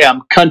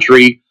 AIM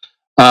Country,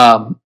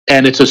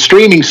 and it's a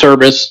streaming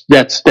service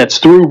that's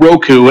through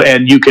Roku,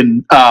 and you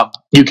can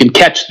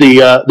catch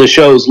the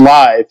shows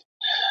live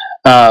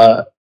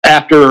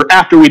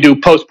after we do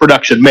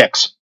post-production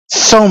mix.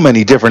 So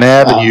many different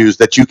avenues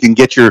that you can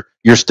get your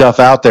stuff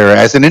out there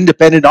as an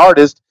independent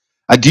artist.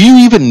 Do you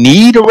even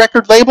need a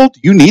record label? Do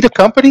you need a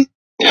company?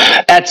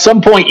 At some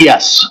point,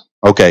 yes.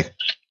 Okay.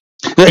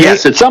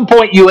 Yes, at some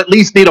point you at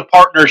least need a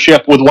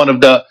partnership with one of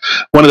the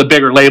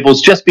bigger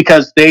labels, just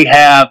because they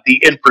have the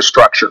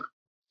infrastructure.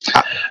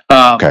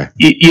 Okay.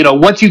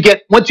 Once you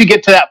get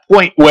to that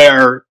point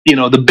where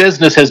the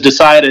business has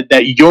decided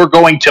that you're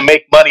going to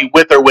make money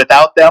with or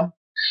without them,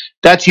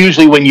 that's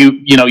usually when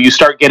you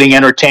start getting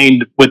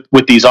entertained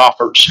with these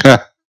offers.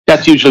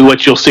 That's usually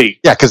what you'll see.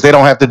 Yeah, because they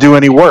don't have to do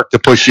any work to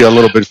push you a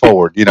little bit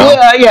forward.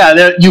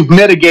 Yeah. You've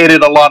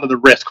mitigated a lot of the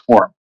risk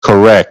for them.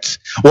 Correct.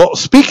 Well,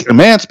 speaking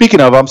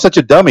of, I'm such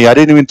a dummy. I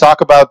didn't even talk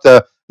about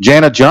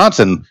Jana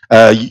Johnson.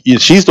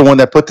 She's the one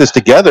that put this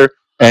together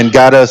and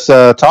got us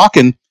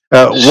talking.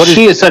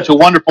 She is such a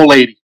wonderful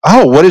lady.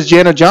 Oh, what is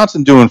Jana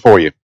Johnson doing for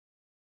you?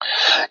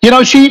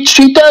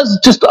 She does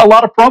just a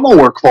lot of promo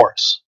work for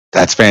us.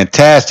 That's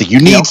fantastic.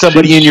 You need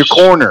somebody in your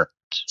corner.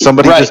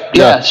 Somebody,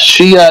 right?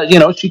 She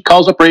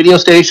calls up radio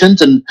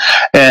stations and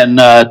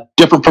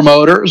different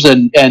promoters,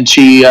 and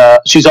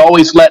she's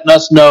always letting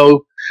us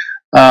know.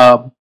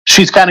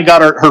 She's kind of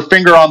got her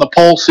finger on the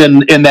pulse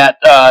in that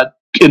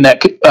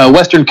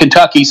Western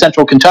Kentucky,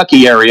 Central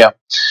Kentucky area.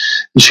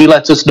 And she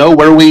lets us know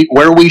where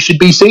we should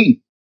be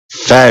seen.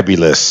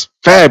 Fabulous.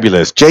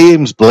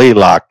 James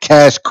Blaylock,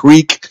 Cache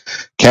Creek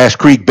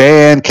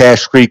Band,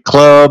 Cache Creek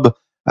Club.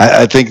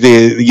 I think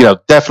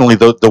definitely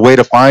the way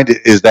to find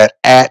it is that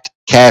at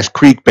Cache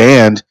Creek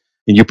Band,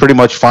 and you pretty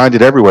much find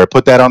it everywhere.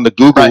 Put that on the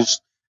Googles,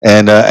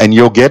 right, and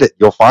you'll get it.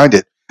 You'll find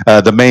it.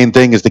 The main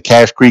thing is the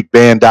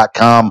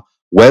CacheCreekBand.com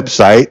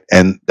website,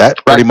 and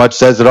that pretty much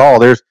says it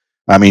all.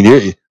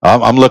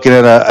 I'm looking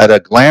at a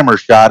glamour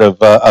shot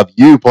of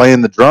you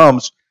playing the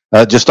drums,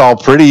 just all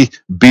pretty,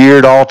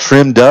 beard all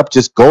trimmed up,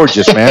 just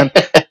gorgeous, man,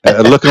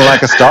 looking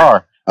like a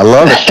star. I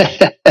love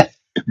it.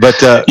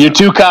 But you're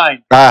too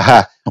kind.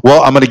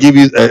 Well, I'm going to give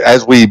you,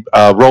 as we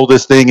roll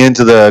this thing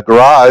into the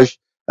garage,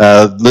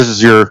 this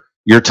is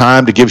your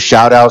time to give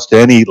shout outs to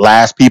any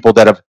last people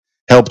that have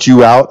helped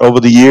you out over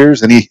the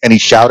years. Any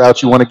shout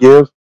outs you want to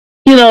give?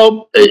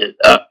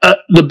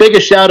 The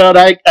biggest shout out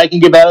I can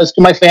give out is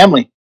to my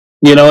family,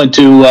 and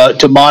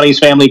to Monty's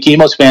family,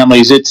 Chemo's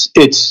families.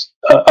 It's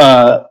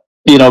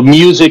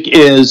music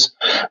is,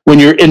 when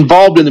you're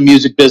involved in the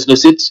music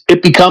business,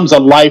 it becomes a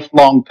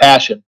lifelong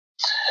passion.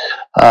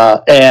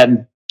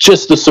 And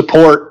just the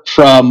support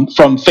from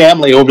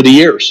family over the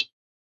years.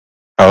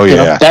 Oh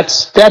yeah,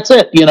 that's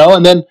it.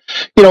 And then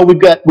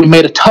we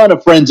made a ton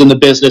of friends in the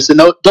business, and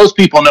those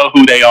people know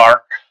who they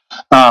are.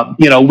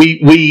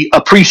 We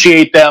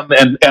appreciate them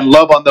and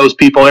love on those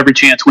people every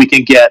chance we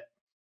can get.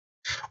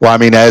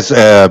 Well, as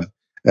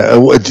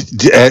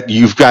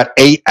you've got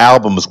 8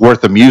 albums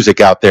worth of music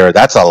out there.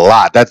 That's a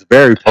lot. That's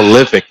very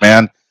prolific,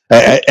 man.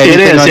 It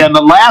is, and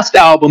the last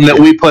album that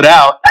we put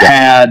out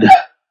had.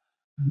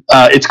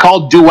 It's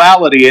called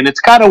Duality, and it's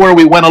kind of where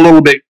we went a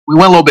little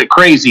bit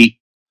crazy.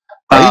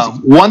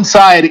 One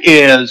side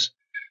is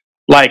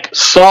like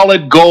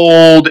solid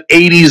gold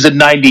 80s and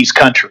 90s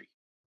country,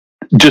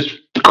 just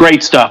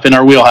great stuff in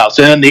our wheelhouse.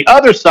 And then the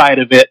other side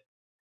of it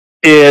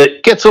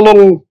gets a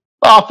little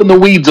off in the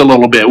weeds a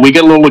little bit. We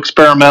get a little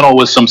experimental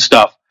with some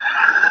stuff.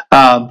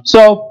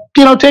 So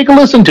take a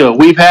listen to it.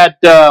 We've had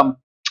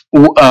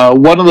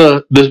one of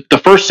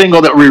the first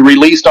single that we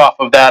released off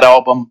of that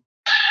album.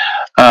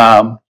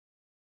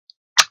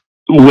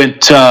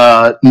 Went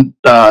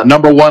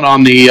number 1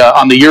 on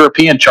the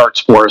European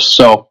charts for us.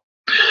 So,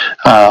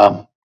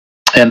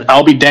 and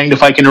I'll be danged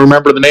if I can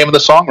remember the name of the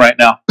song right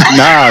now.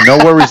 Nah, no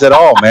worries at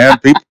all, man.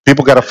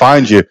 People got to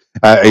find you.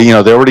 They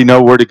already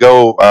know where to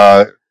go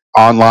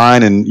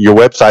online and your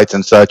websites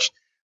and such.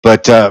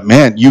 But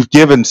man, you've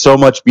given so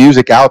much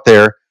music out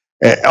there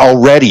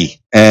already.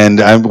 And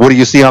what do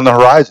you see on the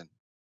horizon?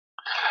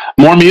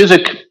 More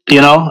music.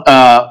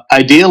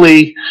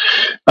 Ideally,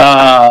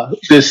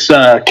 this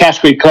Cache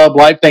Creek Club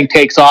Live thing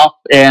takes off,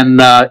 and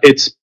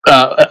it's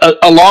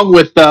along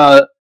with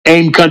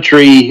AIM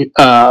Country,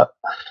 the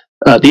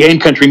AIM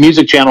Country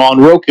Music Channel on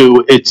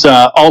Roku. It's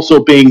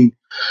also being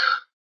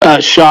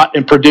shot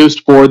and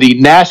produced for the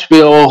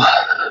Nashville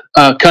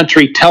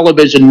Country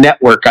Television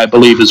Network, I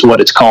believe is what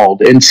it's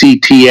called,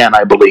 NCTN,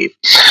 I believe.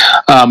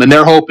 And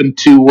they're hoping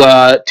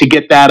to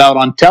get that out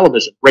on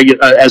television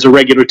as a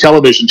regular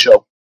television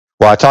show.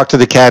 Well, I talked to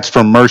the cats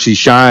from Mercy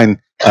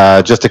Shine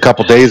just a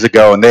couple days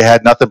ago, and they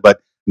had nothing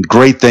but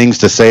great things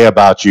to say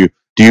about you.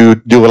 Do you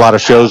do a lot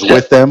of shows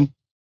with them?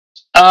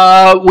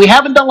 We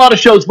haven't done a lot of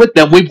shows with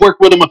them. We've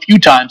worked with them a few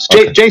times.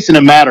 Okay. Jason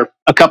and Matt are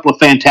a couple of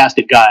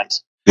fantastic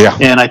guys. Yeah,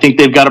 and I think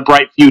they've got a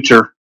bright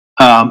future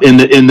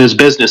in this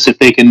business if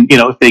they can,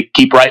 if they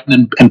keep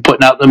writing and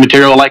putting out the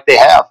material like they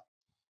have.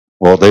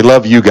 Well, they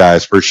love you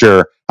guys for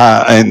sure.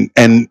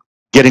 And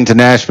getting to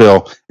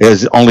Nashville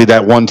is only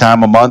that one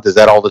time a month. Is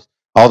that all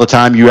the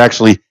time you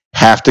actually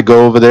have to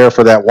go over there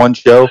for that one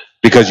show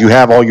because you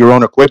have all your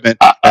own equipment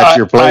at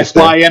your place? I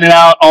fly in and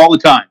out all the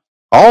time.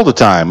 All the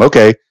time.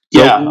 Okay.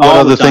 So yeah. What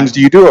other things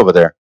do you do over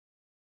there?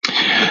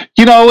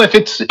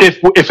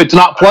 If it's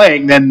not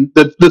playing, then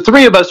the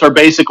three of us are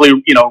basically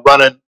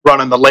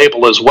running the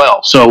label as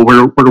well. So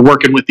we're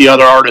working with the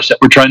other artists that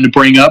we're trying to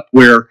bring up.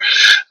 We're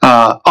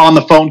on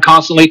the phone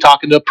constantly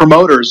talking to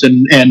promoters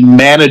and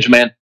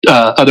management,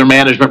 other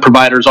management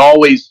providers.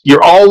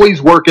 You're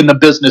always working the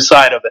business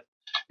side of it.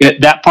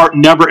 That part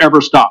never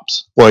ever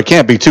stops. Well, it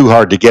can't be too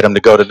hard to get them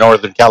to go to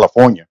Northern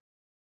California.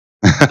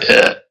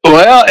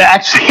 Well,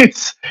 actually,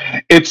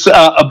 it's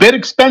a bit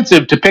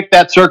expensive to pick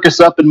that circus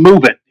up and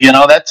move it.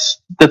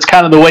 That's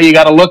kind of the way you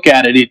got to look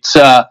at it. It's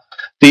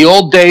the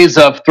old days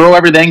of throw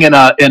everything in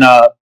a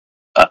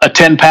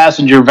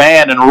 10-passenger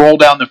van and roll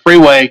down the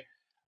freeway.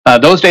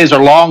 Those days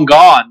are long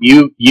gone.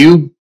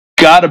 You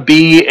got to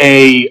be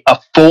a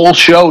full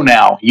show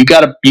now. You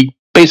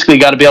basically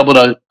got to be able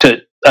to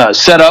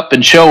set up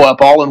and show up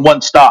all in one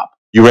stop.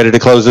 You ready to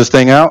close this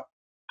thing out?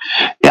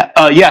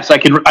 Yeah. Yes, I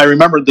can. I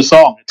remembered the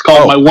song. It's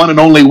called "My One and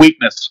Only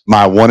Weakness."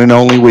 My one and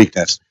only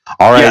weakness.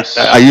 All right. Yes.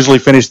 I usually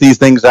finish these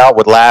things out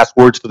with last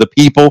words for the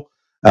people.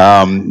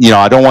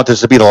 I don't want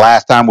this to be the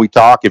last time we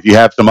talk. If you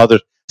have some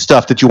other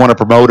stuff that you want to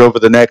promote over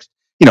the next,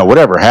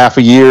 whatever, half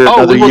a year,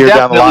 another year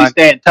down the line,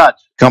 stay in touch.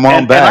 Come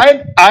on back.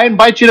 And I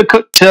invite you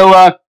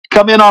to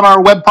come in on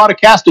our web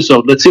podcast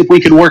episode. Let's see if we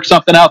can work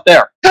something out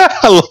there.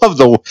 I love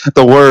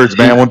the words,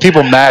 man. When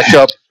people mash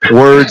up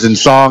words and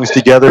songs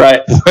together,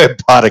 right. Web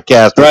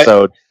podcast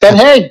episode. And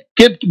hey,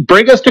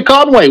 bring us to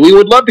Conway. We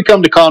would love to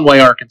come to Conway,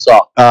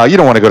 Arkansas. You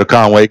don't want to go to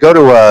Conway. Go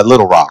to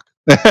Little Rock.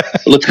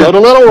 Let's go to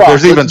Little Rock.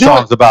 There's even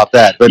songs about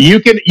that. But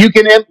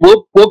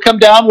we'll come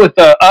down with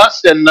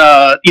us and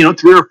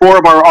 3 or 4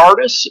 of our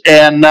artists,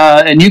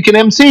 and you can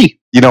MC.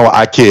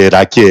 I kid.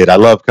 I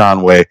love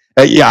Conway.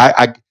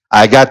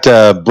 I got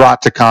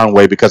brought to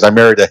Conway because I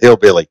married a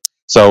hillbilly.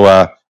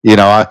 So,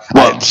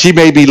 she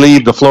made me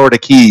leave the Florida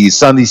Keys,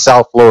 sunny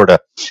South Florida.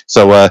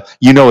 So,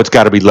 it's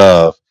got to be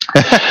love.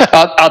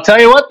 I'll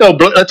tell you what, though,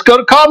 let's go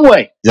to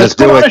Conway. Let's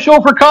put on a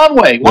show for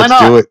Conway. Why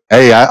not? Do it.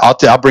 Hey,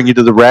 I'll bring you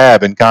to the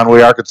Rab in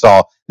Conway,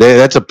 Arkansas.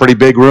 That's a pretty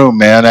big room,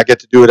 man. I get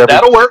to do it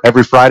That'll work.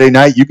 every Friday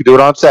night. You can do it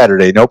on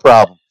Saturday, no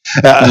problem.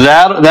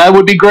 That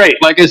would be great.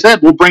 Like I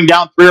said, we'll bring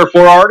down 3 or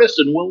 4 artists,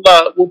 and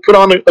we'll put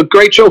on a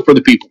great show for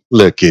the people.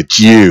 Look at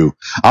you!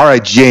 All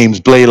right,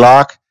 James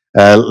Blaylock,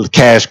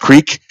 Cache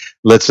Creek.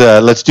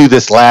 Let's do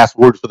this last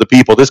word for the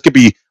people. This could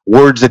be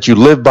words that you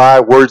live by,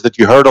 words that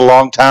you heard a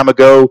long time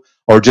ago,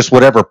 or just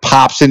whatever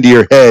pops into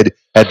your head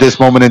at this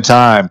moment in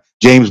time.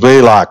 James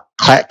Blaylock,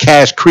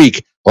 Cache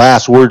Creek.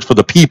 Last words for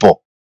the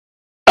people.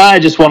 I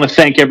just want to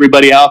thank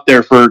everybody out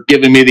there for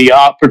giving me the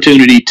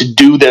opportunity to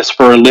do this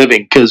for a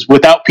living, because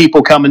without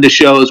people coming to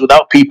shows,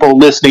 without people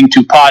listening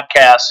to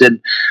podcasts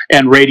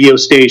and radio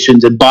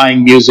stations and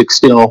buying music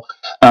still,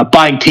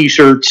 buying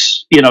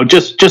T-shirts,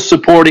 just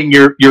supporting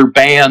your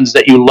bands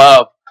that you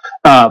love,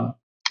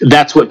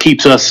 that's what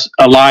keeps us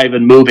alive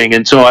and moving.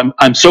 And so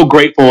I'm so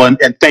grateful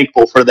and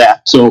thankful for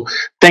that. So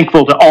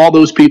thankful to all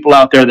those people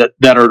out there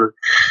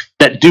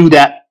that do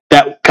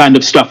that kind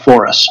of stuff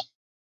for us.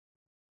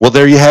 Well,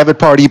 there you have it,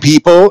 party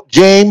people.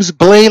 James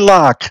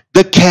Blaylock,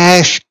 the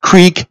Cache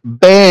Creek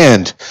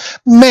Band.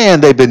 Man,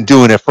 they've been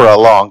doing it for a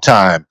long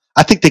time.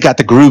 I think they got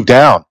the groove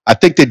down. I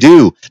think they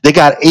do. They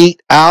got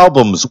 8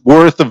 albums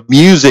worth of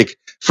music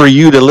for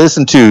you to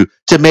listen to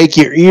make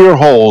your ear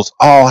holes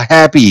all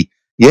happy.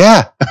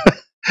 Yeah,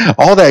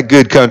 all that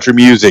good country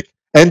music.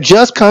 And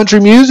just country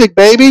music,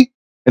 baby.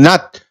 And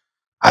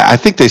I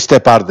think they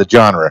step out of the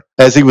genre.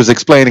 As he was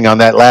explaining on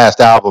that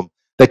last album,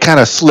 they kind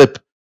of slip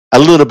a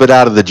little bit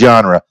out of the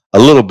genre, a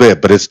little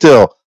bit, but it's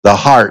still, the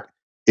heart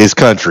is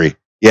country.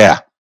 Yeah,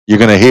 you're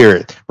going to hear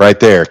it right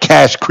there.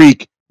 Cache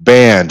Creek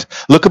Band.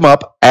 Look them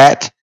up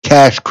at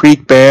Cache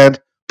Creek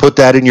Band. Put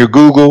that in your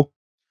Google.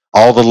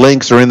 All the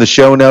links are in the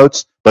show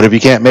notes, but if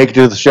you can't make it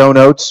to the show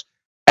notes,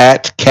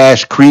 at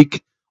Cache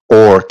Creek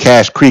or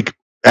Cache Creek,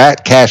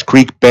 at Cache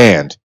Creek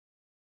Band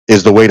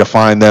is the way to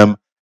find them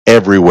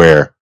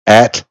everywhere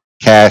at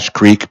Cash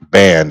Creek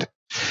Band.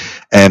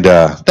 And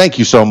thank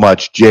you so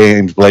much,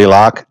 Jim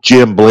Blaylock,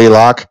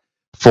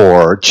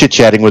 for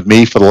chit-chatting with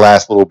me for the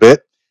last little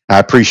bit. I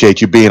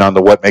appreciate you being on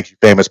the What Makes You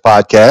Famous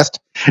podcast.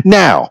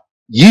 Now,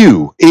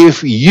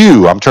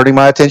 I'm turning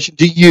my attention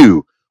to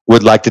you,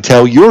 would like to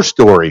tell your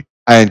story,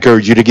 I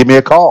encourage you to give me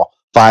a call,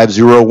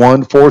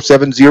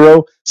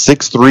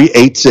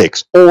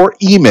 501-470-6386, or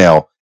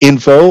email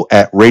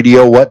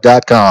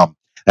info@radiowhat.com.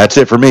 That's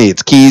it for me.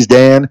 It's Keys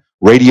Dan,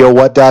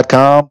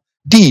 radiowhat.com,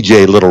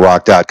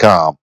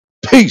 djlittlerock.com.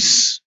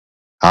 Peace.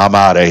 I'm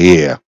out of here.